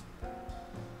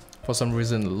 For some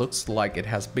reason, it looks like it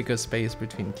has bigger space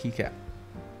between keycap.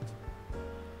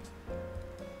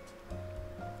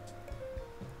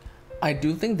 I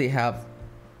do think they have,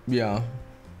 yeah,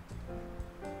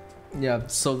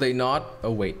 so they not,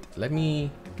 oh wait, let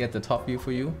me get the top view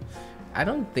for you. I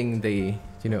don't think they,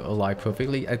 you know, align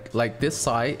perfectly. Like this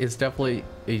side is definitely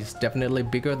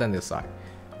bigger than this side.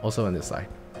 Also on this side.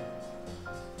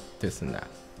 This and that.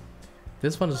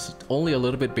 This one is only a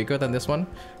little bit bigger than this one,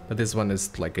 but this one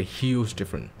is like a huge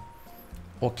difference.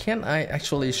 Or can I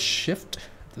actually shift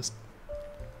this?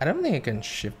 I don't think I can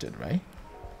shift it, right?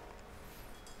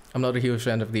 I'm not a huge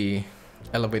fan of the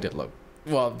elevated look.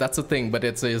 Well, that's the thing, but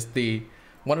it's the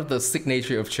one of the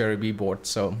signature of CherryB board,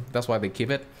 so that's why they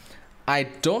keep it. I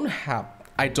don't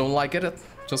like it,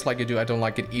 just like you do. I don't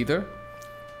like it either,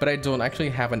 but I don't actually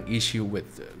have an issue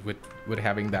with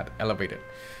having that elevated.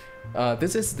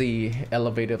 This is the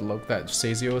elevated look that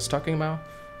Sazio was talking about.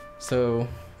 So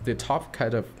the top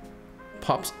kind of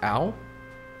pops out.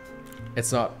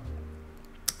 It's not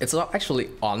actually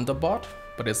on the board,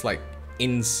 but it's like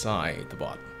inside the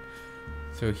board.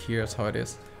 So here's how it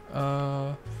is.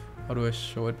 How do I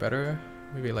show it better?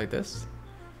 Maybe like this.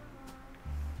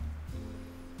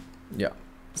 Yeah,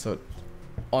 so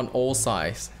on all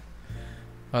sides,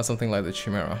 something like the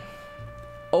Chimera.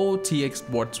 OTX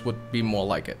boards would be more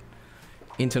like it.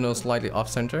 Internal slightly off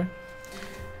center.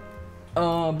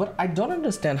 But I don't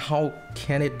understand how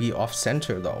can it be off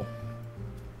center though.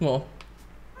 Well,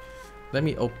 let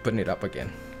me open it up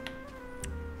again.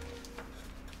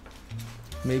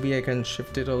 Maybe I can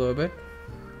shift it a little bit.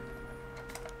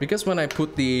 Because when I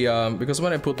put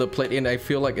the plate in, I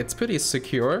feel like it's pretty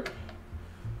secure.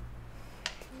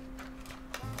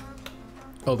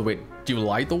 Oh, the weight. Do you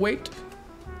like the weight?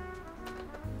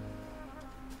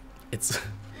 It's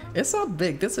not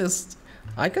big. This is,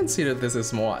 I consider this is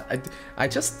small. I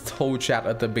just told chat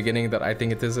at the beginning that I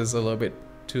think this is a little bit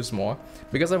too small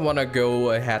because I want to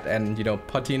go ahead and, you know,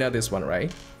 patina this one,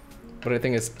 right? But I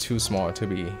think it's too small to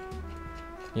be,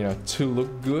 you know, to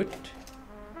look good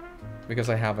because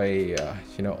I have a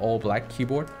you know, all black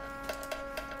keyboard.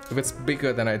 If it's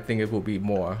bigger, then I think it will be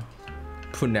more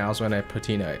pronounced when I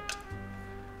patina it.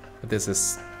 But this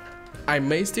is, I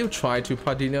may still try to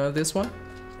patina this one.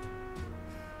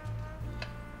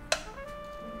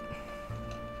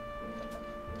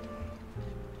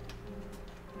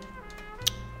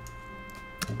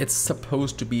 It's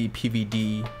supposed to be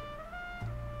PVD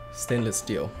stainless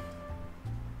steel.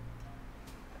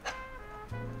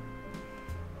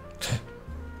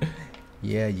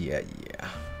 Yeah.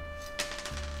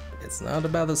 It's not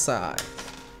about the size,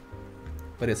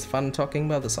 but it's fun talking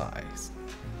about the size.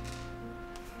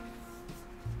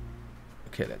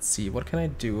 Okay, let's see. What can I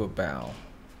do about...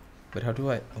 But how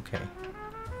do I... Okay.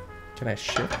 Can I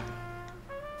ship?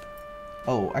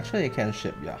 Oh, actually I can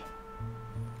ship, yeah.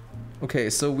 Okay,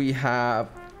 so we have...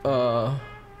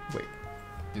 Wait.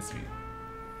 This view.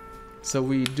 So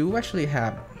we do actually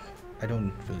have... I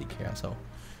don't really care, so...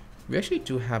 We actually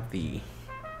do have the...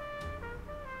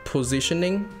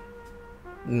 positioning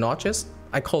notches.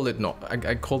 I call it not.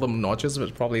 I call them notches,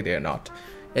 but probably they're not.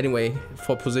 Anyway,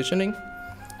 for positioning.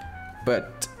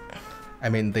 But I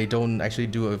mean, they don't actually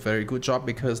do a very good job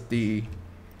because the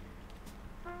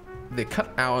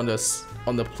cutout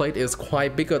on the plate is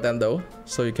quite bigger than though,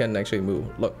 so you can actually move.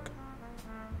 Look,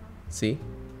 see.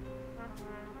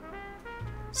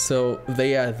 So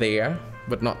they are there,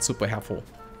 but not super helpful.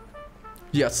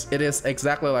 Yes, it is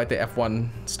exactly like the F1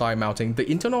 style mounting. The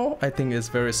internal, I think, is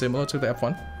very similar to the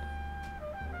F1.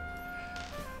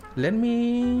 Let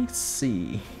me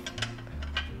see.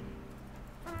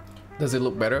 Does it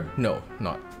look better? No,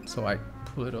 not. So I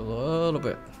pull it a little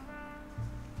bit.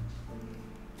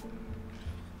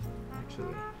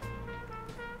 Actually.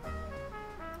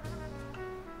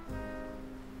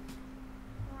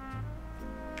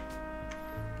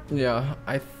 Yeah,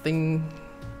 I think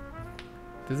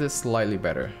this is slightly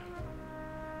better.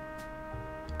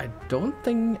 I don't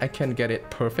think I can get it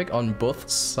perfect on both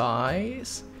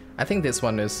sides. I think this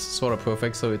one is sort of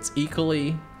perfect, so it's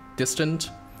equally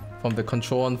distant from the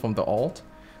control and from the alt.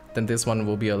 Then this one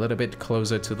will be a little bit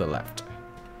closer to the left.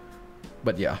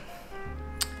 But yeah.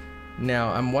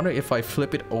 Now I'm wondering if I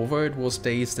flip it over, it will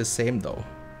stay the same though.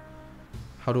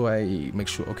 How do I make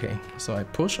sure? Okay, so I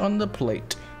push on the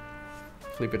plate.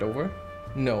 Flip it over.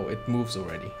 No, it moves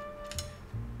already.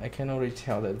 I can already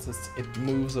tell that it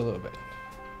moves a little bit.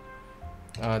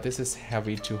 This is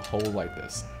heavy to hold like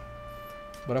this,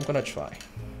 but I'm gonna try.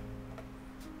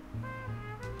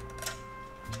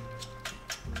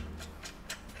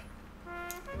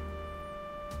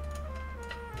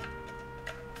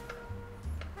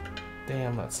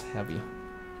 Damn, that's heavy.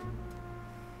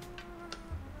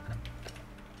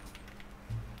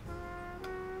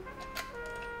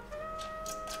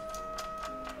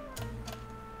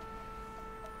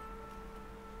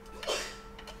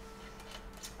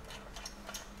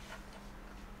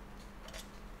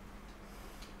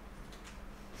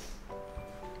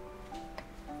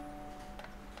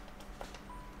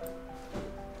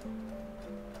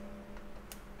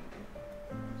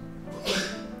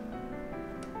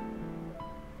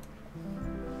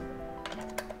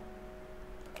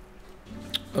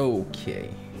 Okay,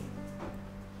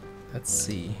 let's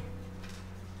see.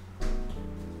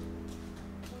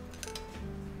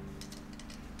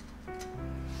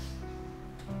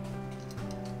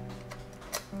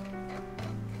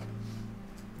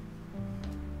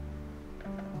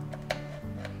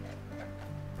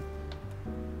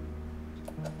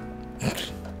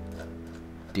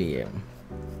 Damn.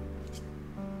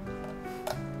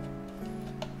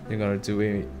 You're gonna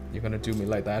do me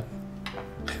like that?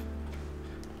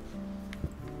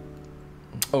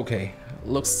 Okay,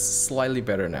 looks slightly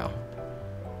better now.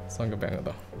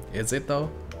 Is it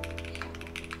though?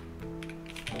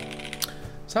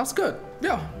 Sounds good.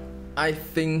 Yeah, I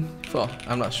think. Well,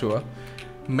 I'm not sure.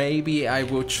 Maybe I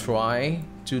will try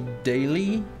to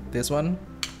daily this one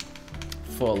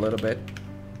for a little bit.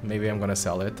 Maybe I'm gonna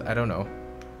sell it. I don't know.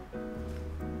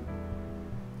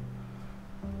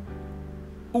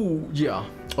 Ooh, yeah.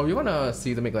 Oh, you wanna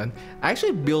see the Michelin? I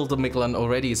actually built the Michelin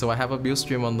already, so I have a build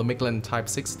stream on the Michelin Type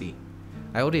 60.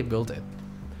 I already built it.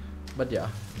 But yeah,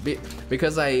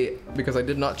 because I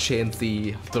did not change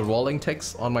the rolling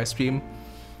text on my stream,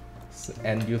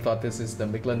 and you thought this is the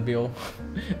Michelin build,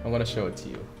 I'm gonna show it to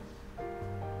you.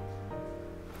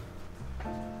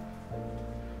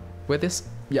 With this,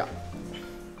 yeah,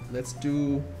 let's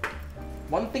do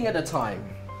one thing at a time.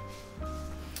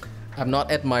 I'm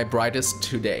not at my brightest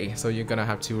today, so you're gonna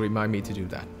have to remind me to do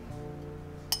that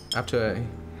after I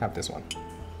have this one.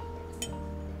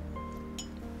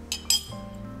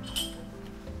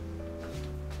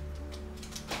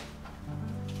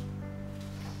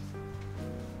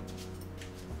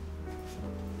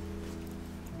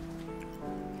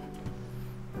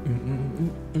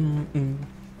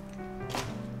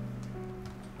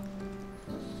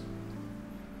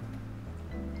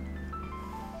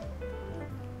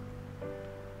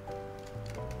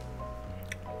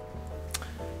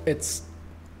 It's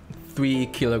 3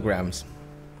 kilograms.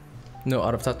 No,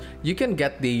 out of touch. You can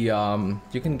get the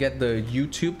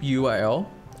YouTube URL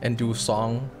and do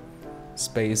song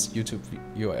space YouTube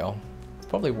URL. It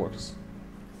probably works.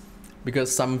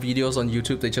 Because some videos on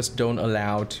YouTube, they just don't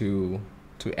allow to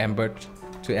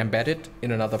embed it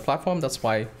in another platform. That's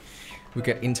why we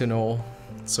get internal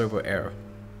server error.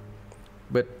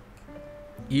 But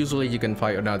usually you can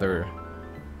find another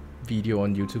video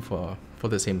on YouTube for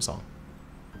the same song.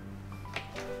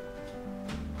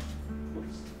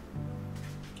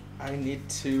 I need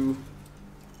to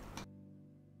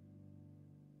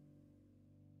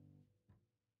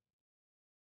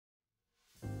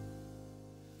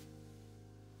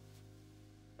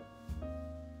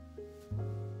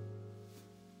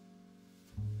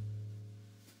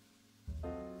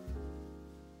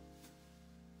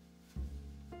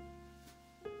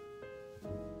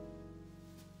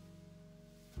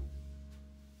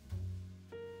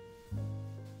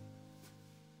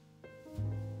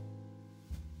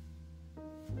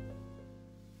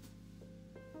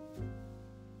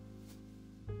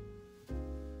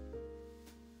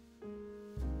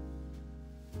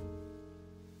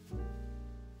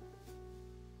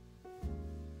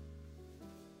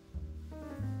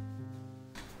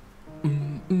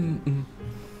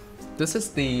This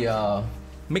is the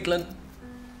Michelin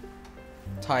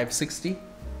Type 60.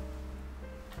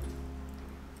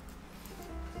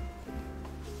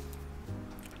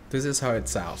 This is how it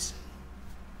sounds.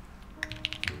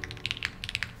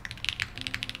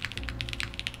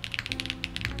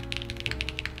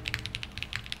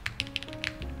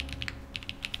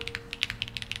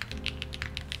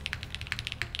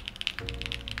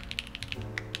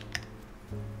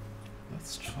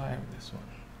 Let's try this one.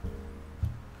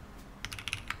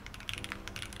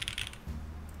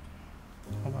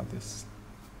 How about this?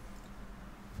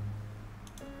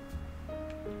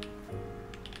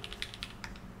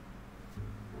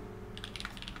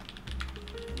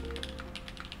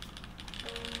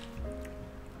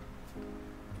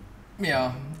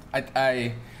 Yeah,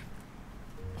 I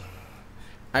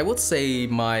would say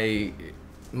my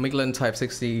Michelin Type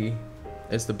 60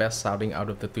 is the best sounding out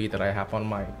of the 3 that I have on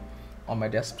my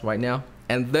desk right now.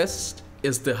 And this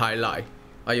is the highlight.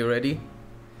 Are you ready?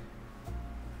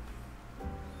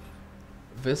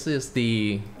 This is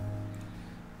the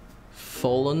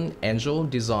Fallen Angel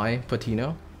Design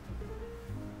Patina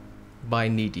by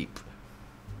Knee Deep.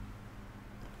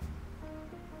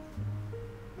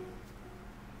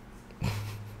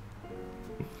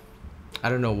 I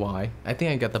don't know why. I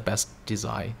think I got the best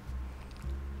design.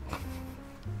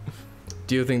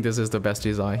 Do you think this is the best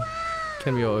design?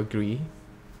 Can we all agree?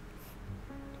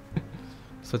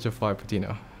 Such a fire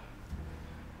patina.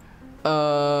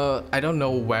 I don't know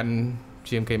when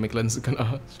GMK Michelin's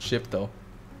gonna ship though.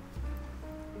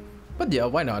 But yeah,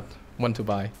 why not? Want to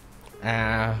buy?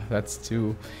 That's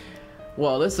too...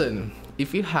 Well, listen,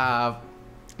 if you have,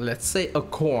 let's say, a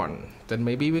corn, then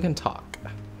maybe we can talk.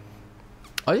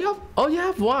 Oh, you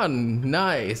have one.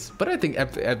 Nice. But I think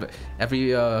every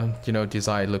you know,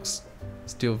 design looks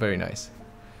still very nice.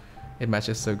 It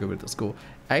matches so good with the school.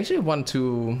 I actually want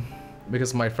to,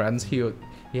 because my friends, he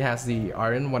has the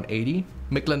r1.5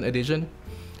 Michelin edition.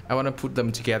 I want to put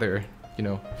them together, you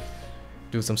know,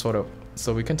 do some sort of,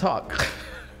 so we can talk.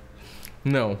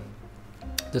 No,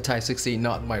 the Type 60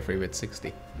 not my favorite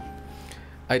 60.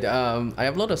 I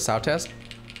upload a sound test.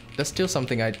 There's still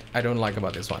something I don't like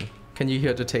about this one. Can you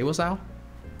hear the table sound?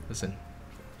 Listen.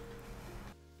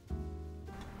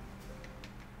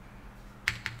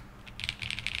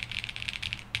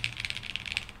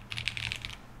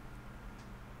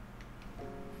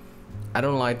 I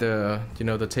don't like the, you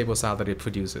know, the table sound that it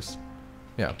produces.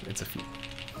 Yeah, it's a feed.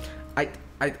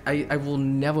 I will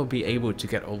never be able to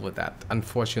get over that,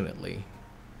 unfortunately.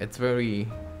 It's very,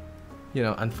 you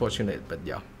know, unfortunate, but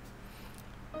yeah.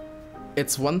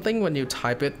 it's one thing when you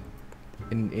type it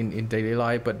in daily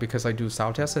life, but because I do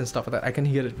sound tests and stuff like that, I can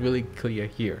hear it really clear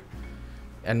here.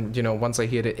 And you know, once I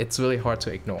hear it, it's really hard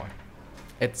to ignore.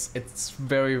 It's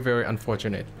very, very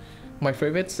unfortunate. My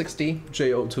favorite 60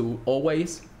 J02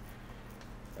 always.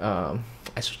 I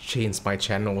should change my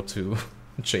channel to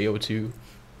J02.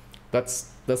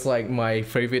 That's like my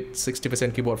favorite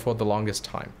 60% keyboard for the longest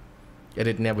time, and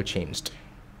it never changed.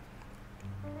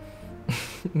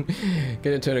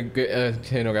 Gonna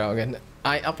turn around again.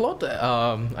 I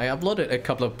uploaded a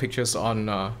couple of pictures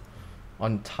on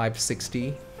Type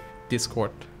 60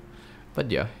 Discord, but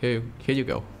yeah, here you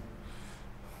go.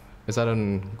 Is that a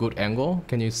good angle?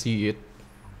 Can you see it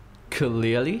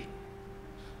clearly?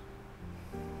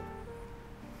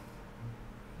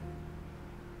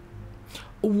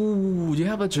 Ooh, you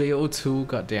have a J02,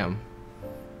 goddamn.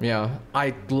 Yeah,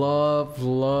 I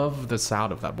love the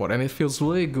sound of that board, and it feels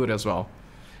really good as well.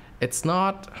 It's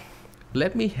not...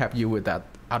 Let me help you with that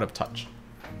out of touch.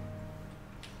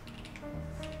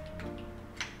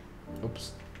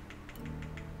 Oops.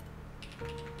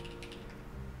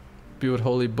 Build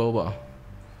Holy Boba.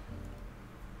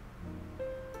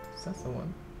 Is that the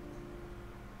one?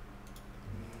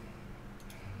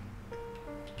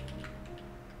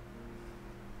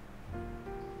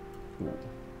 Ooh.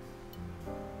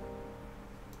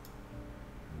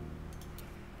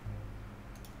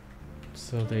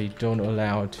 So they don't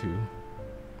allow to...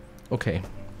 Okay.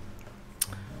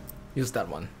 Use that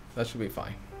one. That should be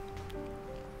fine.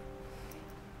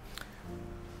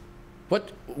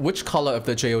 Which color of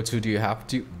the J02 do you have?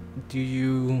 Do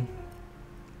you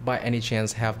by any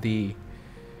chance have the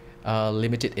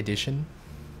limited edition?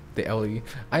 The LED?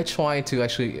 I tried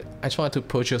to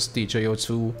purchase the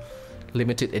J02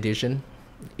 limited edition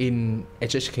in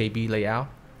HHKB layout.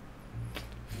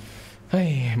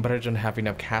 Hey, but I don't have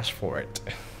enough cash for it.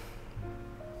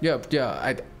 Yeah,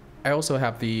 I also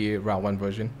have the r1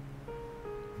 version.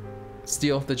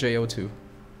 Still the J02.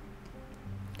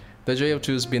 The J02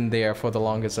 has been there for the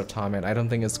longest of time, and I don't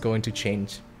think it's going to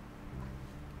change.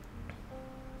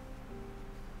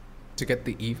 To get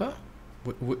the EVA?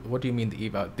 What do you mean the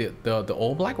EVA? The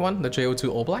all black one? The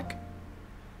J02 all black?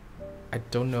 I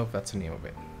don't know if that's the name of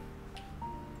it.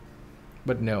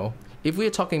 But no. If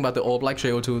we're talking about the all black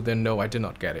J02, then no, I did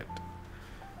not get it.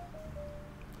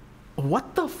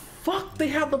 What the fuck? They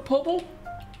have the purple?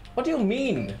 What do you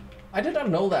mean? I did not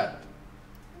know that.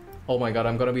 Oh my god,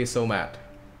 I'm gonna be so mad.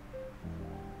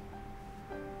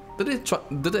 Did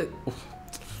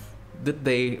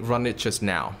they run it just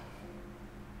now?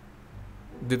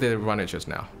 Did they run it just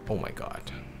now? Oh my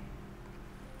god.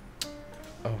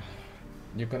 Oh,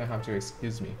 you're gonna have to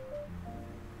excuse me.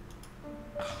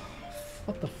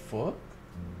 What the fuck?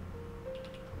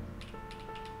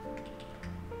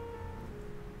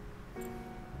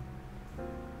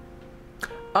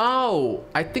 Oh,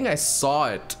 I think I saw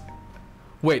it.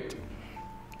 Wait.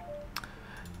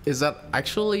 Is that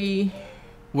actually...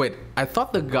 Wait, I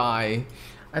thought the guy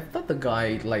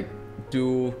like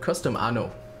do custom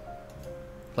Ano.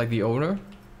 Like the owner.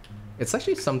 It's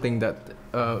actually something that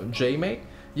Jay made.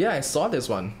 Yeah, I saw this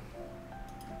one.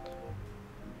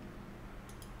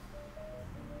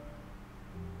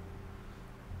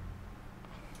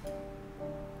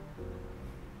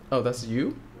 Oh, that's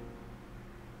you?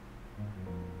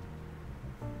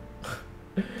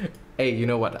 Hey, you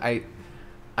know what? I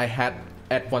had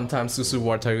at one time Susu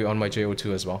Watari on my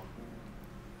J02 as well.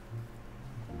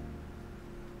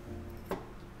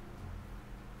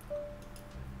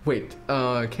 Wait,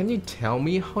 can you tell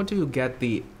me how do you get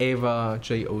the EVA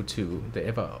J02, the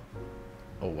EVA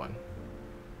 01?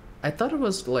 I thought it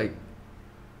was like,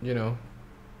 you know,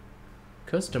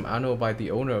 custom Ano by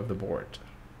the owner of the board.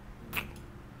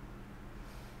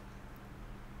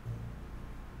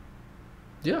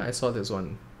 Yeah, I saw this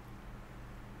one.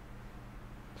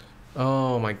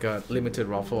 Oh my god, limited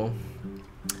raffle.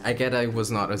 I get I was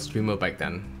not a streamer back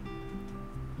then.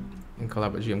 In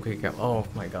collab with GM keycap. Oh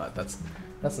my god,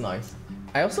 that's nice.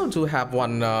 I also do have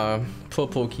one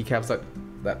purple keycaps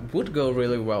that would go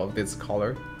really well with this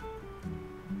color.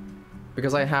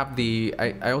 Because I have the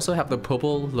I also have the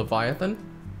purple Leviathan,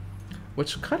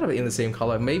 which kind of in the same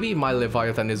color. Maybe my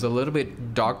Leviathan is a little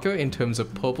bit darker in terms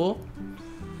of purple,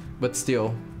 but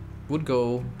still would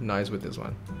go nice with this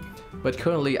one. But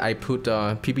currently I put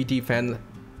PPT fan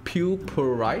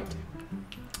Pupurite.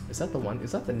 Is that the one?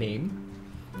 Is that the name?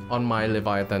 On my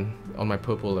Leviathan, on my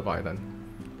purple Leviathan.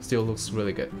 Still looks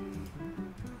really good.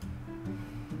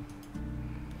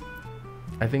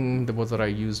 I think the ones that I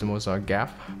use the most are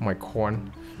Gap, my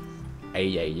corn.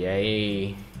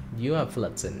 Ay. You are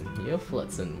Flutzen,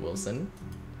 Wilson.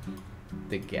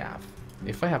 The Gap.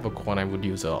 If I have a corn, I would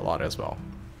use it a lot as well.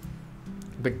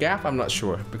 The gap, I'm not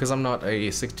sure because I'm not a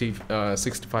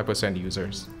 65%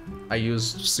 users. I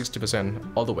use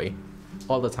 60% all the way,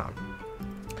 all the time.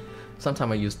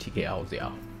 Sometimes I use TKLs,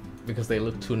 yeah, because they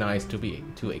look too nice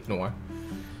to ignore.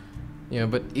 Yeah,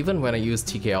 but even when I use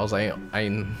TKLs, I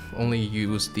only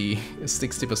use the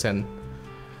 60%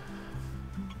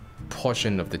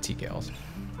 portion of the TKLs.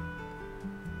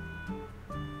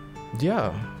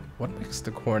 Yeah, what makes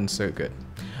the corn so good?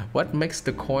 What makes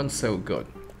the corn so good?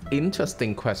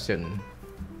 Interesting question.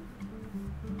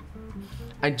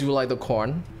 I do like the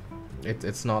corn.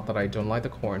 It's not that I don't like the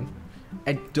corn.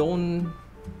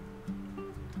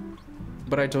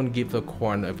 But I don't give the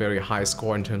corn a very high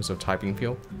score in terms of typing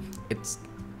feel. It's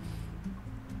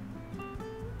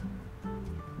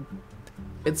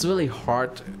really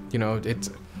hard, you know, it's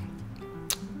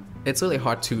really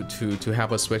hard to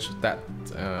have a switch that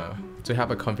to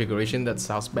have a configuration that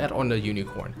sounds bad on the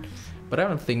unicorn. But I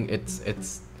don't think it's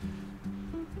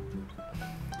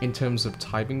in terms of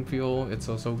typing feel, it's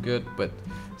also good, but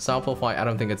sound profile, I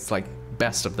don't think it's like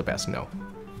best of the best, no.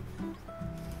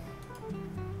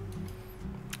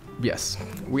 Yes,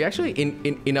 we actually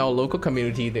in our local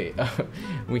community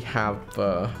we have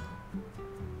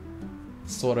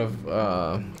sort of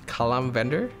kalam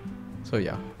vendor, so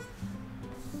yeah.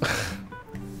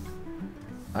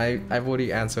 I've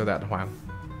already answered that one.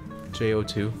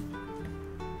 JO2.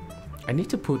 I need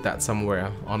to put that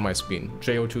somewhere on my screen.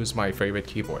 JO2 is my favorite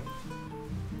keyboard.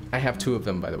 I have 2 of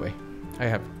them, by the way. I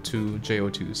have 2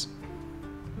 JO2s.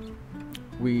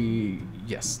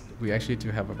 Yes, we actually do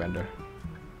have a vendor.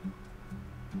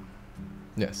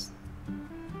 Yes.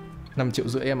 5,5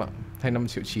 triệu em ạ, hay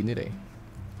 5,9 triệu như đấy.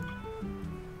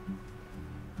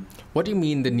 What do you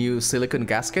mean the new silicon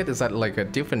gasket? Is that like a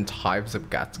different types of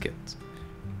gasket?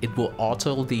 It will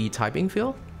alter the typing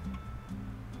feel?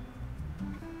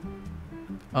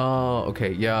 Oh,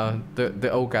 okay, yeah.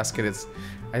 The old gasket is,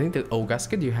 I think the old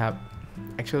gasket you have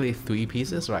actually 3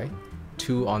 pieces, right?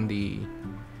 2 on the.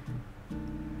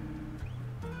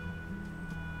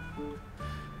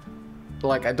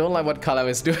 Like, I don't like what Kalam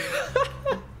is doing.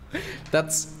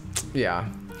 That's, yeah.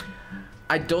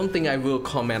 I don't think I will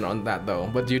comment on that though,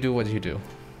 but you do what you do.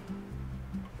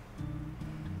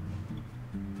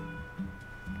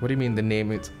 What do you mean the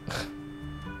name is?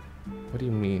 What do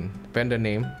you mean? Vendor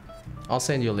name? I'll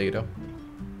send you later.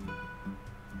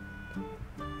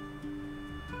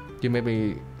 You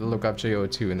maybe look up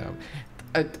JO2 now.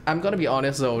 I'm gonna be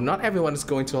honest though, not everyone is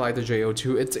going to like the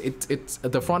JO2. It's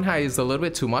the front height is a little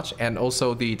bit too much, and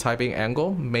also the typing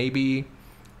angle maybe,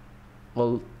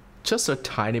 well, just a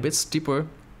tiny bit steeper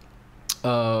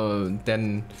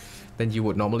than you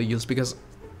would normally use, because.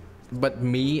 But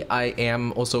me, I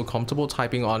am also comfortable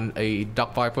typing on a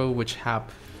Duck Viper which have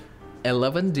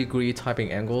 11-degree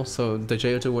typing angle, so the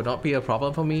JO2 would not be a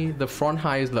problem for me. The front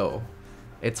high is low.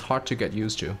 It's hard to get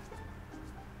used to.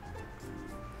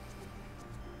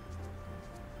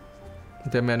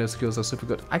 Their menu skills are super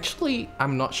good. Actually,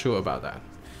 I'm not sure about that.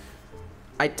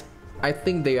 I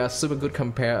think they are super good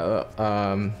compared,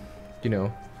 you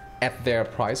know, at their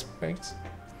price points,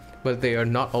 but they are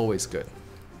not always good.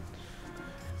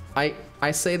 I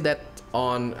said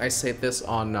this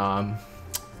on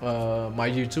my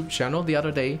YouTube channel the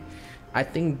other day. I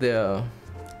think the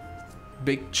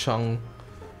big chunk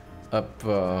of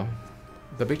the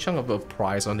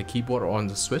price on the keyboard or on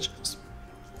the switches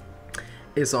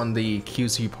is on the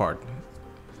QC part.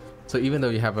 So even though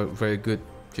you have a very good,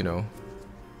 you know,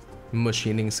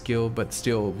 machining skill, but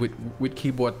still with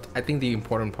keyboard, I think the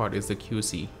important part is the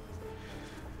QC.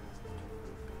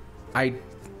 I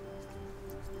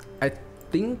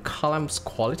think Kalam's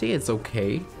quality is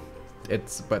okay.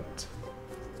 But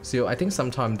still, I think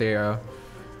sometimes the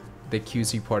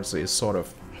QC parts is sort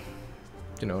of,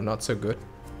 you know, not so good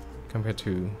compared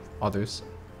to others.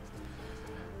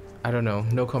 I don't know,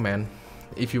 no comment.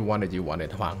 If you want it, you want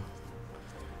it, Huang.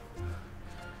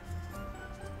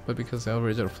 But because the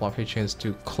original floppy changed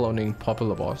to cloning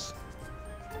popular boss.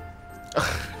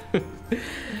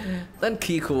 Then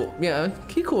Kiku, yeah,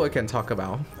 Kiku I can talk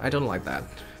about. I don't like that.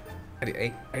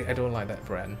 I don't like that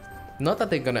brand. Not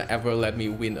that they're gonna ever let me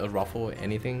win a ruffle or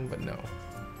anything, but no.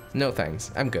 No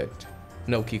thanks, I'm good.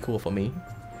 No Kiku for me.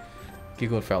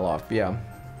 Kiku fell off, yeah.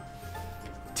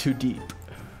 Too deep.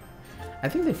 I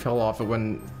think they fell off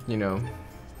when, you know,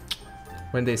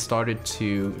 when they started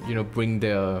to, you know, bring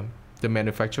the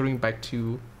manufacturing back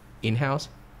to in-house.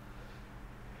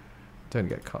 Don't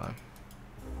get caught.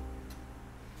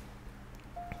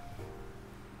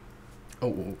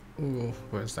 Oh,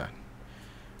 where's that?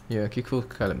 Yeah, Kiku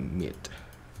kind of mid.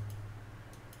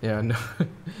 Yeah, no.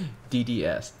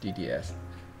 DDS.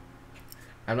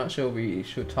 I'm not sure we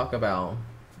should talk about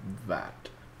that.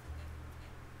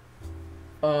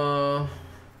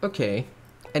 Okay.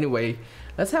 Anyway,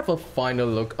 let's have a final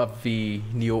look of the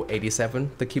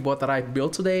Neo87, the keyboard that I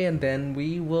built today, and then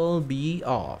we will be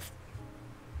off.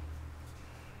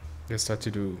 Let's start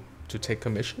to take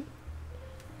commission.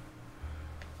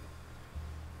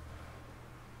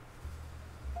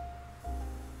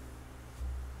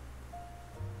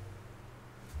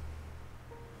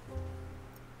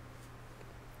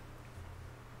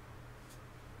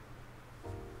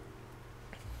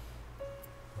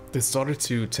 They started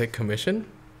to take commission.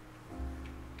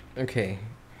 Okay.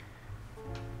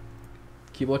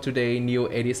 Keyboard today,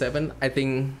 Neo87. I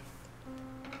think.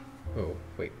 Oh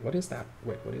wait, what is that?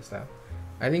 Wait, what is that?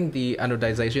 I think the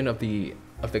anodization of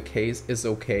the case is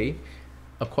okay.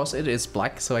 Of course, it is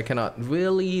black, so I cannot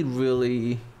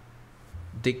really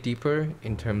dig deeper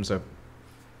in terms of,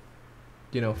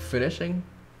 you know, finishing.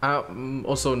 I'm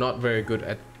also not very good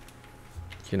at,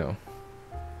 you know,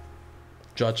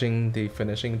 judging the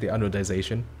finishing, the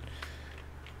anodization.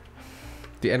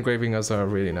 The engraving are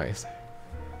really nice.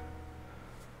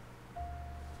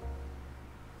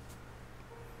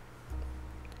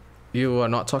 You are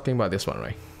not talking about this one,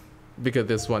 right? Because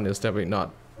this one is definitely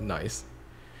not nice.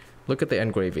 Look at the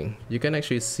engraving. You can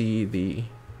actually see the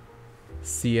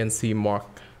CNC mark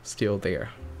still there.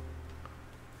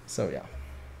 So yeah.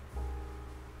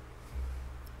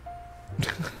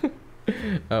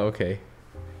 Oh, okay.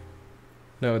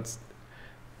 No, it's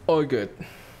all good.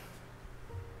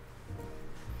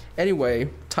 Anyway,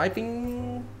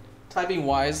 typing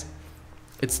wise,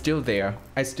 it's still there.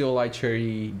 I still like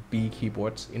CherryB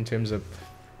keyboards in terms of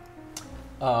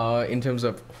oh,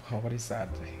 what is that?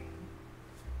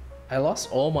 I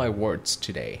lost all my words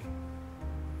today.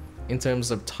 In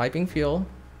terms of typing feel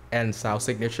and sound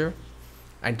signature,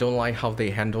 I don't like how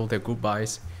they handle their group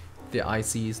buys, their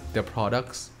ICs, their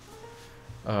products,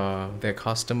 their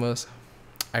customers.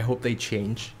 I hope they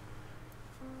change.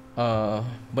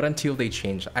 But until they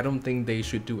change, I don't think they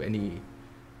should do any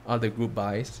other group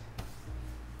buys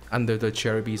under the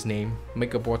CherryB's name,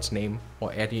 MakerBoard's name,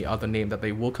 or any other name that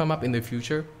they will come up in the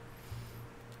future.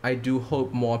 I do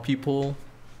hope more people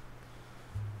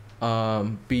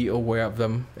be aware of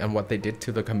them and what they did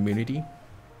to the community.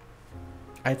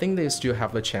 I think they still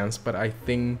have the chance, but I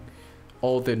think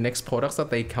all the next products that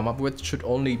they come up with should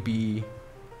only be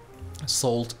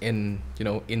sold in, you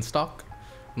know, in stock,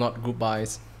 not group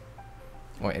buys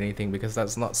or anything, because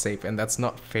that's not safe and that's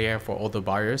not fair for all the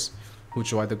buyers who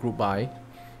joined the group buy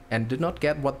and did not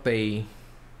get what they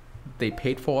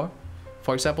paid for.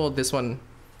 For example, this one,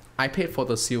 I paid for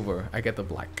the silver, I get the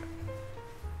black.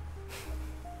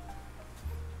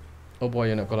 Oh boy,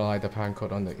 you're not gonna like the pound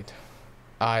code on it.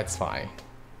 Ah, it's fine.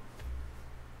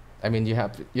 I mean, you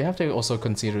have to also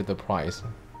consider the price.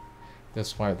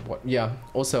 That's why. What? Yeah.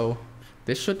 Also,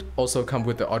 this should also come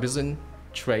with the artisan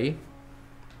tray,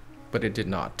 but it did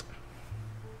not.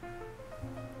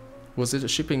 Was it a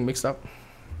shipping mix-up?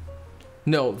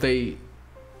 No, they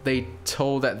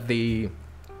told that the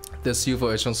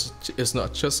silver is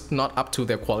not up to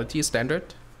their quality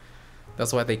standard.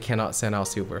 That's why they cannot send out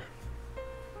silver.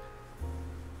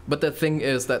 But the thing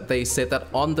is that they said that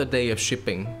on the day of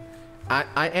shipping,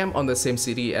 I am on the same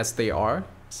city as they are,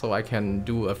 so I can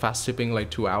do a fast shipping like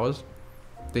 2 hours.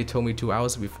 They told me 2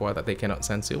 hours before that they cannot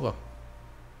send silver.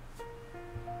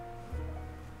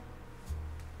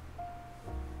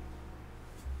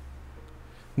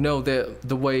 No,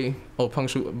 the way. Oh,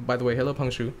 Pangshu. By the way, hello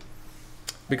Pangshu.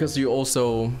 Because you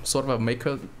also sort of a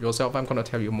maker yourself, I'm gonna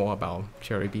tell you more about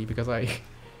CherryB because I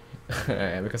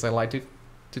because I like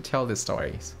to tell these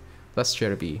stories. That's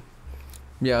CherryB.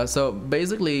 Yeah. So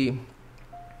basically,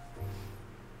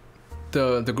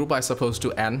 the group buy supposed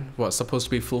to end was supposed to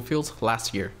be fulfilled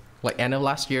last year, like end of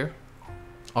last year,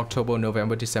 October,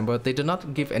 November, December. They did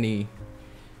not give any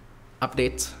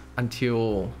updates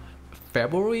until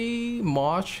February,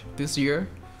 March this year.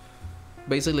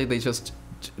 Basically,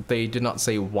 they did not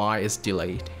say why it's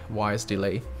delayed. Why it's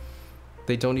delayed.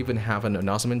 They don't even have an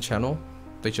announcement channel.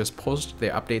 They just post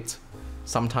their updates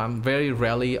sometime, very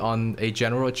rarely on a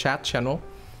general chat channel.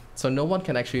 So no one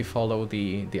can actually follow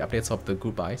the updates of the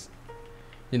group buys.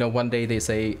 You know, one day they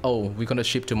say, oh, we're gonna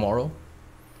ship tomorrow,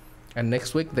 and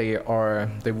next week they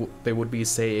would be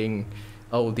saying,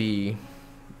 oh,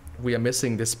 we are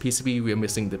missing this PCB, we are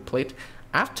missing the plate,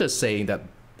 after saying that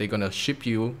they're gonna ship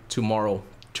you tomorrow,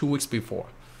 2 weeks before.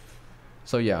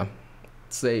 So yeah,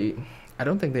 I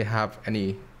don't think they have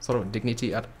any sort of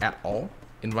dignity at all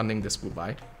in running this group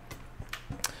buy,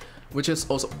 which is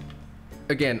also,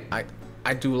 again,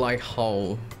 I do like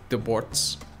how the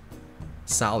boards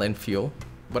sound and feel,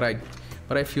 but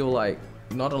I feel like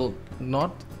not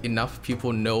enough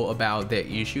people know about their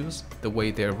issues, the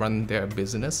way they run their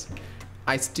business.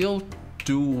 I still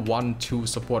do want to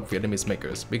support Vietnamese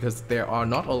makers because there are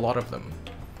not a lot of them.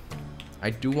 I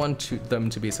do want them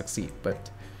to be succeed, but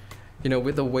you know,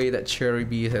 with the way that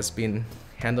CherryB has been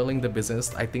handling the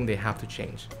business, I think they have to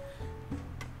change.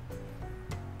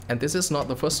 And this is not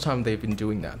the first time they've been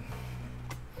doing that.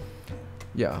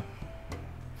 Yeah,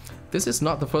 this is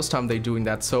not the first time they're doing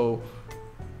that. So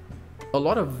a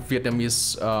lot of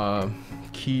Vietnamese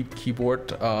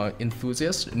keyboard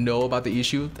enthusiasts know about the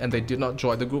issue and they did not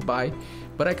join the group buy.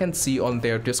 But I can see on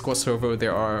their Discord server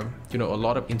there are, you know, a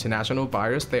lot of international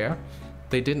buyers there.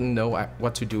 They didn't know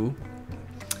what to do,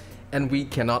 and we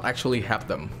cannot actually help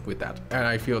them with that. And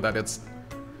I feel that it's,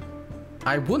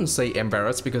 I wouldn't say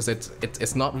embarrassed because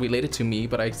it's not related to me,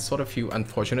 but I sort of feel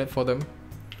unfortunate for them.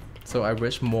 So I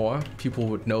wish more people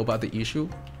would know about the issue.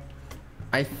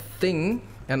 I think,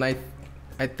 and I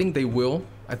think they will.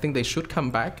 I think they should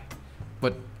come back,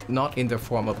 but not in the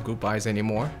form of group buys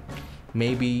anymore.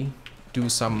 Maybe do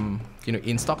some, you know,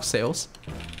 in-stock sales.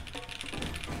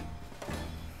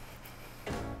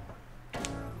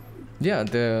 Yeah,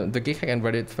 the Geek Hack and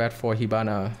Reddit thread for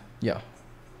Hibana. Yeah,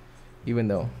 even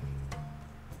though.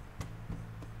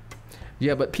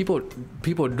 Yeah, but people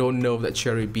don't know that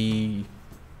CherryB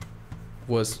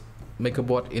was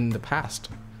MakerBot in the past.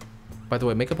 By the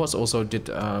way, MakerBot also did,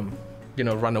 you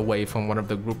know, run away from one of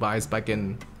the group buys back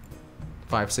in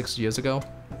 5-6 years ago.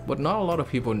 But not a lot of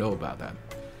people know about that.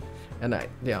 And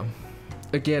yeah,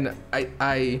 again,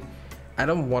 I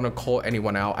don't want to call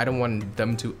anyone out. I don't want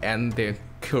them to end their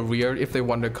career if they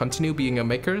want to continue being a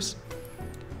makers.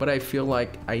 But I feel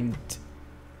like I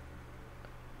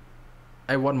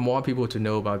want more people to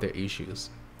know about their issues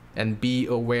and be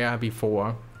aware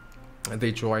before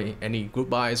they join any group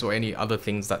buys or any other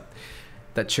things that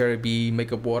CherryB,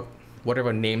 MakerBot,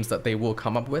 whatever names that they will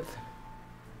come up with.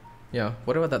 Yeah,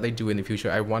 whatever that they do in the future,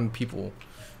 I want people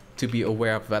to be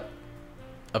aware of that,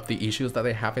 of the issues that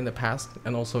they have in the past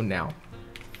and also now.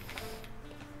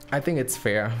 I think it's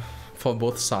fair for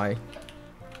both sides.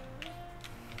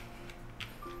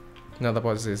 Now the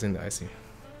boss is in the IC.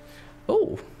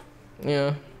 Oh,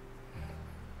 yeah.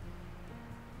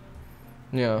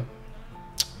 Yeah.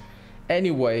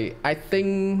 Anyway, I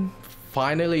think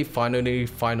finally,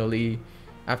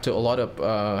 after a lot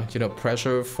of you know,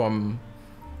 pressure from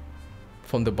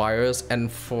the buyers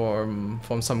and from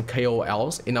some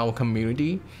KOLs in our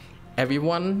community,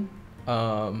 everyone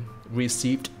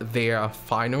received their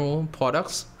final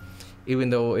products, even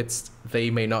though they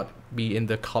may not be in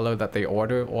the color that they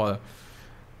order. Or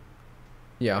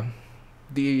yeah,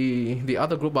 the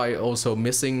other group are also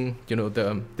missing, you know,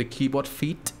 the keyboard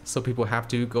feet, so people have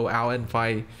to go out and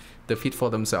buy the feet for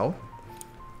themselves.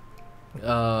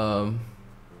 The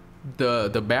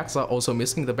bags are also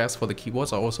missing. The bags for the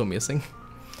keyboards are also missing.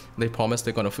 They promised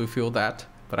they're gonna fulfill that,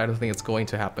 but I don't think it's going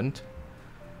to happen.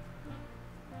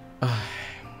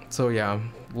 So yeah,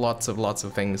 lots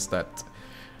of things that,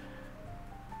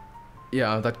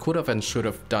 yeah, that could have and should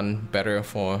have done better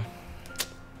for.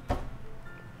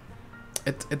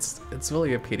 It's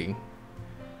really a pity.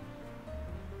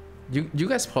 You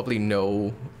guys probably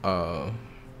know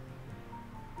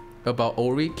about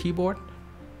Ori keyboard,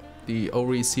 the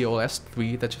Ori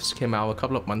COS3 that just came out a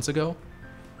couple of months ago.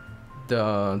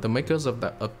 The makers of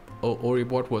that Ori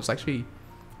board was actually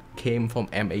came from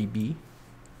MAB,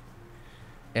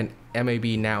 and MAB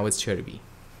now is CherryB.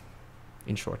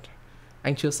 In short,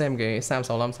 anh chưa xem cái Sam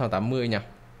 65 680 nha.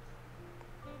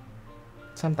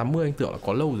 Sam 80 anh tưởng là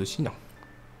có lâu rồi chứ nhỉ.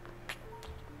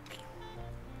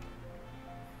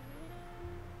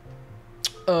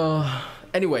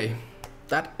 Anyway,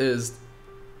 that is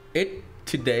it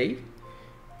today.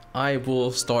 I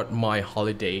will start my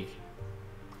holiday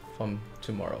from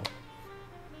tomorrow.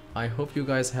 I hope you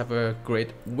guys have a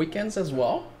great weekends as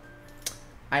well.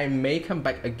 I may come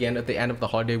back again at the end of the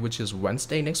holiday, which is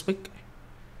Wednesday next week.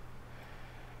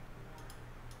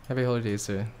 Happy holidays,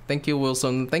 sir. Thank you,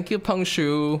 Wilson. Thank you,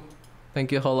 Pangshu.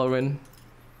 Thank you, Holorin.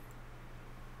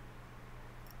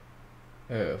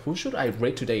 Who should I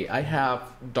rate today? I have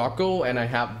Darko and I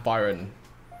have Byron.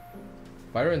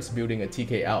 Byron's building a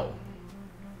TKL.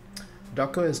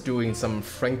 Darko is doing some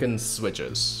Franken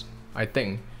switches, I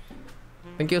think.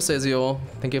 Thank you, Cezio.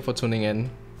 Thank you for tuning in.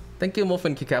 Thank you,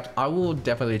 Muffin Keycaps. I will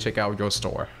definitely check out your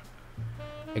store.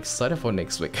 Excited for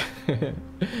next week.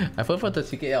 I vote for the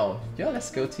TKL. Yeah,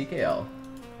 let's go TKL.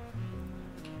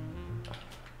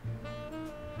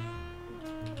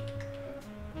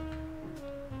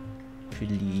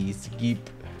 Please keep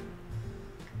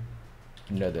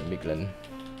Another Michelin.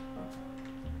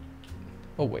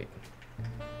 Oh wait,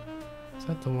 is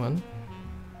that the one?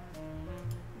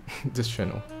 This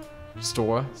channel.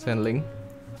 Store, send link.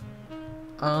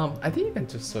 I think you can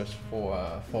just search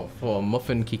for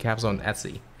muffin keycaps on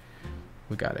Etsy.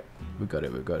 We got it. We got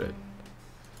it. We got it.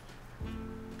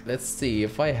 Let's see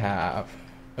if I have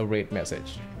a rate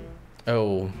message.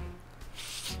 Oh,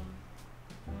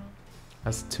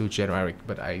 that's too generic.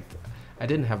 But I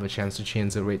didn't have a chance to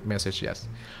change the rate message yet.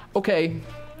 Okay,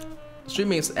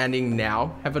 streaming is ending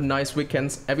now. Have a nice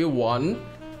weekend, everyone.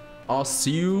 I'll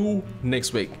see you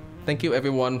next week. Thank you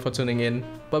everyone for tuning in.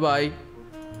 Bye bye.